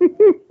match.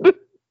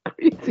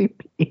 Greasy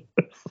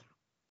Penis.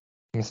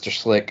 Mr.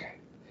 Slick.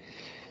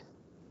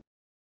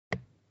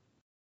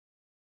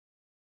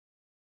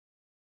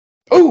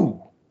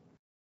 Ooh!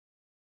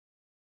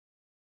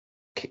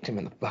 Kicked him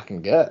in the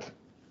fucking gut.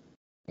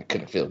 It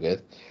couldn't feel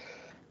good.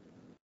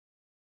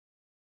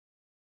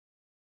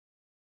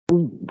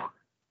 Ooh,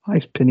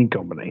 nice pinning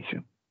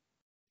combination.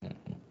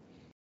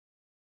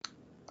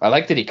 I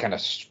like that he kind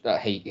of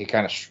he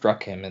kind of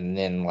struck him and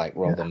then like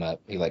rolled him up.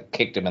 He like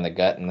kicked him in the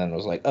gut and then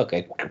was like,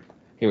 okay,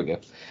 here we go.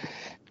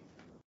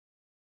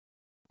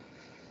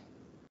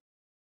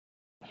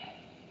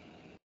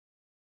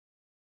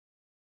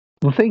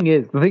 The thing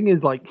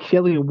is, like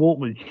Shelley and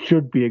Waltman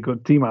should be a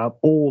good team out of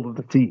all of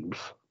the teams.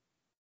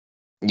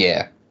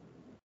 Yeah.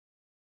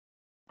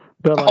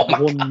 They're like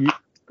one.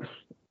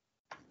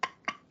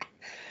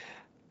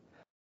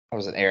 That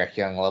was an Eric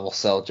Young level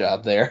sell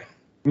job there.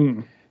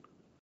 Mm.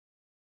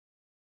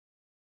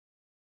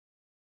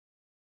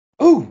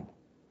 Ooh.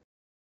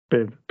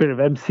 Bit of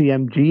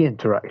MCMG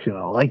interaction.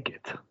 I like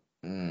it.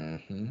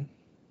 Mm-hmm.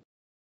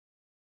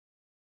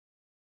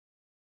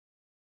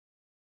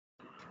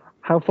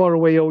 How far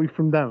away are we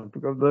from them?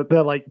 Because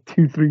they're like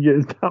 2-3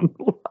 years down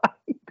the line.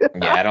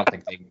 Yeah, I don't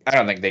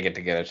think they get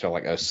together till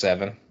like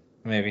 07,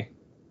 maybe.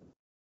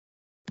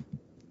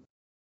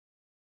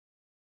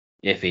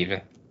 If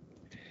even.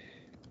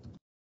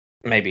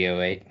 Maybe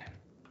 08.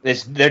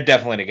 They're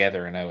definitely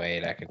together in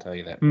 08, I can tell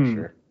you that for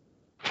sure.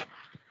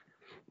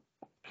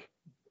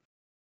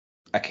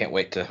 I can't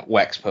wait to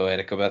wax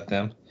poetic about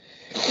them.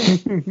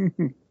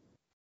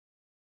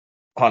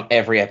 On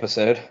every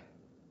episode.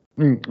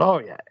 Oh,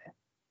 yeah.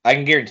 I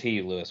can guarantee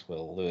you Lewis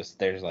will.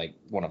 There's like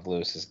one of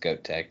Lewis's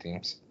GOAT tag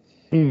teams.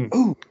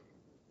 Ooh.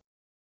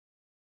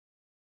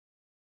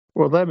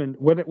 Well, them and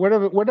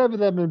whenever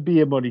them and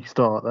Beer Money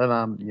start,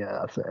 then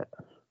that's it.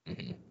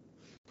 Mm-hmm.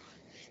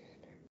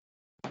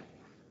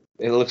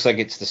 It looks like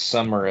it's the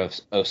summer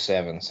of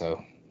 07,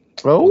 so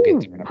we'll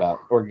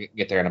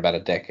get there in about a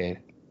decade.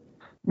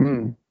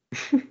 Mm.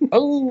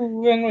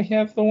 Oh, and we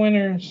have the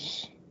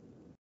winners.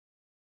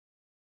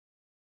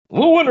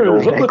 The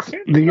winners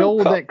of the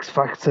old X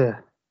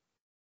Factor.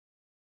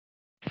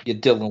 You're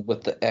dealing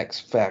with the X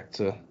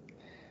Factor.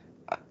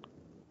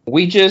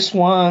 We just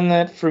won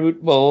that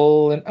fruit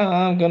bowl, and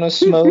I'm gonna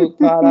smoke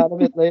pot out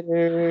of it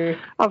later.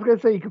 I was gonna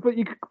say you could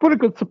put a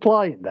good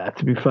supply in there.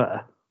 To be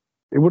fair,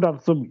 it would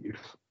have some use.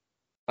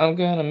 I'm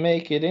gonna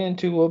make it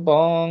into a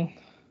bong.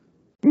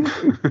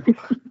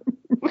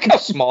 Look how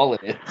small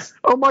it is.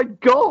 Oh my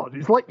god!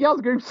 It's like I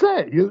was going to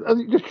say, has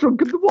it just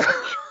shrunken the watch?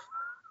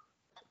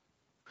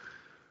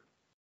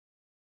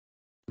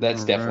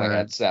 That's definitely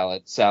had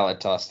salad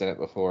tossed in it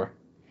before.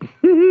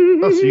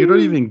 Oh, so you don't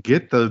even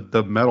get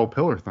the metal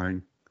pillar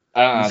thing.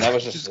 That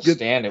was just a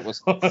stand. It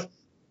was.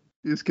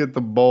 You just get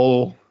the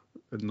bowl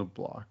and the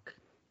block.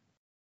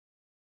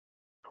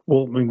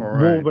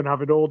 Waltman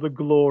having all the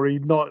glory,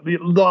 not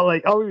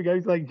like, oh, here we go,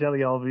 it's like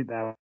Jelly Harvey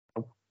now.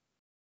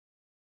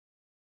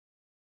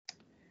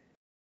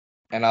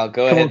 And I'll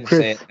go ahead and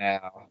say it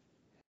now.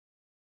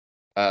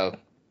 Oh,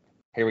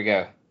 here we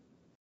go.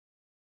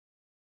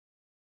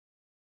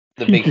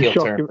 The big heel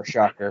turn for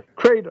Shocker.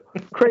 Cradle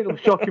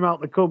shock him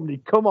out the company.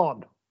 Come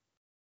on.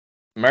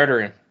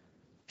 Murder him.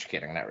 Just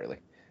kidding, not really.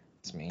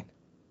 It's mean.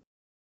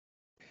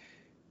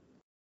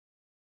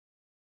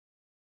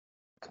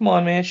 Come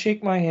on, man,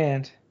 shake my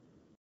hand.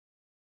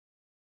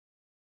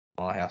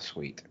 Oh, how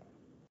sweet.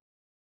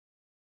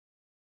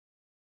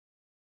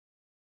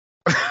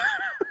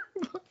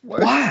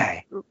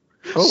 Why?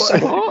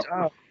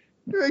 What?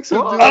 Makes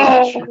him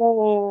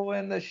do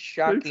and the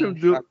shocking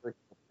Shocker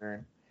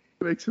turn.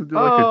 Makes him do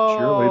like a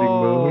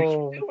cheerleading move. What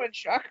are you doing,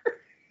 Shocker?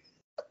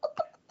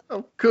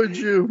 How could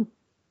you?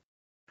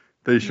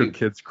 They show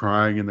kids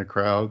crying in the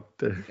crowd.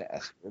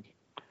 Bastard.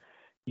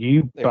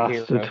 You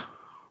bastard. Hero.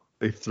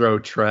 They throw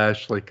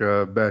trash like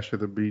a Bash at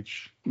the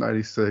Beach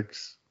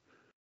 96.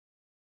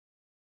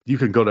 You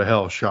can go to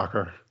hell,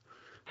 Shocker.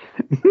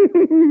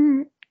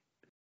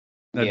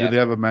 Now, do they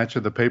have a match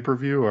at the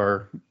pay-per-view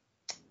or?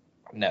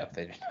 No,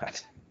 they do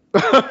not.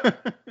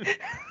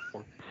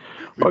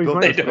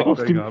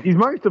 He's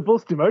managed to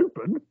bust him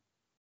open.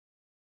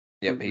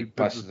 Yep, he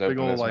busted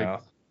open his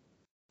mouth.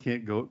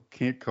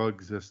 Can't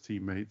coexist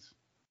teammates.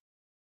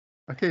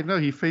 Okay, no,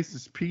 he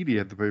faces Petey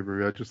at the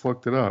pay-per-view. I just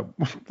looked it up.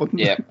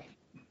 Yep.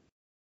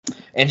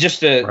 And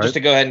just to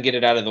go ahead and get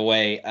it out of the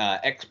way,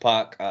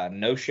 X-Pac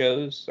no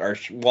shows, or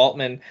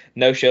Waltman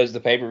no shows the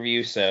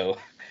pay-per-view, so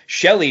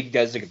Shelley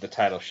does get the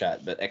title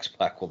shot, but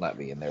X-Pac will not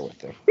be in there with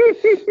them.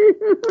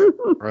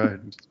 Right.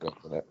 Let's go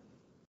for that.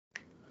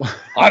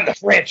 I'm the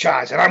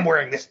franchise, and I'm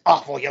wearing this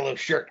awful yellow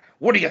shirt.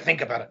 What do you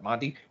think about it,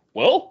 Monty?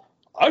 Well,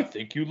 I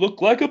think you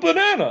look like a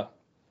banana.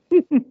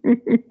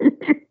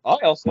 I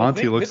also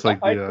Monty think looks like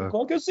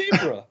a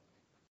zebra.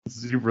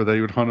 Zebra that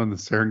you would hunt on the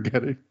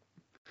Serengeti.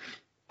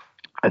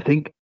 I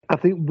think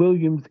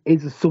Williams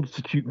is a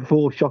substitute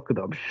for Shocker.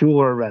 I'm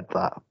sure I read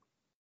that.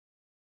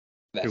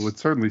 It would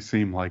certainly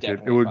seem like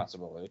it. It would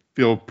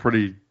feel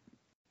pretty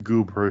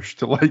gooberish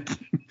to like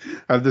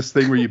have this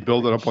thing where you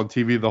build it up on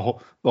TV the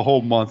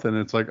whole month, and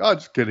it's like, oh,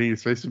 just kidding,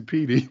 he's facing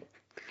Petey.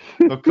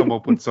 They'll come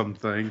up with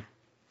something.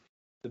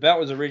 The bout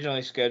was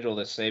originally scheduled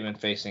as Saban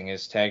facing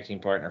his tag team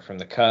partner from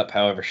the Cup.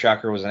 However,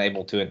 Shocker was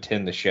unable to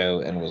attend the show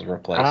and was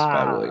replaced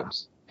by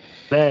Williams.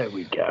 There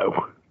we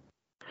go.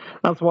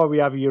 That's why we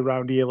have you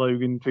around here,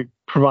 Logan, to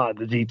provide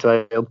the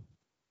detail.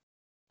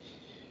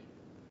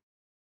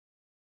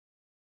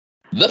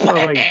 The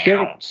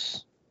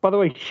Pounds. By the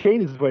way,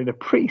 Shane is wearing a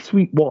pretty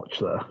sweet watch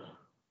there.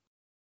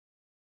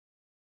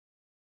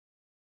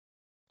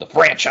 The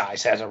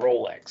franchise has a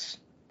Rolex.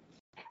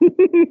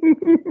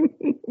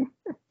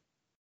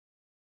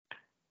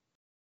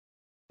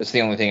 That's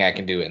the only thing I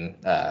can do in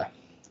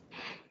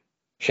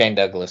Shane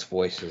Douglas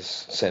voices,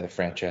 say the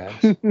franchise.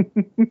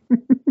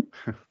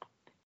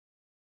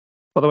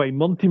 By the way,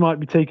 Monty might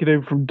be taking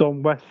over from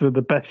Don West for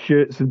the best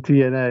shirts in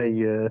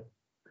TNA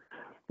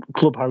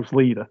clubhouse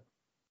leader.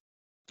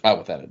 Oh,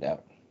 without a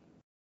doubt.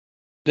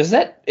 Does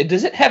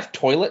it have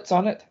toilets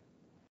on it?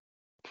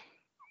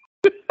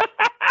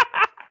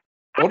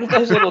 What are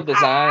those little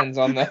designs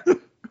on the?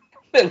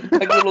 They look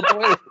like little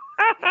toilets.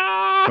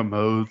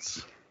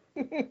 Commodes.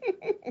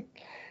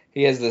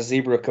 He has the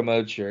zebra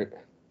commode shirt.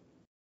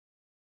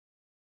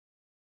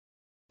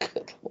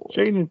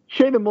 Shane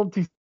and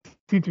Monty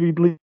seem to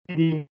be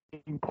leading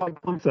quite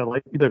close there,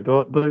 like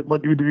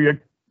like you do a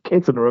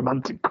kiss in a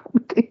romantic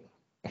comedy.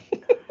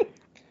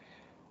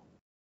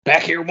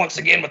 Back here once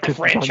again with the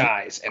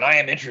franchise, and I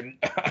am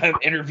I'm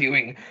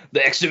interviewing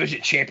the X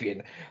Division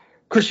champion,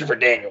 Christopher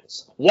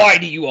Daniels. Why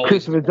do you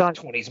always wear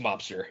 20s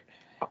mobster?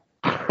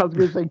 I was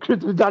going to say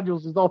Christopher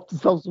Daniels is off to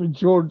sell some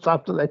insurance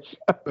after that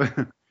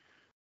show.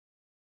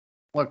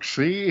 Look,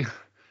 see,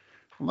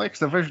 X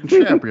Division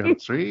champion,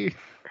 see.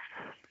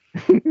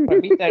 I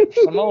beat that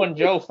Samoan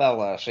Joe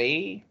fella,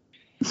 see?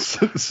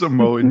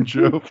 Samoan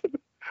Joe.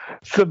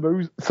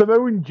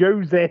 Samoan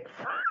Joseph.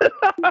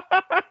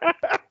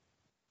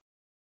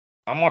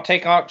 I'm gonna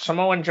take out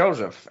Samoan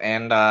Joseph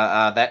and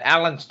that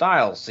Alan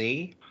Styles,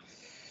 see?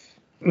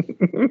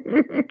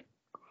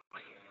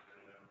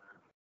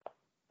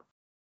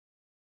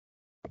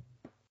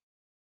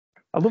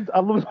 I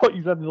loved what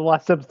you said in the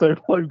last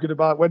episode, Logan,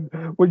 about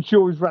when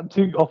Shaw was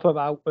ranting off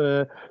about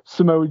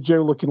Samoa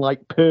Joe looking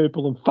like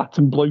purple and fat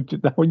and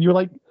bloated now, and you're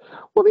like,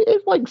 well, it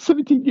is like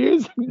 17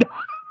 years now.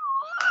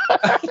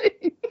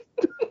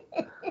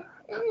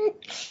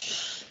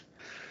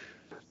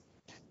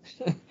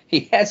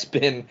 He has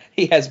been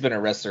a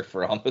wrestler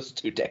for almost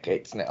 2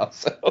 decades now,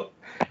 so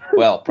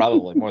well,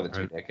 probably more than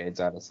 2 decades,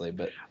 honestly.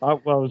 But I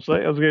was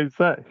going to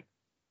say.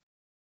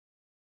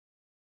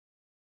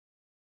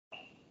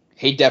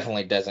 He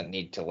definitely doesn't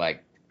need to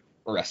like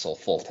wrestle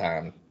full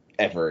time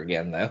ever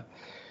again, though.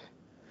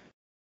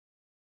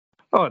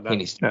 Oh no, he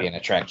needs to be an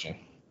attraction.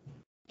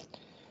 But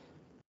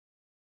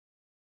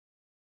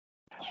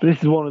this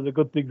is one of the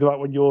good things about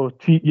when your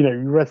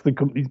wrestling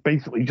company's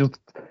basically just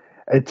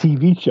a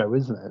TV show,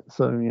 isn't it?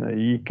 So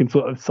you can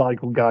sort of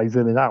cycle guys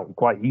in and out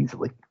quite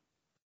easily.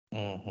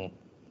 Mm-hmm.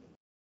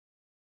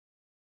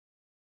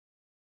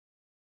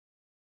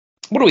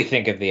 What do we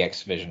think of the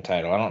X Division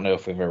title? I don't know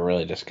if we've ever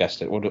really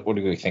discussed it. What do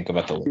we think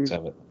about the looks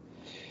of it?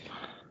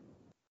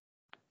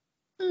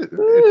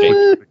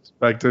 It's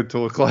expected to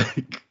look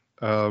like.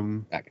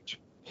 Package.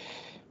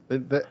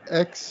 The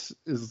X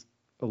is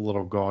a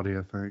little gaudy,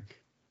 I think.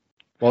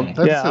 Well,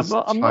 that's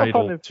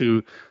title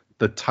to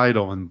the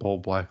title in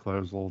bold black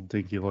letters, a little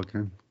dinky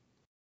looking.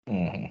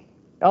 Mm-hmm.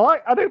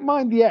 I don't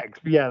mind the X,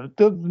 but yeah, it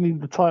doesn't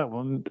need the title.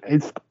 And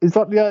it's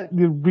like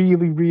the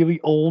really, really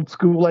old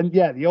school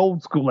the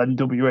old school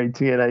NWA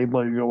TNA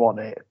logo on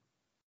it.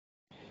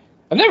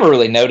 I've never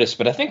really noticed,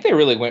 but I think they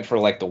really went for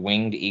like the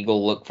winged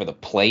eagle look for the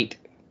plate,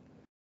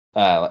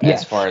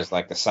 as far as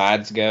like the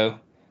sides go.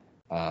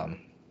 I've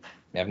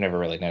never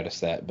really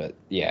noticed that, but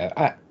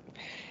yeah,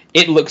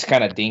 it looks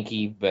kind of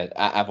dinky, but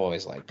I've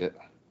always liked it.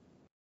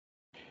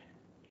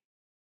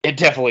 It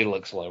definitely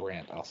looks low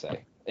rent, I'll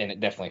say. And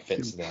it definitely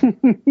fits them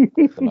for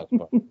the most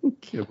part.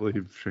 Can't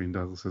believe Shane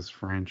Douglas's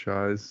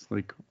franchise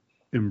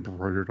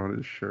embroidered on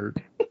his shirt.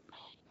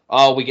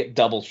 Oh, we get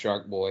double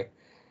Shark Boy.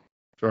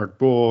 Shark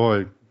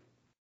Boy.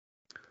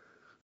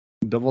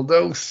 Double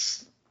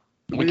dose.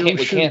 We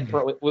can't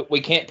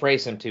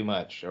praise him too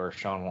much, or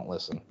Sean won't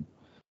listen.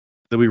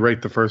 Did we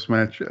rate the first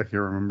match? I can't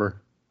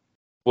remember.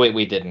 Wait,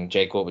 we didn't.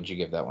 Jake, what would you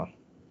give that one?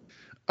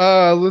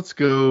 Let's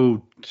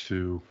go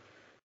 2.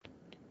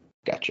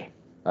 Gotcha.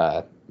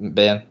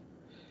 Ben.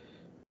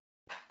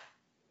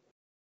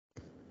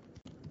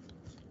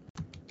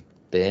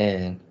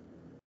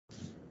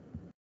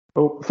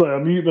 Oh,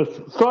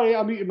 sorry,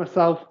 I muted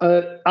myself.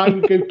 I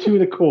would go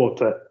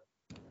 2.25.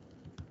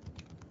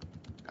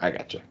 I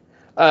gotcha.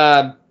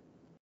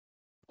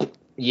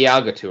 Yeah,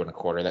 I'll go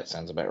 2.25. That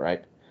sounds about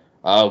right.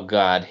 Oh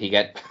God, he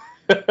got.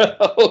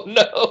 Oh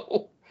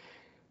no!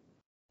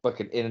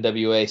 Fucking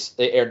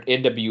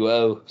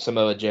NWO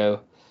Samoa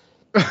Joe.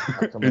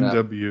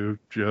 NW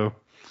Joe.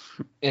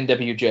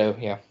 NW Joe,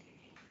 yeah.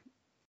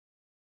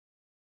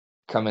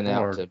 Coming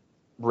out to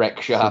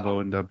wreck shop.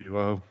 Samoa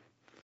NWO.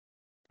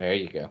 There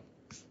you go.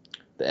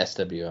 The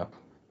SWO.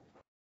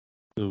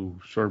 Ooh,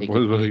 Shark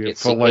Boy's about to get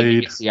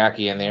filleted.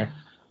 Siaki in there.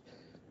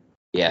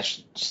 Yeah,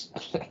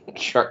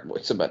 Shark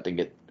Boy's about to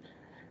get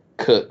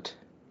cooked.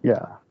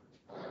 Yeah.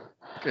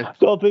 Okay. I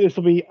don't think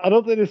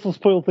this will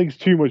spoil things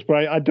too much,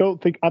 but I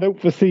don't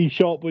foresee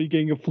Shark Boy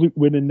getting a fluke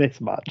win in this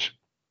match.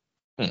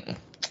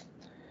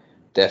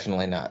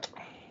 Definitely not.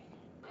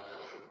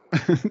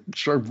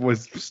 Shark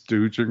Boy's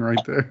stooging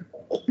right there.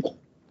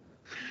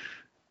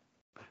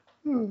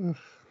 Mojo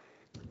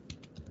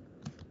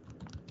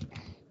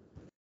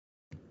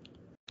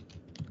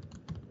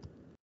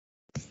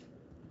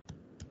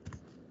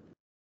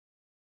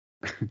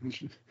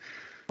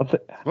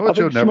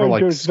never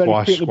like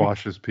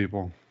squashes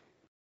people.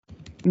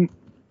 Oh,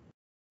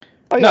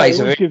 No, yeah, he's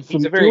a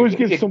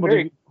very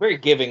somebody very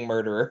giving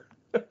murderer.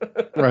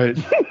 Right.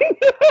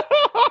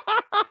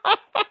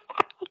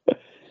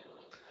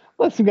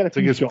 Let's get a I think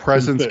few his shots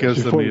presence in first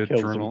gives them before the he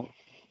kills them. adrenaline.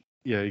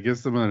 Yeah, he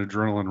gives them an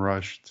adrenaline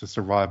rush to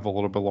survive a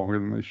little bit longer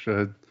than they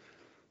should.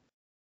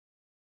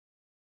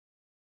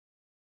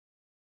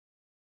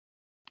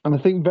 And I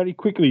think very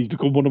quickly he's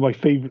become one of my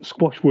favourite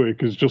squash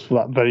workers just for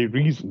that very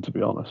reason, to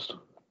be honest.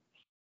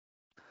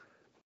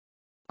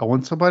 I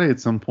want somebody at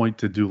some point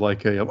to do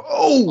like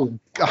oh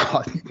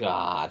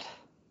god,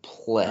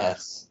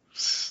 Bless.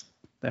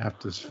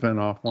 snapped his fin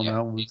off on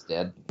that one. He's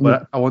dead.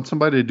 But I want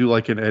somebody to do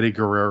like an Eddie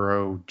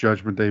Guerrero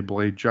Judgment Day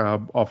blade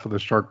job off of the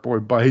Shark Boy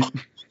bite.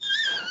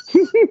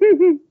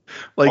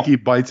 Like he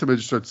bites him and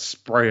just starts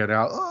spraying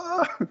out.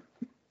 All right,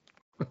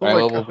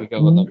 well, we'll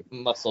go with the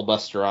muscle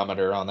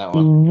busterometer on that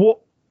one.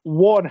 What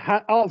one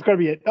hand? Oh, that's gonna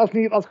be it. That's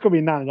gonna be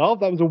a 9.5.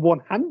 That was a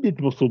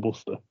one-handed muscle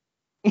buster.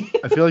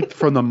 I feel like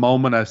from the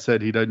moment I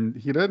said he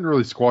doesn't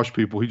really squash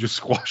people, he just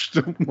squashed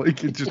them.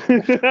 Like it just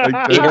like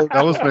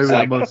that was maybe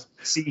the most.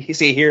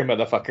 See here,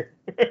 motherfucker.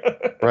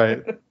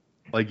 Right.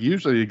 Like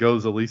usually it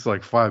goes at least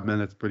like 5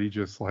 minutes, but he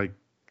just like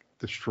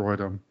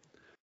destroyed him.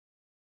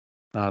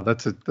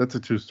 That's a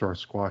 2-star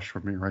squash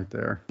for me right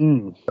there.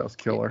 That was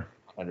killer.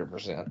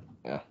 100%.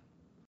 Yeah.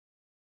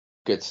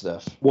 Good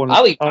stuff. I'll go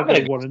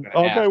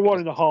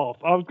 1.5.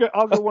 I'll go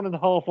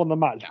 1.5 on the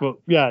match, but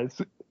yeah, it's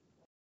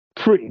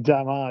pretty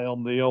damn high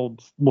on the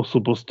old muscle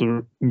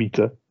buster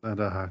meter.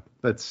 That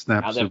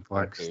snap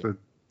suplex,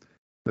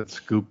 that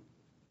scoop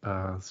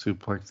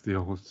suplex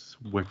deal was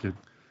wicked.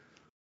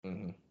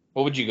 Mm-hmm.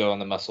 What would you go on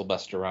the muscle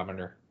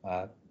busterometer,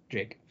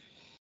 Jake?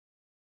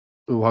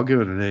 Ooh, I'll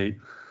give it an 8.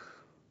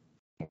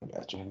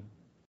 Gotcha.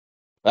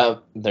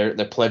 Well, they're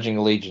pledging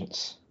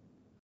allegiance.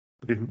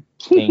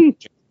 King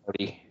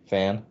Party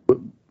fan.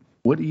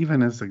 What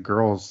even is the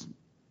girl's?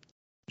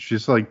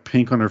 She's like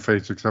pink on her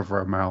face except for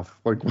her mouth.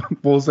 Like,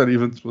 what was that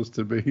even supposed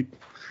to be?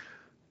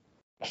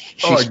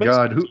 Oh my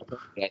god! Who?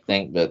 I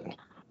think, but.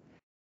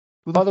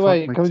 By the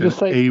way, can I just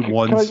say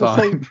A1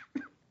 sign?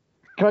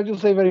 Can I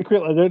just say very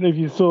quickly? I don't know if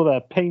you saw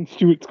that. Payne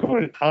Stewart's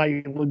got an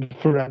Ireland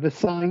Forever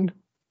sign.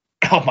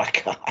 Oh my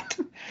god!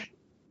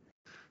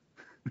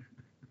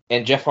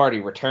 And Jeff Hardy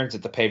returns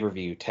at the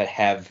pay-per-view to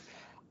have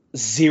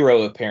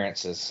 0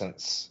 appearances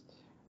since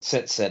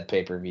said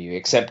pay-per-view,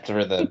 except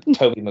for the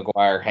Tobey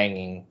Maguire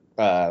hanging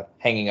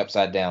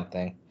upside down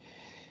thing.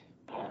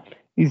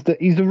 He's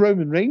the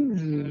Roman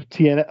Reigns of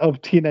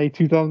TNA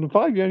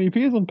 2005. He only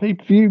appears on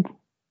pay-per-view.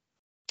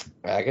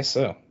 I guess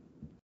so.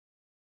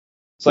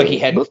 It's like he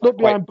hadn't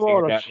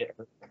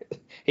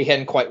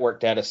quite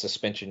worked out a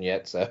suspension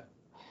yet, so.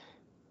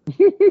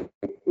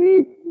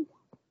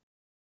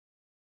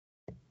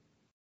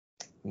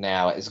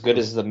 Now, as good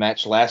as the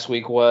match last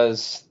week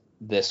was,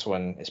 this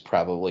one is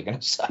probably going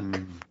to suck.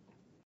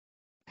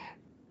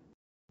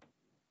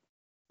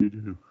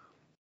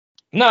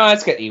 No,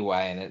 it's got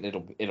EY in it.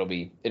 It'll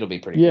be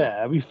pretty good. Yeah,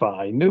 it'll be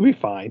fine. It'll be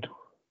fine.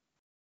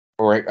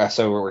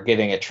 So we're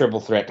getting a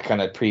triple threat to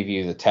kind of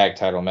preview the tag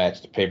title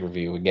match, the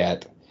pay-per-view. We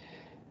got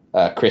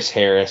Chris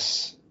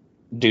Harris,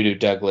 Doodoo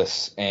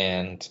Douglas,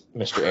 and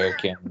Mr.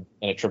 Eric in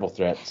a triple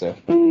threat. So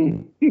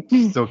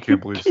still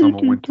can't believe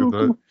someone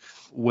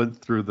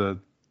went through the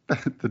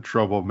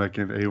trouble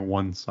making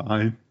A1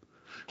 sign.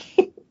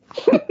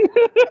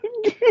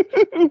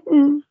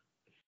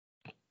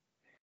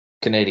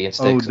 Canadian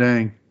sticks. Oh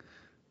dang!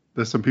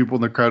 There's some people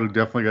in the crowd who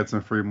definitely got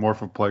some free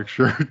Morphoplex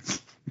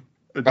shirts.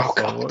 Oh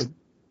god!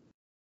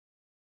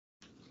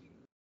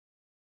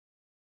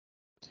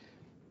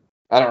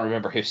 I don't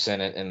remember who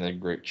sent it in the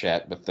group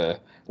chat, but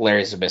the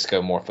Larry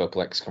Zbyszko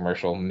Morphoplex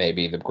commercial may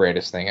be the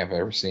greatest thing I've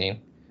ever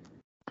seen.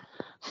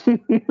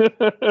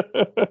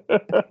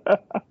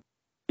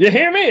 You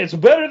hear me? It's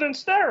better than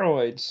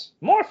steroids.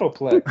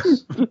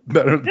 Morphoplex.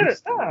 Better Get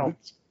it now.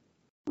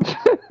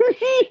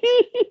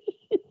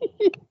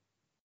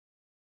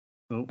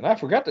 And I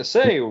forgot to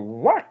say,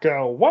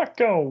 waka,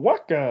 waka,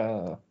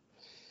 waka.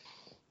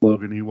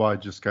 Logan EY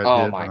just got hit.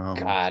 Oh my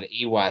god,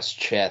 EY's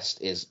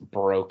chest is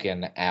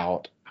broken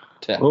out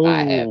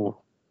to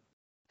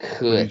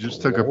He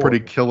just took a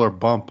pretty killer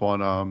bump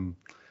on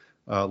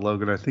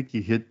Logan. I think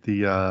he hit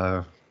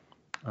the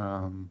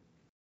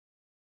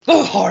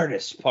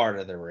hardest part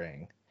of the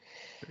ring.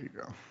 There you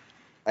go.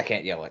 I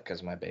can't yell it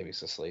because my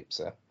baby's asleep,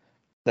 so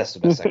that's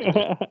the best I can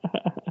do.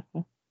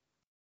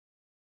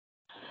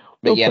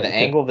 But yeah, the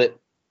angle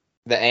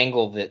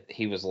that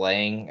he was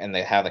laying and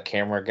how the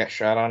camera got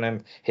shot on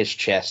him, his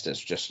chest is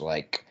just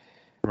like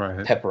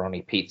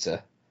pepperoni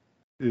pizza.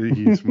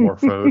 He's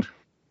morphoed.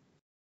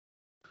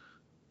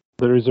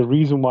 There is a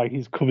reason why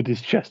he's covered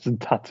his chest in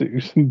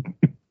tattoos and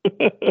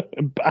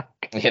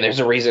back. Yeah, there's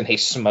a reason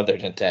he's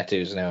smothered in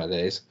tattoos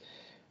nowadays.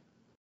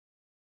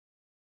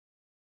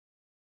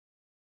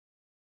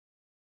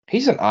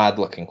 He's an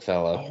odd-looking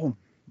fellow. Oh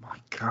my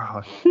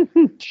God.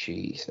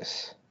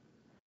 Jesus.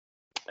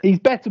 He's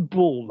better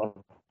bald.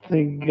 I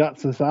think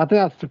that's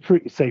a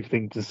pretty safe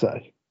thing to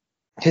say.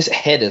 His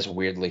head is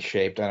weirdly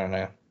shaped. I don't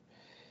know.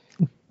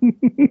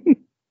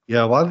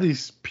 Yeah, a lot of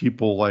these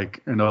people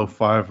like in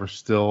 '05 are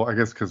still, I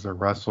guess because they're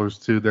wrestlers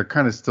too, they're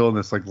kind of still in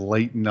this like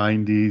late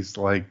 90s,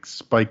 like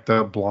spiked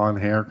up blonde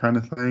hair kind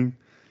of thing.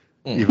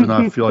 Even though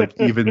I feel like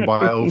even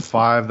by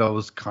 '05, that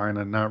was kind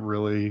of not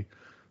really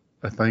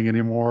a thing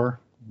anymore.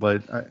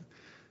 But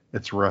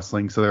it's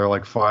wrestling, so they're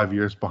like 5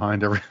 years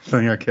behind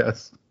everything, I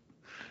guess.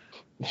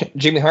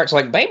 Jimmy Hart's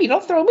like, baby,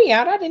 don't throw me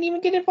out. I didn't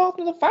even get involved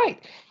in the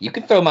fight. You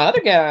can throw my other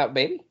guy out,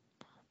 baby.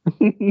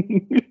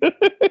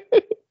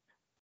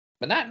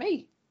 But not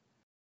me.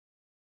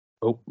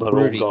 Oh,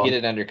 Rudy, get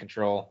it under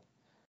control.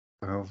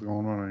 What the hell's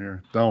going on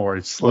here? Don't worry,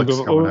 we Slick's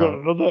coming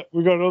out.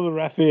 got another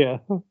ref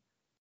here.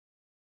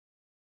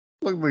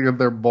 Look at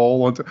their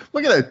bowl. Look at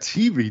that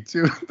TV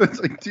too. That's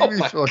like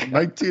TVs for like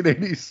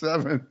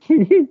 1987.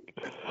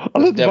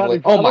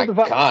 Oh my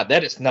God,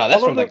 that's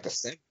from like the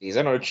 70s.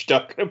 I know what you're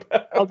talking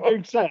about. I was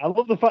going to say, I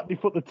love the fact they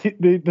put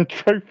the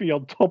trophy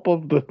on top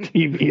of the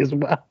TV as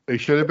well. They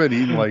should have been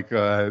eating like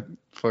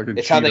fucking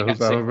It's how they Cheetos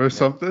got out of it or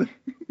something.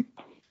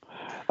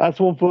 That's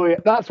one for you.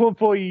 That's one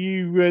for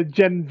you,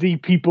 Gen Z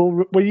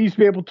people. Where you used to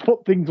be able to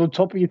put things on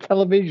top of your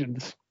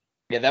televisions.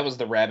 Yeah, that was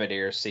the rabbit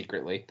ears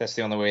secretly. That's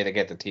the only way they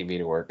get the TV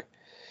to work.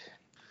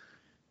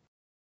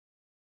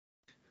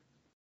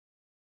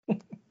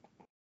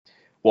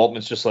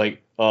 Waltman's just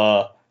like,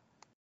 I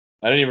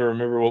don't even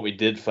remember what we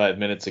did 5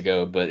 minutes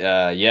ago, but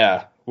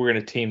yeah, we're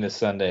going to team this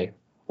Sunday.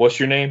 What's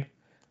your name?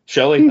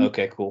 Shelley?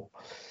 Okay, cool.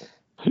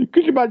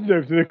 Could you imagine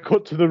if they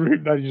cut to the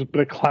room and just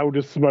been a cloud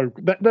of smoke?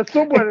 They're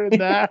somewhere in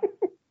there.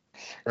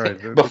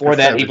 Right, Before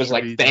that, he was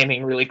like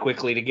fanning really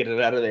quickly to get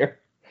it out of there.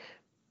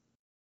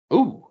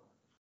 Ooh.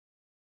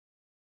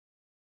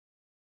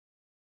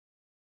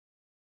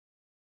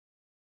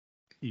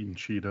 Eating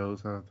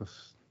Cheetos out of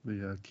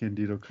the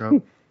Candido cup.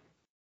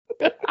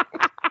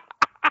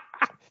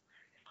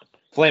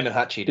 Flaming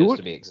hot Cheetos,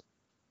 to be exact.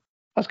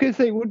 I was going to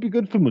say, it would be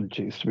good for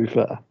munchies, to be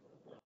fair.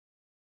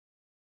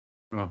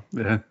 Oh,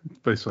 yeah. It's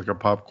basically like a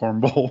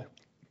popcorn bowl.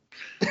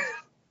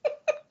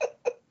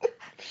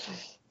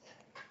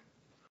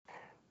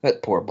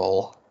 That poor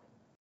bowl.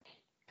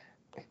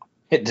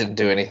 It didn't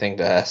do anything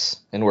to us,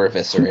 and we're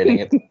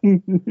eviscerating it.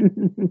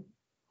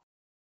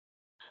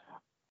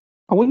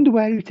 I wonder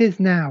where it is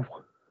now.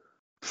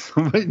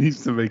 Somebody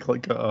needs to make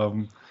like a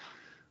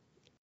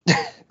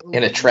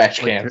in a trash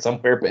can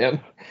somewhere, Ben.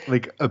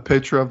 Like a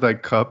picture of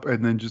that cup,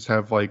 and then just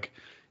have like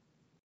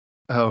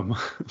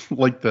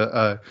like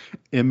the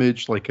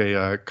image, like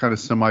a kind of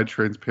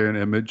semi-transparent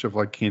image of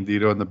like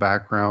Candido in the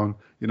background.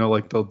 You know,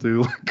 like they'll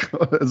do like,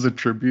 as a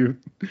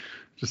tribute,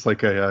 just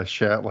like a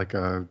shot, like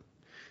a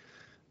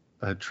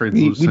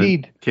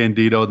translucent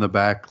Candido in the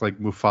back, like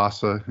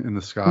Mufasa in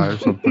the sky or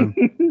something.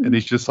 And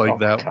he's just like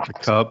that with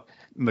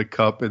the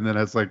cup, and then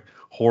has like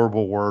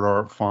horrible word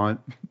art font.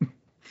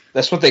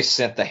 That's what they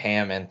sent the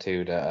ham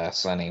into to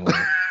Sonny when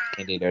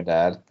Candido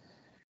died.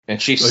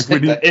 And she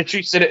sent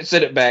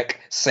it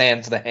back,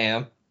 sans the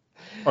ham.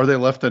 Or they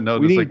left a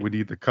note that's like, we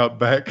need the cup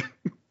back.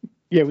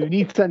 Yeah, we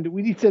need to send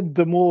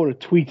Demore a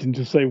tweet and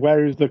just say,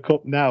 where is the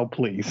cup now,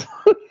 please?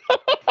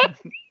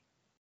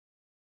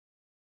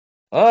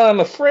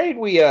 I'm afraid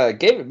we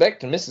gave it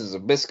back to Mrs.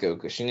 Abisco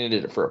because she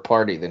needed it for a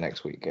party the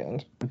next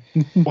weekend.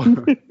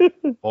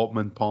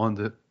 Altman pawned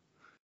it.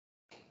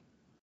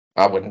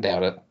 I wouldn't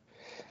doubt it.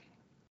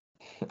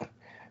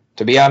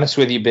 To be honest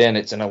with you, Ben,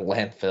 it's in a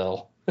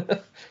landfill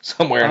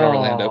somewhere in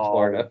Orlando,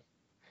 Florida.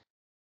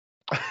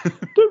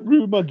 Don't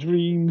ruin my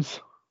dreams.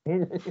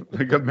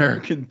 Like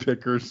American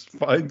Pickers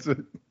finds it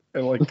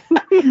and like.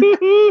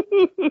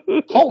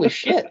 Holy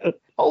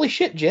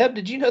shit, Jeb!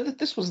 Did you know that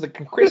this was the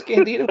Chris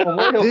Candido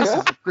Memorial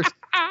Cup?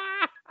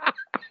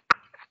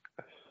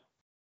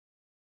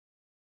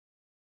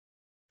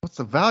 What's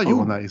the value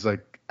on that? He's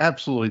like,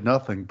 absolutely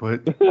nothing,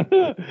 but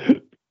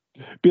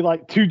be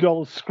like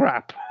 $2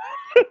 scrap.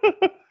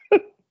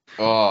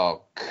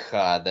 Oh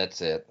God,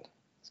 that's it.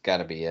 It's got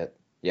to be it.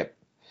 Yep.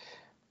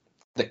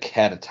 The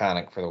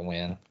catatonic for the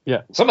win.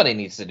 Yeah. Somebody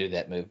needs to do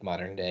that move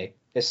modern day.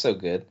 It's so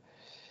good.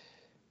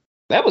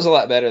 That was a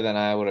lot better than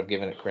I would have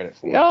given it credit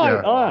for.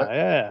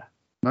 Yeah.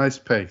 Nice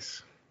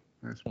pace.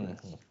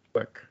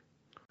 Quick.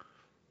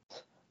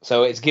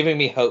 So it's giving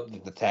me hope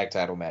that the tag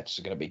title match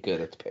is going to be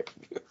good at the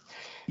pay-per-view.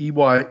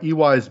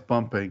 EY's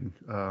bumping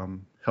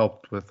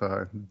helped with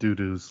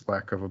Doodoo's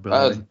lack of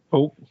ability.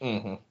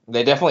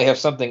 They definitely have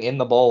something in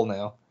the bowl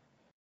now.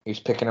 He's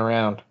picking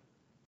around.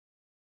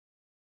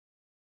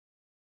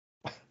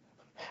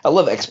 I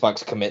love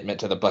Xbox's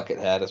commitment to the bucket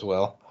hat as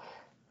well.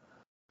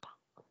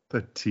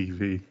 The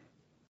TV.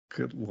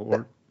 Good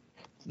Lord.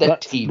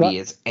 That TV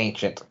is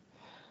ancient.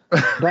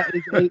 That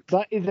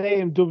is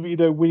AMW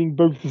though winning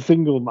both the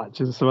single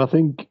matches, so I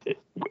think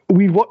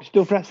we've watched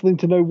enough wrestling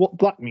to know what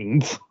that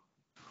means.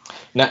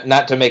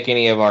 Not to make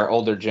any of our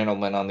older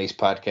gentlemen on these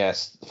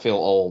podcasts feel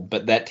old,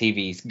 but that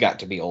TV's got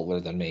to be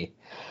older than me.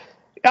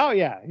 Oh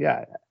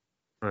yeah.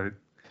 Right.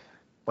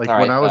 Like All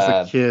when right, I was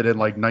a kid in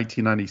like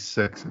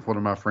 1996, if one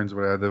of my friends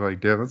would have, they're like,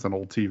 "Damn, that's an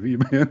old TV,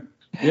 man."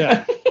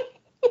 Yeah.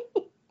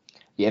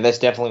 Yeah, that's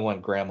definitely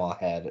one Grandma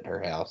had at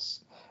her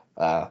house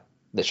that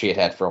she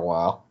had for a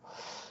while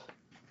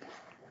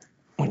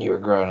when you were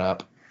growing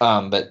up.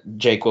 But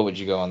Jake, what would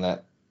you go on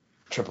that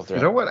triple You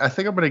threat? know what? I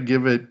think I'm gonna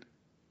give it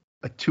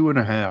a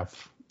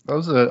 2.5. That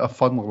was a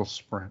fun little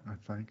sprint, I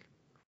think.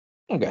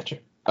 I got you.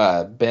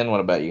 Ben, what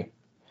about you?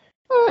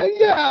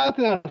 Yeah, I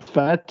think that's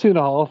fair.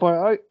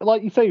 2.5.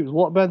 Like you say, it was a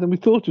lot better than we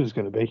thought it was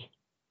going to be.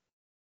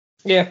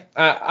 Yeah,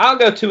 I'll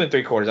go 2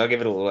 3/4. I'll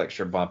give it a little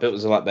extra bump. It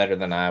was a lot better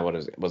than I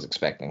was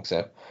expecting.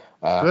 So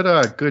Good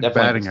definitely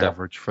batting good stuff.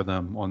 average for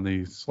them on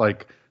these.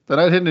 Like they're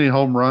not hitting any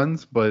home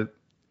runs, but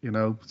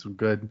some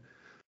good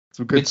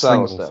Good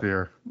solid singles stuff.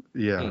 here.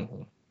 Yeah.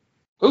 Mm-hmm.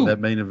 Ooh. That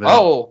main event.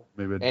 Oh,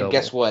 maybe a and double.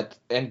 guess what?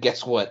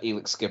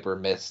 Elix Skipper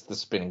missed the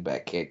spinning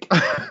back kick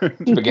to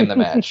begin the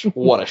match.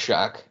 What a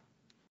shock.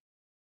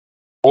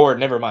 Or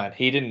never mind,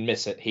 he didn't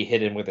miss it. He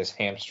hit him with his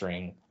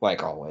hamstring,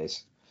 like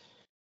always,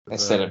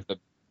 instead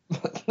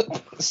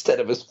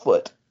of his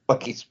foot,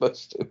 like he's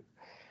supposed to.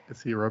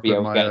 Is he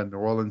repping my New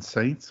Orleans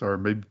Saints or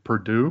maybe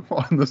Purdue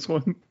on this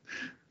one?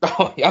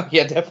 Oh yeah,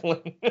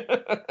 definitely.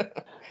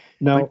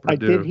 No, I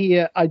did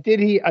hear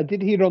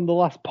on the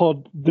last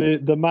pod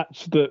the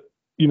match that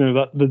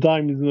that the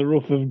Diamonds in the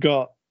Rough have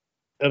got,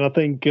 and I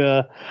think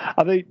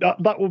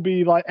that will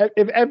be like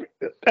if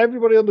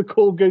everybody on the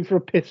call goes for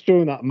a piss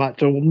during that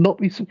match, I will not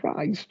be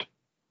surprised.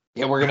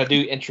 Yeah, we're gonna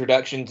do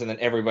introductions, and then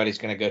everybody's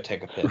gonna go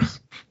take a piss.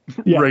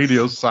 Yes.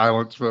 Radio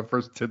silence for the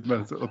first 10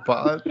 minutes of the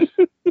pod.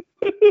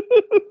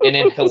 And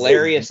in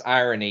hilarious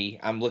irony,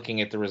 I'm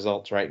looking at the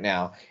results right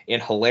now. In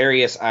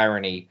hilarious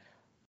irony,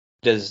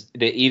 do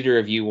either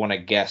of you want to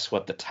guess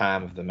what the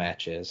time of the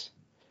match is?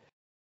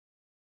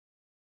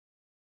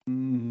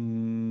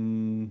 Mm-hmm.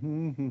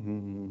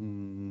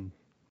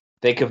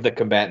 Think of the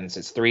combatants.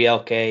 It's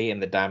 3LK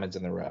and the Diamonds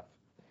in the Rough.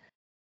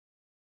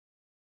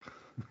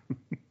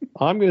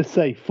 I'm going to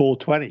say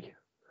 4:20.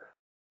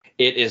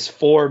 It is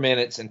 4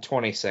 minutes and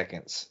 20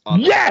 seconds.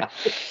 Yes!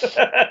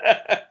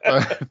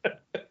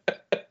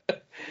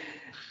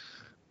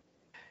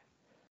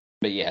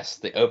 But yes,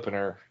 the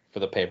opener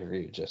for the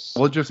pay-per-view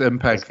We'll just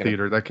Impact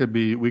Theater. That could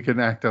be. We can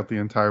act out the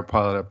entire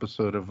pilot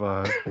episode of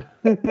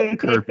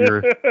Curb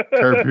Your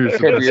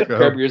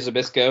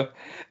Zabisco.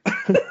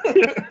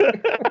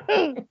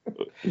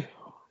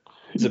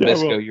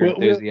 Zabisco, your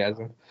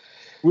enthusiasm.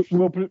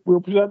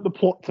 We'll present the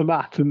plot to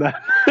Matt and then.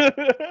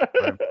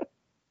 Right.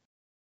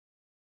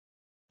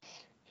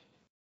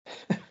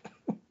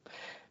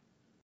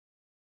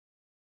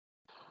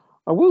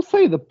 I will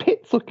say the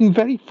pit's looking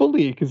very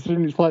fully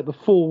considering it's like the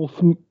fourth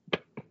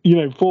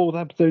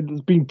episode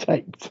that's been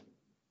taped.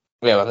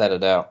 Yeah, without a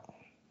doubt.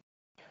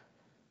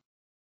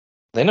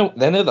 They know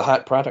the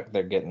hot product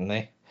they're getting.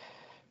 They're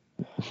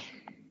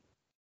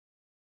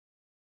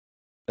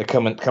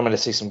coming to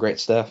see some great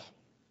stuff.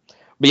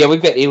 But yeah,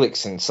 we've got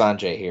Elix and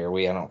Sanjay here.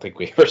 I don't think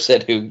we ever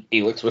said who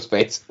Elix was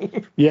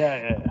facing.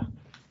 Yeah.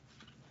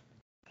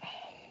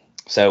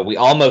 So we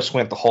almost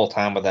went the whole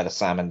time without a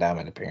Simon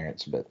Diamond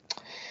appearance, but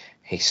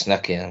he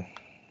snuck in.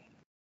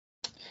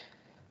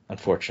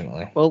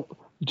 Unfortunately. Well,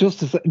 just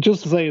to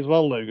say as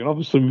well, Logan.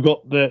 Obviously, we've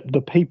got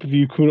the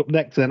pay-per-view coming up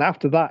next, and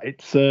after that,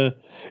 it's 2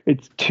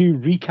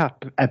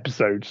 recap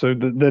episodes. So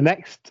the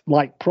next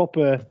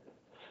proper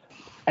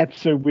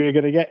episode we're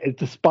going to get is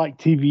the Spike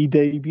TV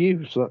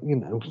debut. So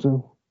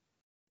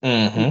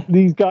Mm-hmm.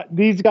 these guys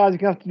are going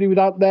to have to do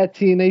without their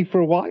TNA for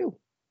a while.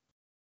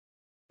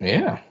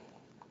 Yeah.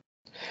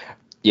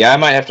 Yeah, I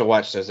might have to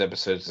watch those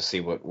episodes to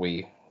see what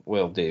we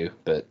will do,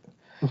 but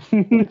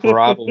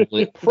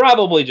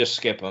probably just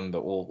skip them.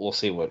 But we'll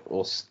see what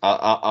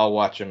I'll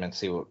watch them and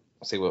see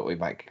what we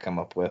might come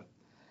up with.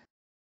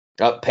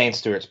 Payne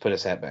Stewart's put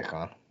his hat back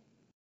on.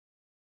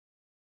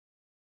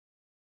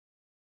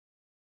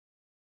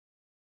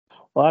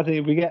 Well, I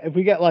think if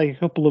we get like a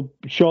couple of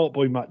short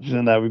boy matches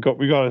in there, we got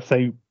to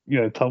say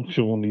tell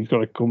Sean he's got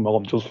to come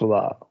on just for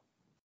that.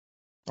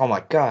 Oh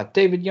my God,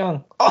 David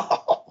Young!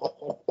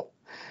 Oh.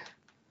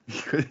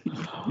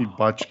 He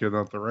botched getting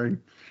out the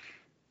ring.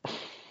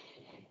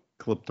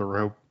 Clipped the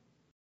rope.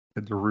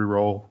 Had to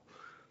re-roll.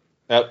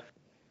 Yep.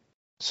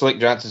 Slick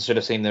Johnson should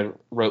have seen the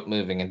rope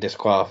moving and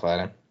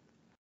disqualified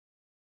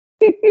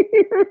him.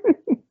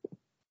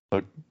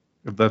 Look,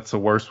 if that's the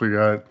worst we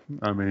got,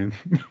 I mean.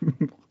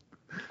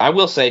 I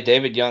will say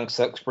David Young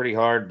sucks pretty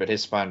hard, but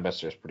his spine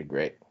buster is pretty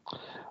great.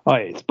 Oh,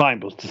 yeah, spine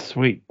buster,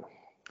 sweet.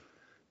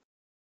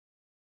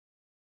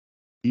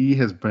 He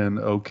has been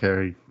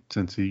okay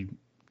since he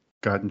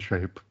got in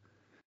shape.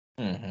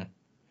 Mm-hmm.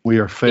 We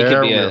are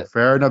fair. We are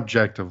fair and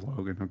objective,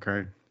 Logan.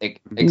 Okay.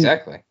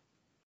 Exactly.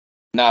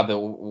 No, but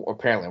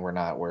apparently we're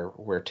not.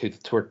 We're too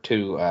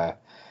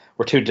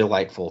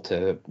delightful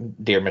to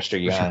dear Mr.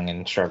 Young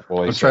and Shark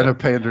Boy. I'm trying to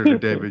pander to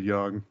David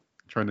Young,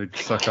 trying to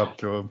suck up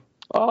to him.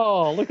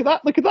 Oh, look at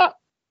that! Look at that!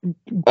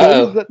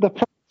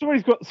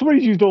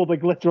 Somebody's used all the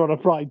glitter on a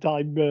Pride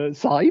Time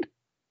side.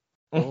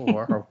 Oh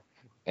wow!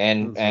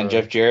 And That's right.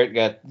 Jeff Jarrett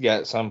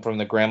got some from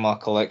the grandma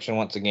collection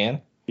once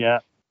again. Yeah.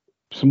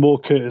 Some more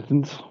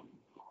curtains.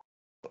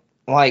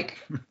 Like,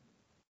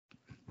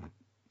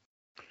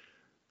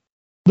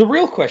 the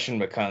real question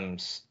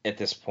becomes at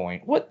this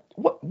point,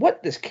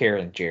 what does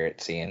Karen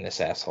Jarrett see in this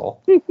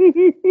asshole?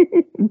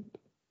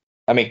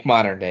 I mean,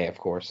 modern day, of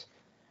course.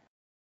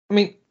 I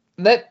mean,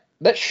 that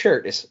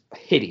shirt is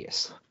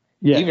hideous.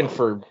 Yeah. Even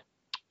for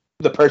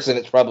the person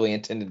it's probably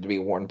intended to be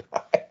worn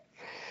by.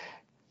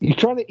 He's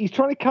trying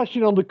to cash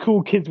in on the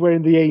cool kids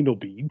wearing the anal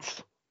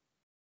beads.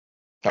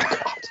 Oh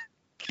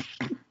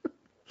God.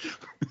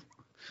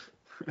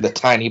 The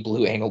tiny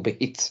blue anal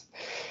beads.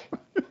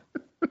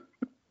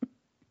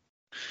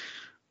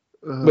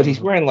 But he's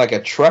wearing like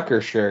a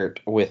trucker shirt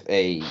with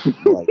a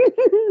like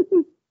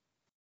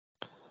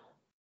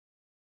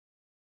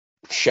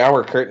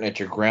shower curtain at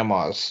your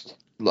grandma's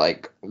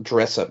like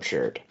dress up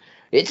shirt.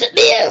 It's a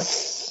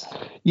this.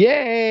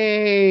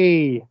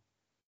 Yay!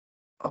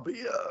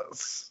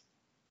 Yes.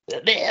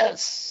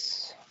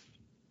 This.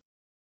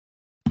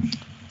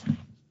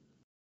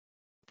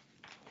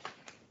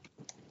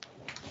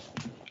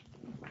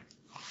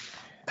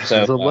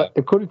 So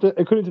according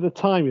to the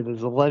timer,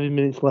 there's 11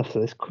 minutes left,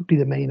 so this could be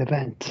the main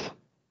event.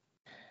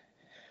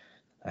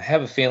 I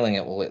have a feeling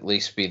it will at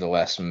least be the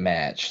last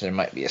match. There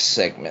might be a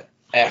segment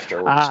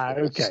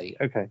afterwards. Okay.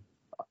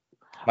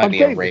 Might I'm be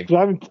saying a rape.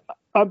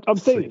 I'm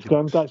saying this because I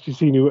haven't actually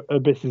seen who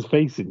Abyss is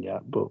facing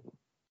yet, but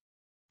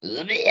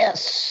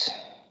Yes.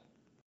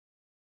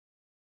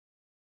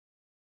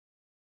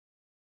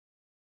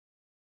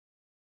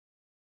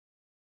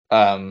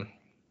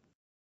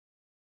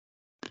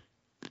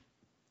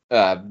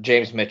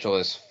 James Mitchell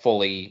is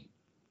fully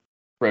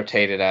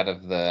rotated out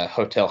of the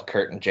hotel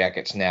curtain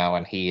jackets now,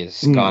 and he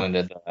has gone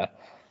into the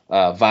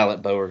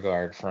Violet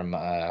Beauregard from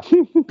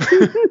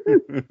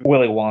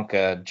Willy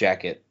Wonka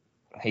jacket.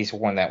 He's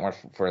worn that one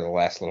for the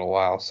last little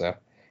while, so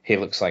he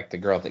looks like the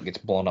girl that gets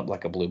blown up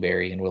like a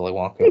blueberry in Willy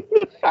Wonka.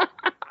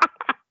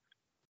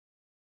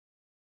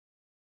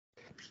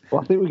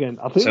 well, I think we're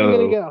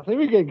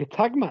getting a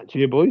tag match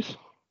here, boys.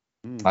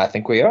 I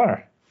think we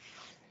are.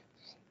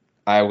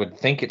 I would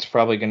think it's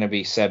probably going to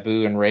be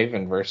Sabu and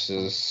Raven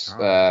versus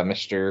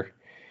Mr.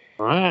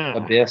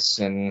 Abyss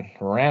and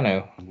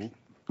Rano.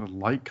 The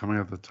light coming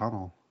out of the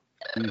tunnel.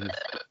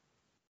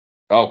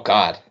 Oh,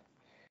 God.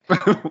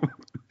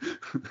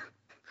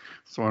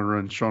 So I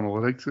run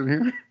Shaunalytics in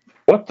here.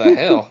 What the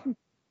hell?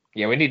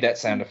 Yeah, we need that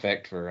sound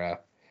effect for...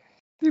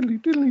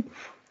 Diddly, diddly.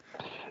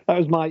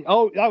 I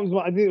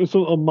think it was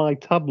something on my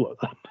tablet.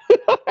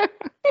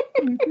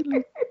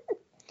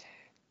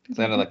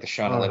 Sounded like the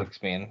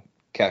Shaunalytics being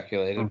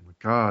calculated. Oh my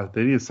God,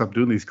 they need to stop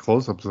doing these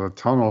close-ups of the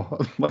tunnel.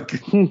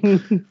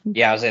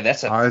 Yeah, I was saying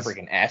that's a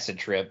freaking acid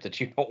trip that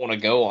you don't want to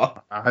go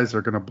on. Eyes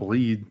are gonna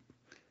bleed.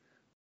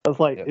 That's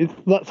like it's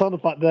that sound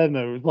effect there.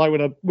 Though it's like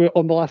when we're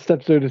on the last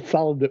episode of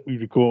Salad that we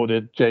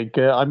recorded, Jake.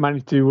 I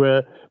managed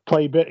to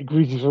play a bit of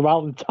Greasy from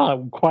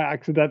Valentine quite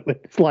accidentally.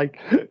 It's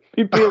like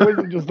people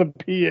wasn't just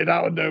appeared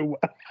out of nowhere.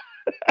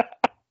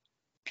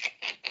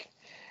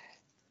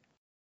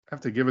 I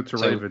have to give it to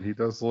Raven. He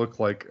does look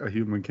like a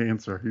human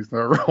cancer. He's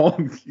not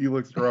wrong. He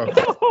looks rough.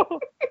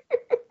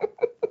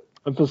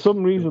 And for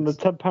some reason, the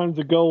 10 pounds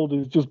of gold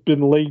has just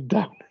been laid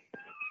down.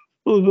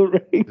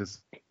 He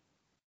doesn't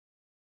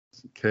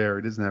care.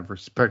 He doesn't have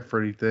respect for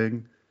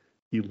anything.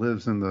 He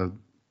lives in the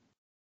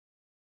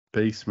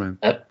basement.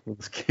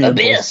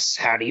 Abyss,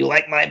 how do you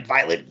like my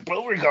Violet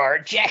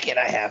Beauregard jacket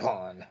I have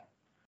on?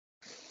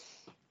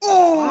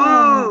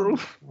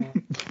 Oh!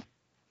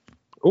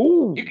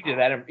 Ooh. You can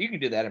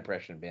do that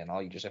impression, Ben.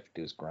 All you just have to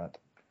do is grunt.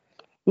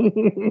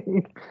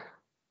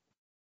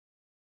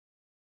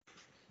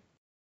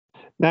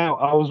 Now,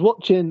 I was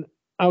watching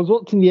the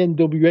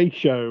NWA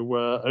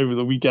show over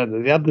the weekend,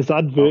 and they had this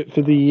advert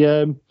for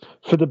the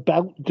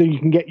belt, so you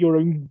can get your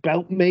own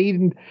belt made.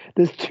 And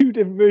there's two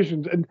different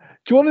versions. And do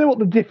you want to know what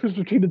the difference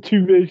between the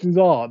two versions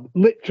are?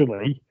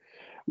 Literally,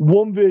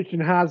 one version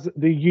has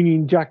the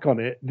Union Jack on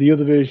it, the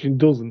other version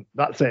doesn't.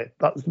 That's it.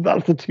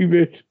 That's the two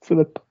versions for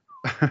the.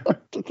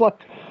 It's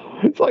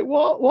like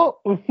what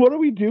are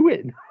we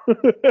doing?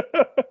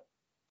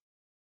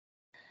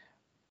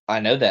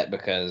 I know that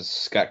because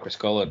Scott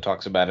Criscuolo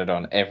talks about it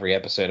on every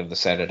episode of the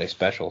Saturday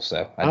Special,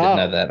 so I did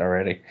know that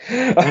already.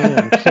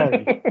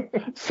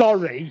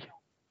 Sorry.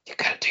 You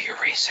gotta do your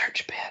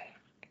research, Ben.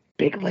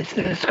 Big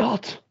listener,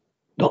 Scott.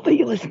 Not that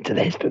you listen to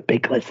this, but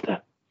big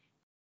listener.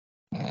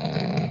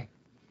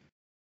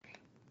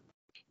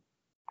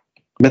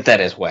 But that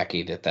is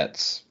wacky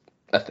that's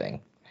a thing.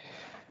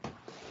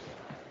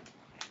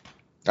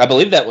 I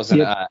believe that was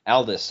an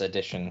Aldis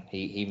edition.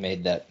 He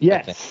made that.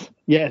 Yes,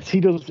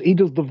 he does the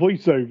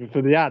voiceover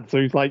for the ad.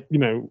 So he's like,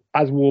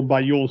 as worn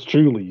by yours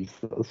truly.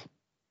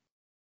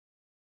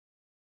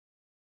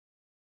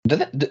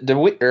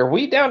 Are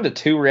we down to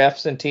 2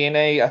 refs in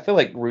TNA? I feel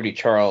like Rudy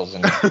Charles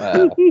and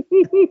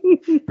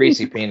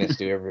Greasy Penis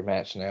do every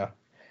match now.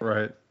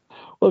 Right.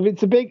 Well, if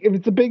it's a big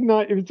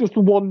night, if it's just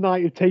one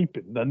night of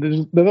taping,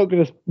 then they're not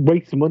going to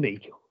waste money.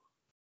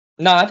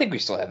 No, I think we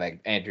still have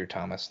Andrew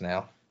Thomas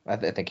now. I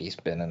think he's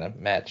been in a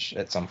match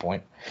at some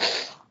point.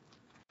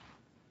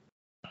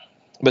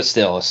 But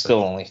still, it's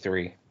still only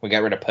 3. We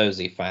got rid of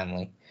Posey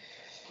finally.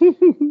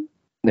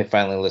 They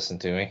finally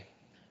listened to me.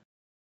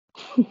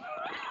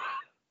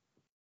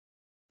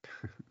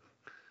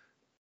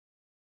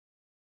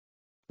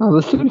 Oh,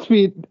 there seems to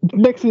be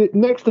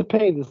next to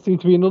Payne. There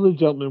seems to be another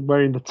gentleman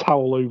wearing the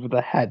towel over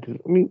the head.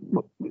 I mean,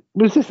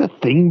 was this a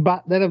thing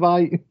back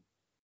then?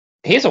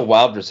 He has a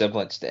wild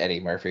resemblance to Eddie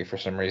Murphy for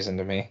some reason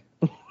to me.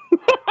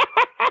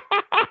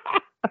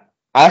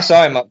 I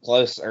saw him up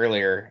close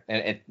earlier,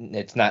 and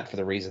it's not for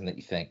the reason that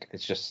you think.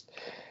 It's just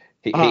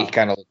he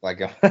kind of looked like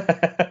him.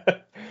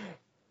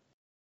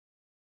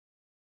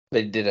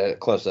 They did a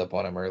close up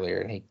on him earlier,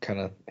 and he kind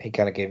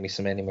of gave me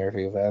some Eddie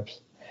Murphy vibes.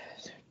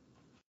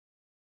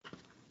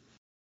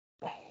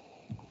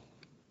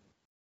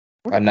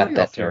 I'm not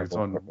that terrible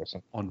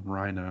on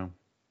Rhino.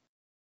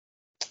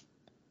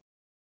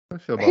 I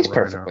feel about He's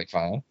Rhino. perfectly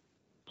fine.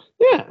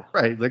 Yeah.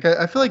 Right. Like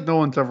I feel like no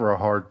one's ever a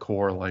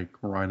hardcore like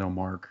Rhino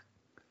Mark.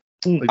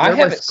 Like, I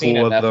haven't seen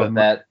enough of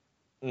that.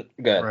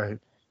 Good. Right.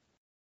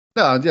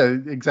 No, yeah,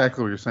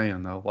 exactly what you're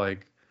saying though.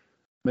 Like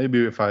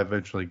maybe if I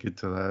eventually get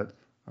to that,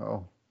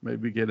 I'll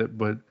maybe get it.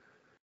 But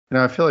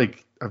I feel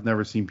like I've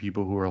never seen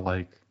people who are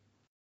like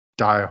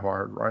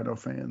diehard Rhino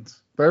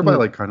fans. But everybody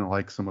like kind of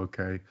likes them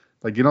okay.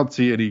 Like you don't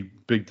see any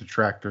big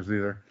detractors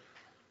either.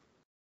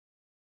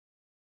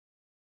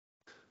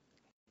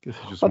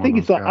 I think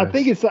it's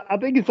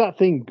that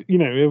thing. You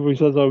know, everyone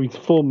says, "Oh, he's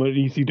former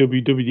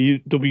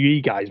ECW,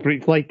 WWE guys," but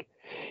it's like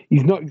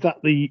he's not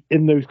exactly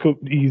in those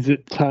companies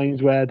at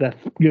times where they're,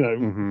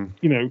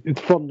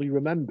 it's fondly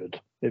remembered.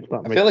 If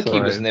that I feel like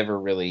he was never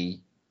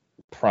really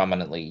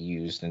prominently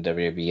used in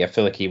WWE. I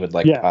feel like he would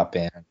pop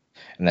in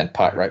and then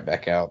pop right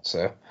back out.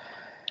 So,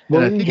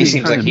 he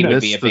seems like he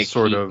would be a big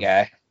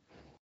guy.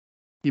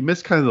 He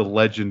missed kind of the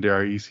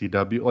legendary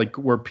ECW, like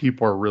where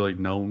people are really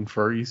known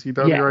for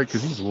ECW, right?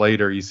 Because he's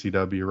later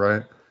ECW,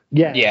 right?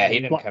 Yeah, he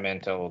didn't come in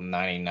until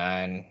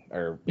 '99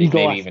 or maybe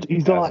even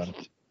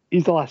 2000.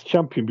 He's the last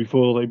champion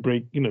before they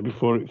break,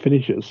 before it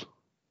finishes.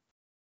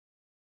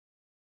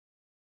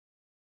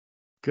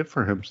 Good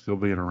for him still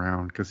being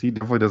around, because he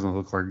definitely doesn't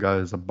look like a guy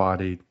that's a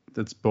body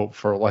that's built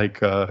for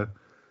like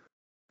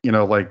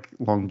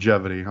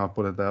longevity. I'll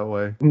put it that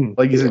way.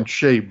 Like he's in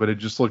shape, but it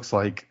just looks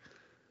like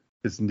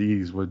his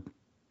knees would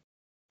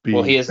be.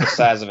 Well, he is the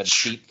size of a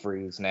deep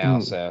freeze now,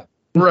 so.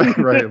 Right.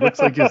 It looks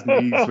like his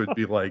knees would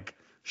be like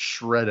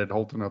shredded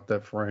holding up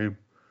that frame.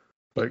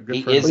 But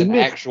he is an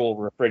actual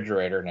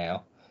refrigerator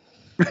now.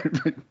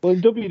 Well,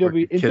 in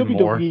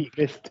WWE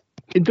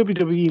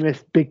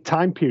missed big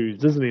time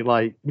periods, doesn't he?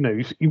 Like,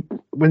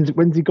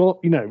 when's he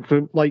got,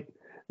 from like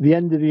the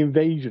end of the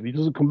invasion, he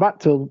doesn't come back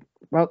till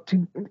about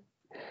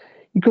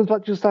he comes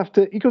back just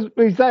after, he's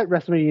at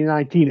WrestleMania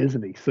 19,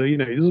 isn't he? So, he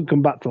doesn't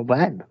come back till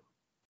then.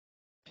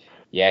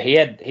 Yeah, he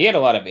had a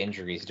lot of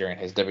injuries during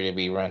his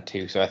WWE run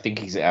too, so I think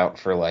he's out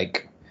for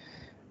like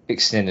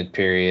extended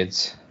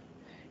periods.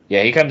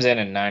 Yeah, he comes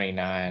in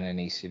 '99 in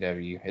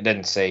ECW. It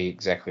doesn't say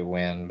exactly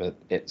when, but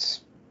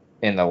it's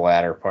in the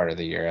latter part of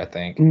the year, I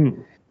think.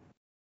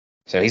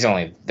 So he's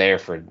only there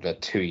for the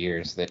 2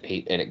 years that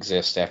it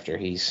exists after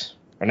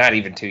or not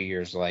even 2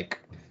 years, like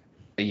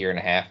a year and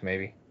a half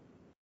maybe.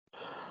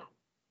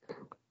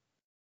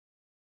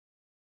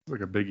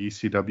 Like a big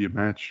ECW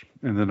match,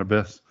 and then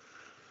Abyss.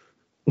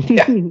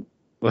 Yeah.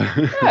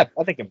 I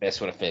think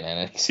Abyss would have fit in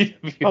it.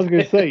 I was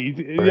going to say,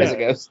 as it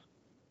goes.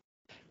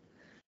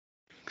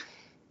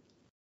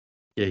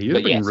 Yeah, he would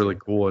have been really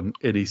cool in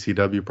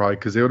ECW probably,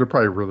 because they would have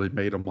probably really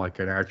made him like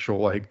an actual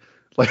like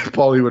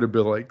Paulie would have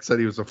been like, said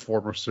he was a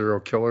former serial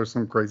killer or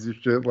some crazy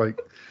shit, like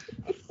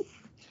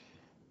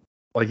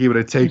he would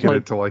have taken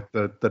it to like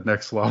the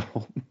next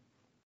level,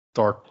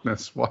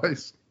 darkness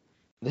wise.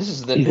 This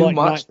is the new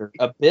monster,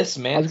 Abyss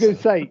Man. I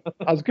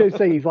was going to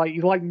say he's like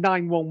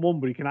 911,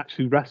 but he can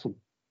actually wrestle.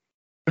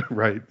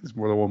 Right, there's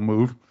more than one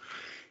move.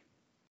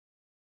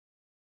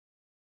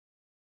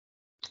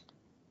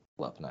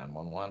 Love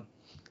 911.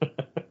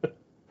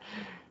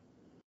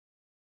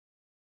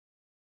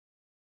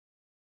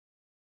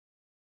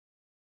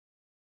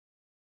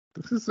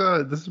 This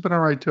has been all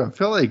right too. I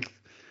feel like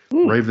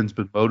Raven's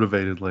been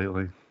motivated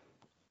lately.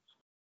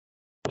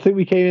 I think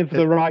we came in for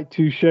the right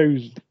 2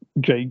 shows,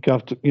 Jake,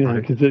 after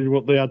considering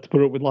what they had to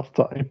put up with last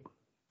time.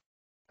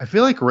 I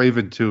feel like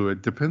Raven too.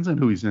 It depends on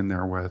who he's in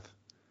there with.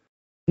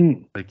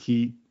 Like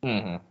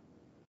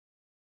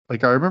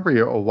like I remember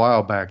a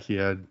while back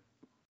a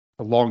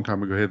long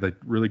time ago, he had that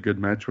really good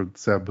match with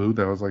Sabu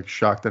that I was like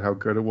shocked at how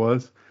good it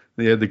was.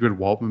 They had the good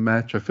Waltman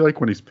match. I feel like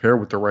when he's paired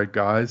with the right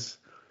guys,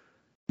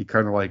 he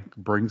kind of like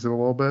brings it a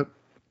little bit.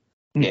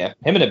 Yeah,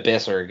 him and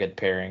Abyss are a good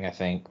pairing. I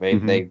think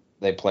they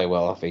play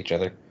well off each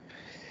other.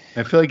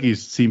 I feel like he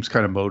seems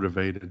kind of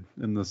motivated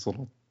in this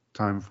little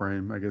time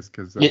frame, I guess,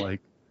 because they're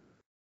like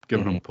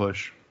giving him a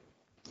push.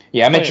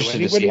 Yeah, I'm interested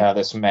to see how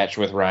this match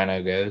with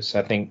Rhino goes.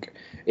 I think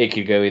it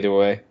could go either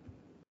way.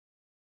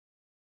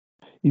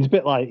 He's a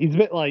bit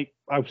like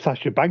how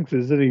Sasha Banks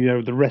is, isn't he? You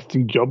know, the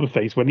resting jobber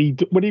face. When he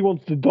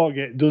wants to dog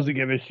it, doesn't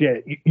give a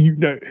shit.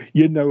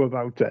 You know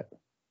about it.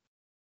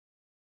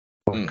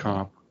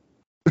 Comp.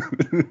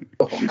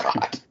 Oh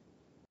God.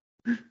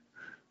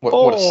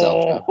 What a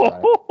sell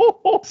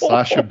job.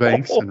 Sasha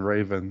Banks and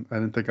Raven. I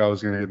didn't think I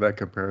was going to get that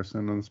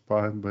comparison on the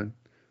spot, but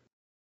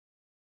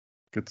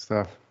good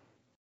stuff.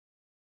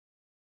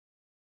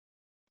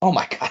 Oh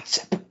my God.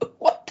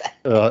 What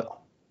the?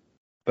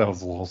 That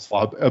was a little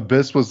slob.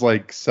 Abyss was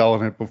like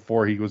selling it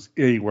before he was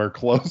anywhere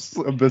close.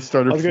 Abyss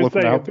started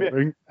flipping out the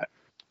ring.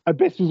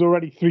 Abyss was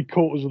already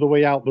 3/4 of the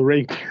way out the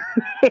ring.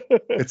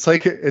 It's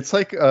like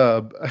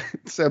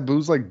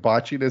Sabu's like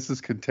botchiness is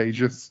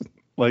contagious.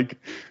 Like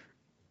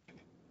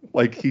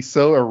he's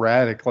so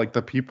erratic. Like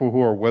the people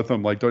who are with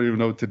him like don't even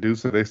know what to do,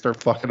 so they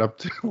start fucking up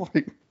too.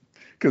 Like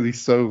because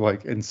he's so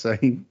like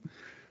insane.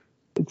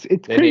 It's they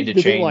crazy need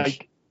to change.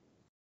 Like,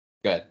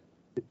 good.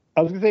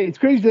 I was gonna say it's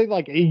crazy that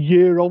like a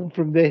year on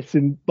from this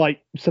and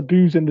like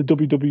Sabu's in the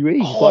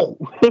WWE. Oh.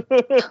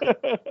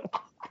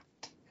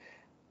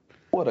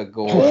 What a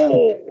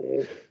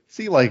goal.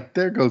 See, like,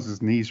 there goes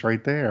his knees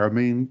right there. I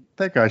mean,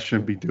 that guy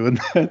shouldn't be doing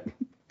that.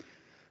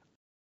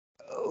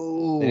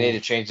 They need to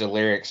change the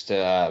lyrics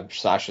to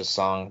Sasha's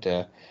song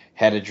to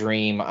 "Had a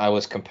Dream I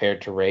Was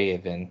Compared to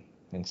Raven"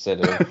 instead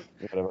of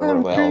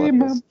whatever the hell it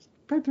is.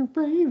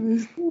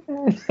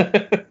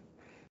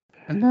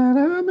 And that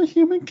I'm a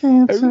human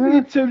cancer. Only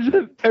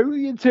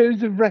in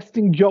terms of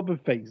resting jobber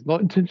face,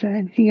 not in terms of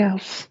anything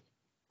else.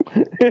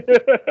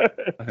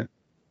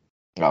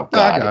 Oh God!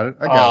 I got it.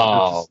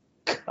 God.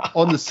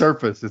 On the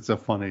surface, it's a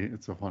funny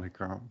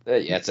comment.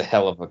 Yeah, it's a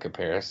hell of a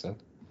comparison.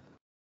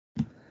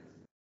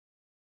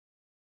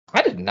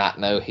 I did not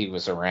know he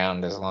was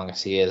around as long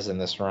as he is in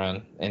this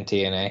run in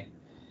TNA.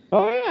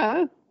 Oh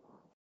yeah.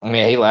 I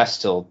mean, he lasts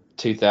till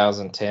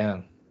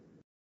 2010.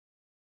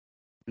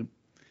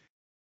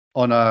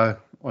 On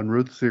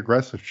Ruthlessly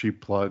Aggressive, cheap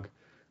plug.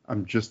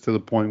 I'm just to the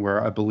point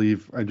where I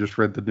believe I just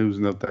read the news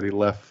note that he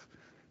left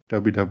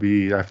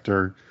WWE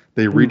after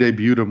they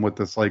re-debuted him with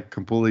this like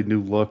completely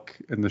new look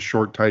and the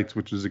short tights,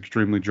 which is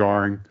extremely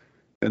jarring,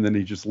 and then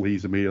he just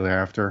leaves immediately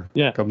after.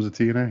 Yeah, comes to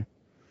TNA.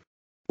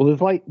 Well,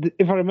 there's like,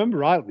 if I remember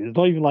rightly, there's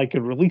not even like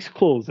a release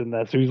clause in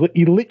there, so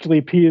he literally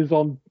appears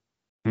on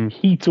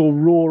Heat or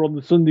Raw on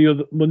the Sunday or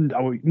the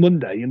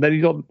Monday, and then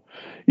he's on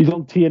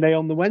TNA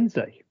on the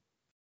Wednesday.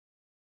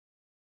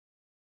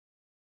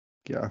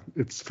 Yeah,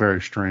 it's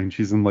very strange.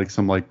 He's in like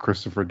some like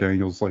Christopher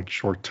Daniels like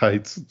short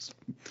tights. It's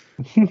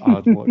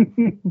odd look.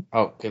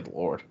 Oh, good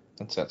Lord.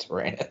 That's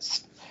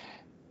Uranus.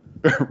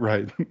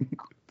 Right.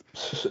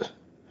 That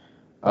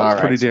was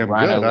pretty damn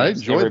good. I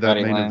enjoyed that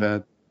main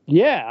event.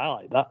 Yeah, I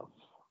like that.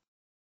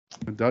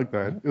 I dug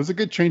that. It was a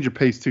good change of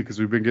pace too, because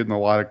we've been getting a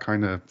lot of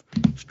kind of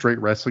straight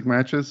wrestling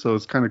matches, so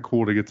it's kind of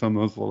cool to get some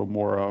of those a little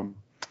more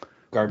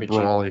garbage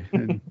brawly.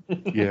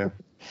 Yeah.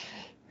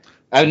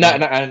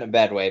 Not in a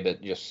bad way,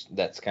 but just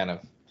that's kind of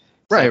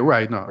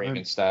right. No,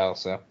 Raven style.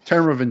 So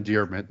term of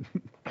endearment.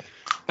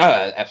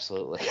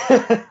 Absolutely.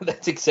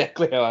 That's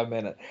exactly how I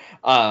meant it.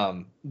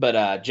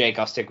 But Jake,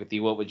 I'll stick with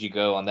you. What would you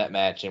go on that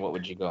match, and what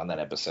would you go on that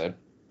episode?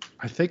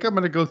 I think I'm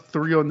gonna go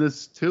 3 on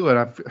this too,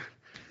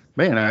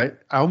 and I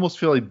almost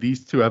feel like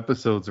these 2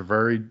 episodes are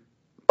very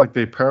like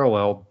they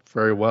parallel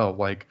very well,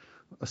 like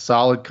a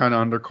solid kind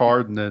of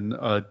undercard, and then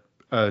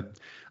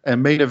a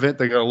main event.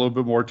 They got a little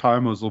bit more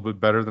time. It was a little bit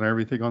better than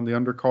everything on the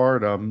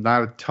undercard.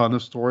 Not a ton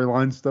of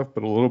storyline stuff,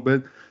 but a little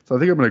bit. So I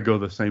think I'm going to go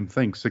the same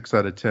thing, 6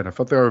 out of 10. I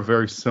thought they were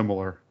very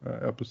similar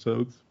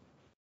episodes.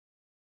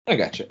 I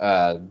got you.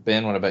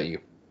 Ben, what about you?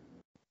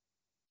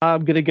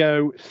 I'm going to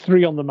go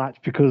 3 on the match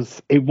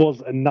because it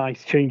was a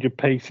nice change of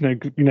pace,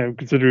 you know,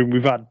 considering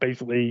we've had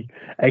basically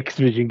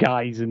X-Division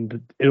guys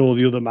in all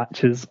the other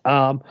matches.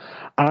 And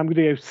I'm going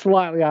to go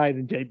slightly higher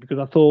than Jake because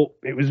I thought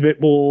it was a bit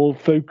more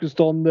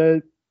focused on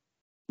the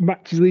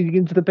matches leading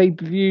into the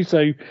pay-per-view. So,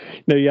 you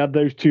know, you had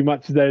those 2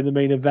 matches there in the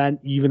main event.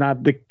 You even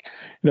had the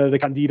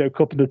Candido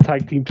Cup and the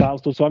tag team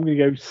title. So I'm going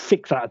to go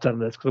 6 out of 10 on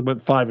this because I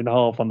went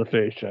 5.5 on the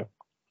first show.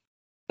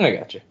 I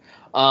got you.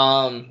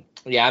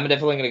 Yeah, I'm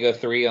definitely going to go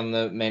 3 on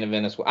the main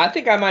event as well. I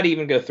think I might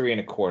even go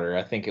 3.25.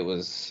 I think it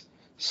was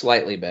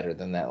slightly better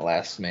than that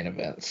last main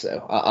event.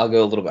 So I'll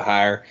go a little bit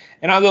higher.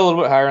 And I'll go a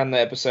little bit higher on the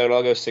episode.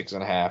 I'll go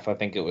 6.5. I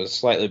think it was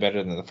slightly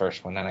better than the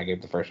first one, and I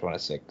gave the first one a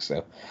 6.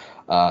 So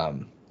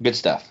good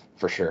stuff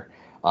for sure.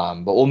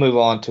 But we'll move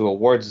on to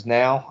awards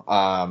now.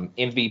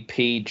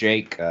 MVP,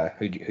 Jake,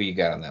 who you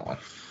got on that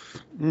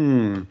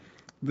one?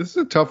 This is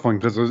a tough one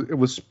because it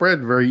was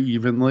spread very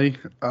evenly.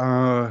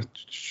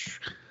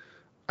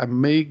 I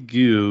may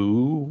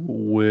go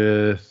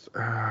with,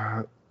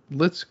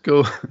 let's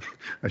go.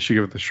 I should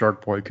give it the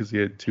Shark Boy because he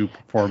had 2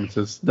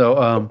 performances.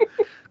 No,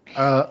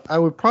 I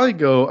would probably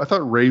go. I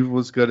thought Rave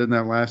was good in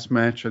that last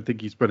match. I think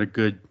he's been a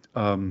good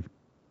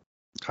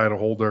title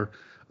holder.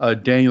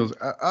 Daniels,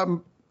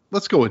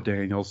 let's go with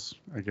Daniels,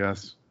 I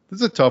guess. This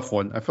is a tough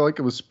one. I feel like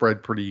it was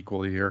spread pretty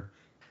equally here.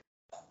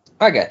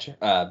 I got you.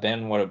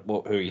 Ben,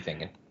 who are you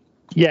thinking?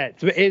 Yeah,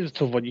 it is a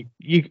tough one.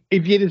 You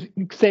if you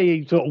just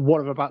say sort of one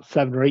of about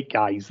 7 or 8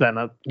 guys, then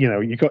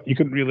you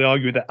couldn't really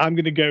argue with it. I'm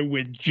going to go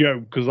with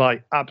Joe because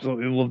I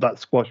absolutely love that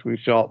squash with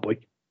Sharpley.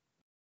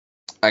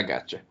 I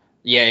gotcha.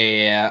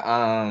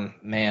 Yeah.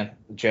 Man,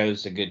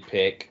 Joe's a good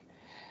pick.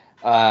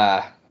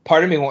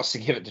 Part of me wants to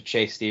give it to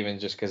Chase Stevens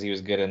just because he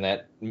was good in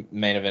that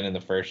main event in the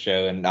first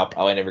show, and I'll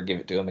probably never give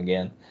it to him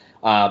again.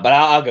 But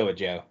I'll go with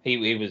Joe.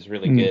 He was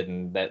really good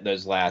in that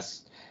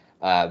last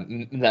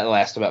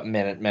about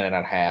minute and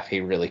a half.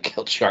 He really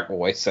killed Shark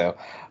Boy, so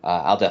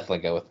I'll definitely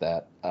go with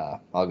that.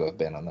 I'll go with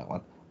Ben on that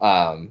one.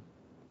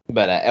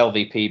 But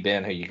LVP,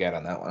 Ben, who you got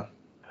on that one?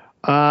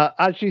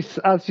 As you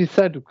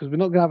said, because we're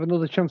not going to have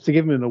another chance to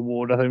give him an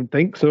award, I don't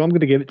think. So I'm going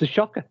to give it to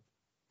Shocker.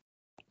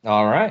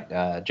 All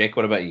right, Jake.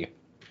 What about you?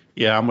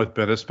 Yeah, I'm with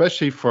Ben,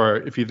 especially for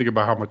if you think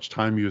about how much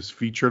time he was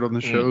featured on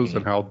the shows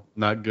and how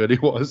not good he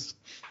was.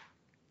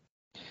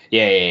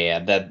 Yeah.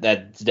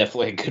 That's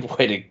definitely a good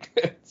way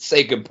to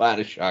say goodbye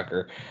to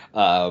Shocker.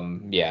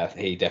 Yeah,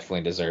 he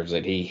definitely deserves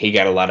it. He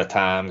got a lot of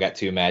time, got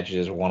 2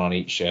 matches, 1 on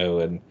each show,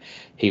 and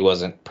he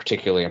wasn't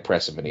particularly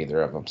impressive in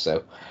either of them.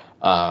 So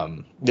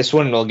this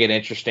one will get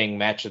interesting.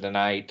 Match of the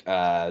night.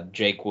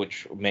 Jake,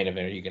 which main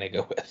event are you going to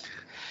go with?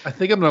 I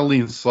think I'm going to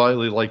lean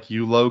slightly like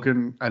you,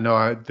 Logan. I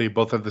know they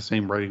both have the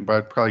same rating, but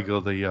I'd probably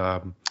go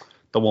the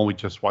one we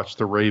just watched,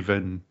 the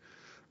Raven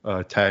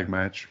tag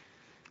match.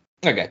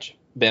 I got you.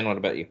 Ben, what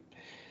about you?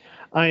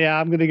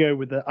 I'm going to go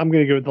with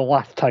the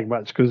last tag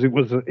match because it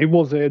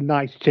was a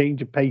nice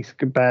change of pace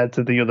compared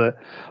to the other.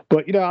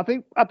 But I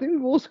think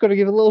we've also got to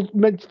give a little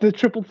mention to the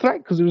triple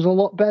threat because it was a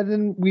lot better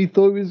than we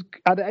thought it was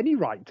had any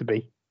right to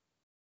be.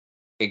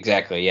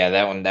 Exactly. Yeah,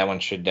 that one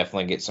should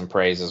definitely get some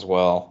praise as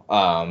well.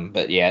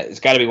 But yeah,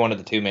 it's got to be one of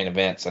the 2 main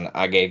events, and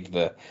I gave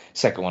the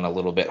second one a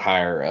little bit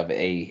higher of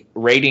a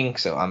rating,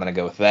 so I'm gonna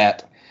go with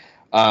that.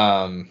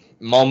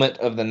 Moment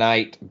of the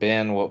night,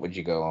 Ben, what would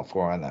you go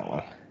for on that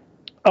one?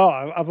 Oh,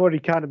 I've already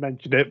kind of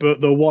mentioned it, but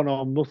the one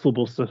on Muscle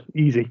Buster,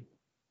 easy.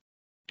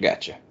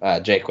 Gotcha.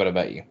 Jake, what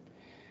about you?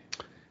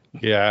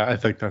 Yeah, I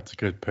think that's a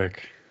good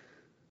pick.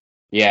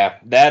 Yeah,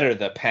 that or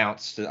the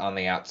pounce on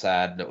the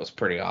outside that was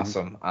pretty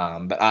awesome.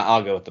 But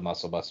I'll go with the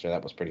Muscle Buster.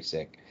 That was pretty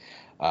sick.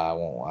 I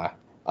won't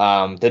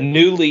lie. The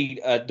newly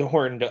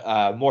adorned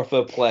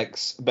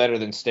Morphoplex Better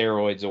Than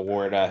Steroids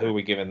Award. Who are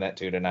we giving that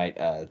to tonight,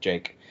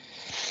 Jake?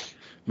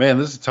 Man,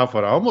 this is a tough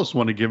one. I almost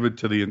want to give it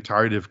to the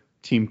entirety of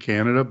Team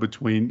Canada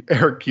between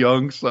Eric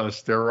Young's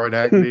steroid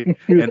acne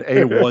and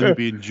A1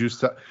 being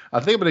juiced up.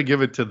 I think I'm going to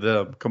give it to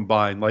them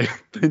combined, like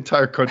the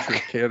entire country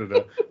of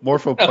Canada.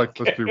 Morphoplex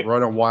must be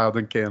running wild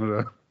in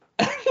Canada.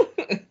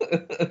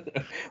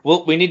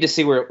 Well, we need to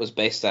see where it was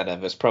based out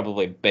of. It's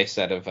probably based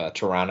out of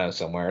Toronto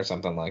somewhere or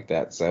something like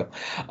that. So,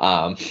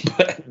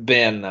 but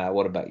Ben,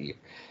 what about you?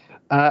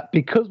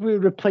 Because we're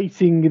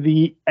replacing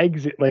the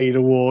Exit Lane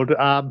Award,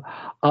 I'm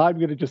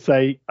going to just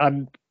say,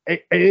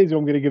 it is who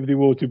I'm going to give the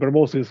award to, but I'm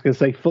also just going to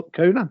say fuck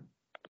Conan.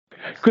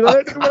 Because I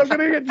don't know what I'm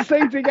going to get to say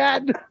it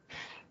again.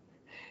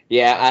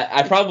 Yeah,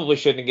 I probably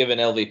shouldn't have given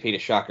LVP to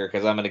Shocker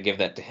because I'm going to give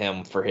that to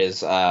him for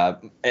his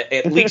at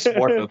least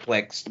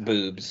morphoplex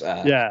boobs.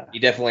 Yeah, he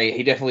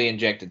definitely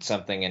injected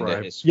something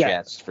into his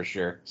chest for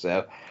sure.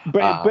 So,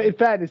 but in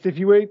fairness, if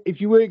you weren't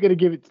going to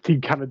give it to Team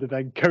Canada,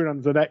 then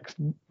Conan's the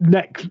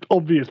next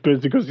obvious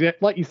person because,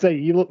 like you say,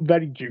 he looked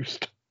very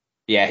juiced.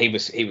 Yeah, he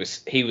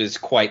was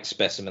quite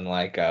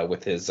specimen-like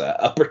with his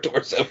upper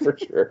torso for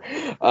sure.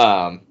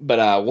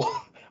 But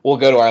we'll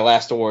go to our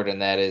last award,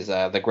 and that is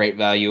the Great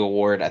Value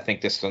Award. I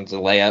think this one's a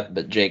layup,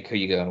 but Jake, who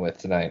you going with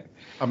tonight?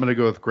 I'm going to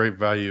go with Great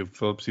Value,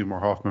 Philip Seymour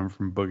Hoffman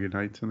from Boogie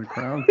Nights in the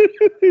Crowd.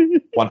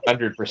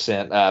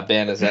 100%.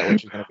 Ben, is that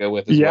what you're going to go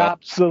with as well? Yeah,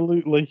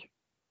 absolutely.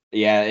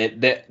 Yeah,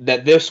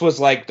 that this was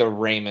like the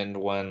Raymond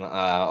one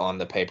on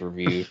the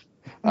pay-per-view.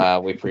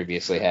 We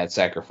previously had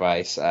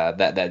Sacrifice.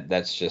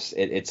 That's just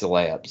it's a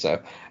layup.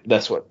 So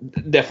that's what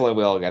definitely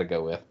we all got to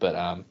go with.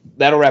 But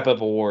that'll wrap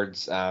up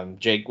awards.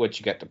 Jake, what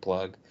you got to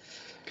plug?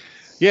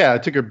 Yeah, I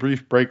took a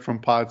brief break from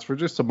pods for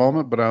just a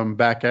moment, but I'm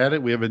back at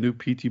it. We have a new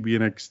PTB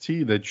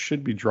NXT that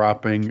should be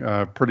dropping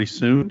pretty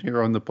soon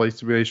here on the Place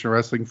to Be Nation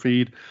Wrestling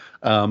feed.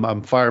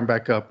 I'm firing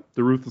back up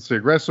the Ruthlessly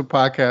Aggressive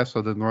podcast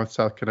on the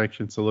North-South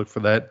Connection, so look for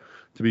that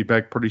to be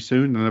back pretty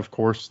soon. And, of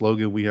course,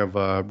 Logan, we have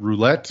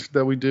Roulette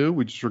that we do.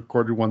 We just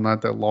recorded one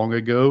not that long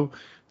ago.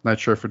 Not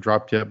sure if it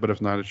dropped yet, but if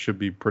not, it should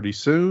be pretty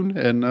soon.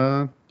 And,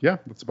 yeah,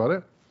 that's about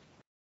it.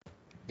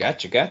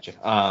 Gotcha.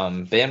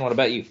 Ben, what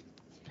about you?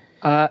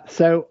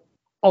 So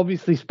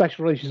obviously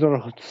special relations are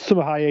on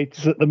summer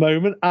hiatus at the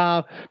moment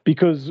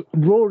because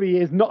Rory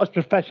is not as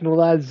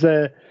professional as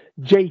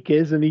Jake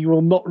is, and he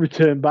will not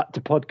return back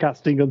to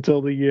podcasting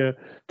until the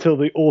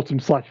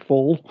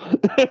autumn/fall.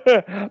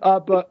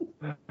 But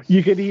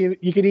you can hear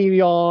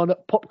me on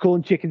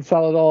Popcorn Chicken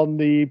Salad on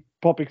the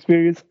Pop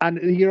Experience, and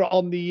here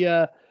on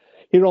the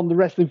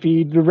wrestling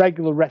feed, the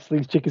regular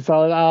Wrestling's Chicken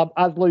Salad.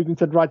 As Logan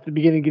said right at the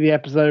beginning of the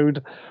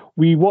episode,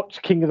 we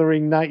watched King of the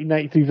Ring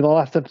 1993 for the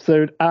last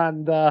episode,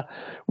 and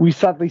we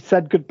sadly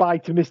said goodbye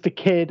to Mr.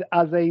 Kidd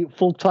as a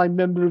full-time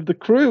member of the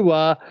crew.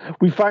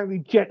 We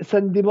finally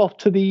send him off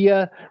to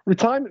the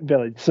retirement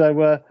village.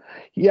 So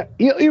yeah,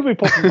 he'll be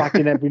popping back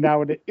in every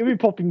now and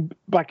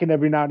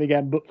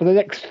again. But for the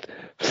next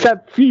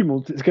few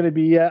months, it's going to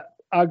be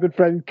our good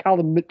friend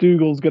Callum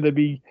McDougall's going to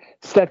be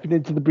stepping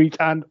into the breach.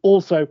 And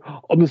also,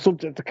 on the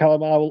subject of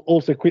Callum, I will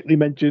also quickly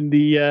mention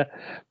the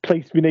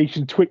PlayStation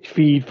Nation Twitch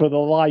feed for the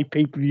live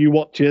pay-per-view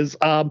watchers.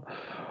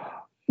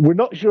 We're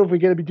not sure if we're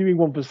going to be doing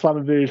one for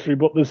Slammiversary,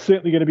 but there's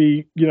certainly going to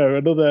be,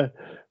 there's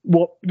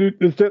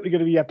certainly going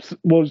to be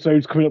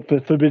episodes coming up for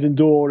Forbidden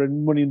Door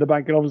and Money in the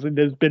Bank, and obviously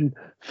there's been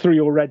 3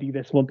 already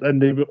this month,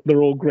 and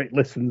they're all great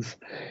listens.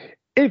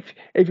 If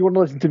you want to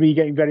listen to me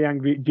getting very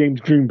angry at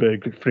James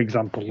Greenberg, for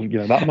example,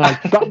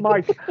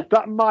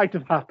 that might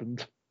have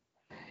happened.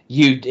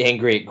 You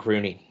angry at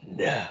Grooney?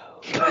 No.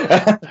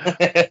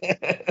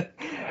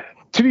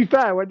 To be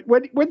fair,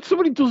 when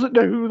somebody doesn't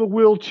know who the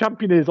world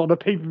champion is on a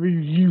pay-per-view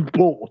you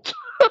bought.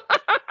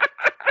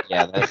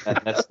 Yeah,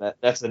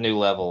 that's the new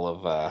level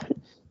of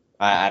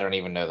I don't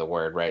even know the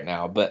word right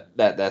now, but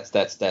that's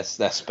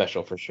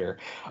special for sure.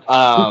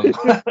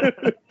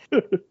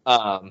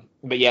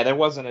 But yeah, there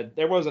wasn't a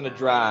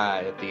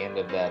dry at the end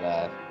of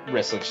that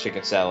wrestling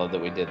chicken salad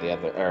that we did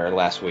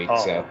last week.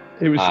 So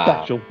it was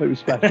special. It was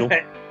special.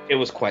 It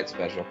was quite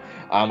special.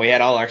 We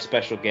had all our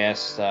special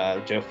guests.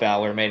 Joe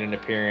Fowler made an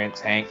appearance.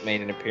 Hank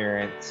made an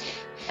appearance.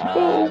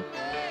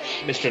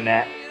 Mr.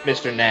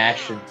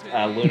 Nash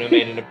and Luna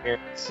made an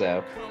appearance.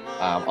 So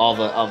all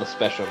the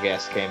special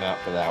guests came out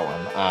for that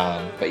one.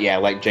 But yeah,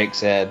 like Jake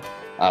said,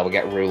 we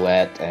got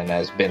roulette, and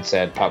as Ben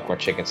said, popcorn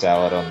chicken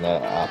salad on the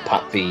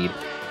pop feed.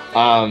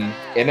 And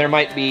there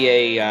might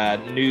be a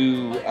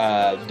new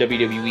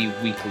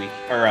WWE weekly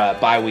or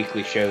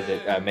bi-weekly show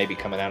that may be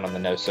coming out on the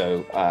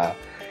No-So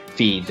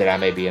feed that I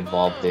may be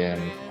involved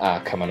in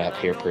coming up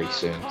here pretty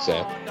soon.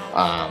 So,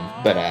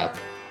 but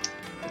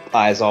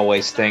as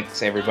always,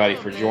 thanks everybody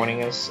for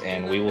joining us,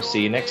 and we will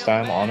see you next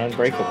time on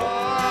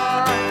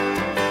Unbreakable.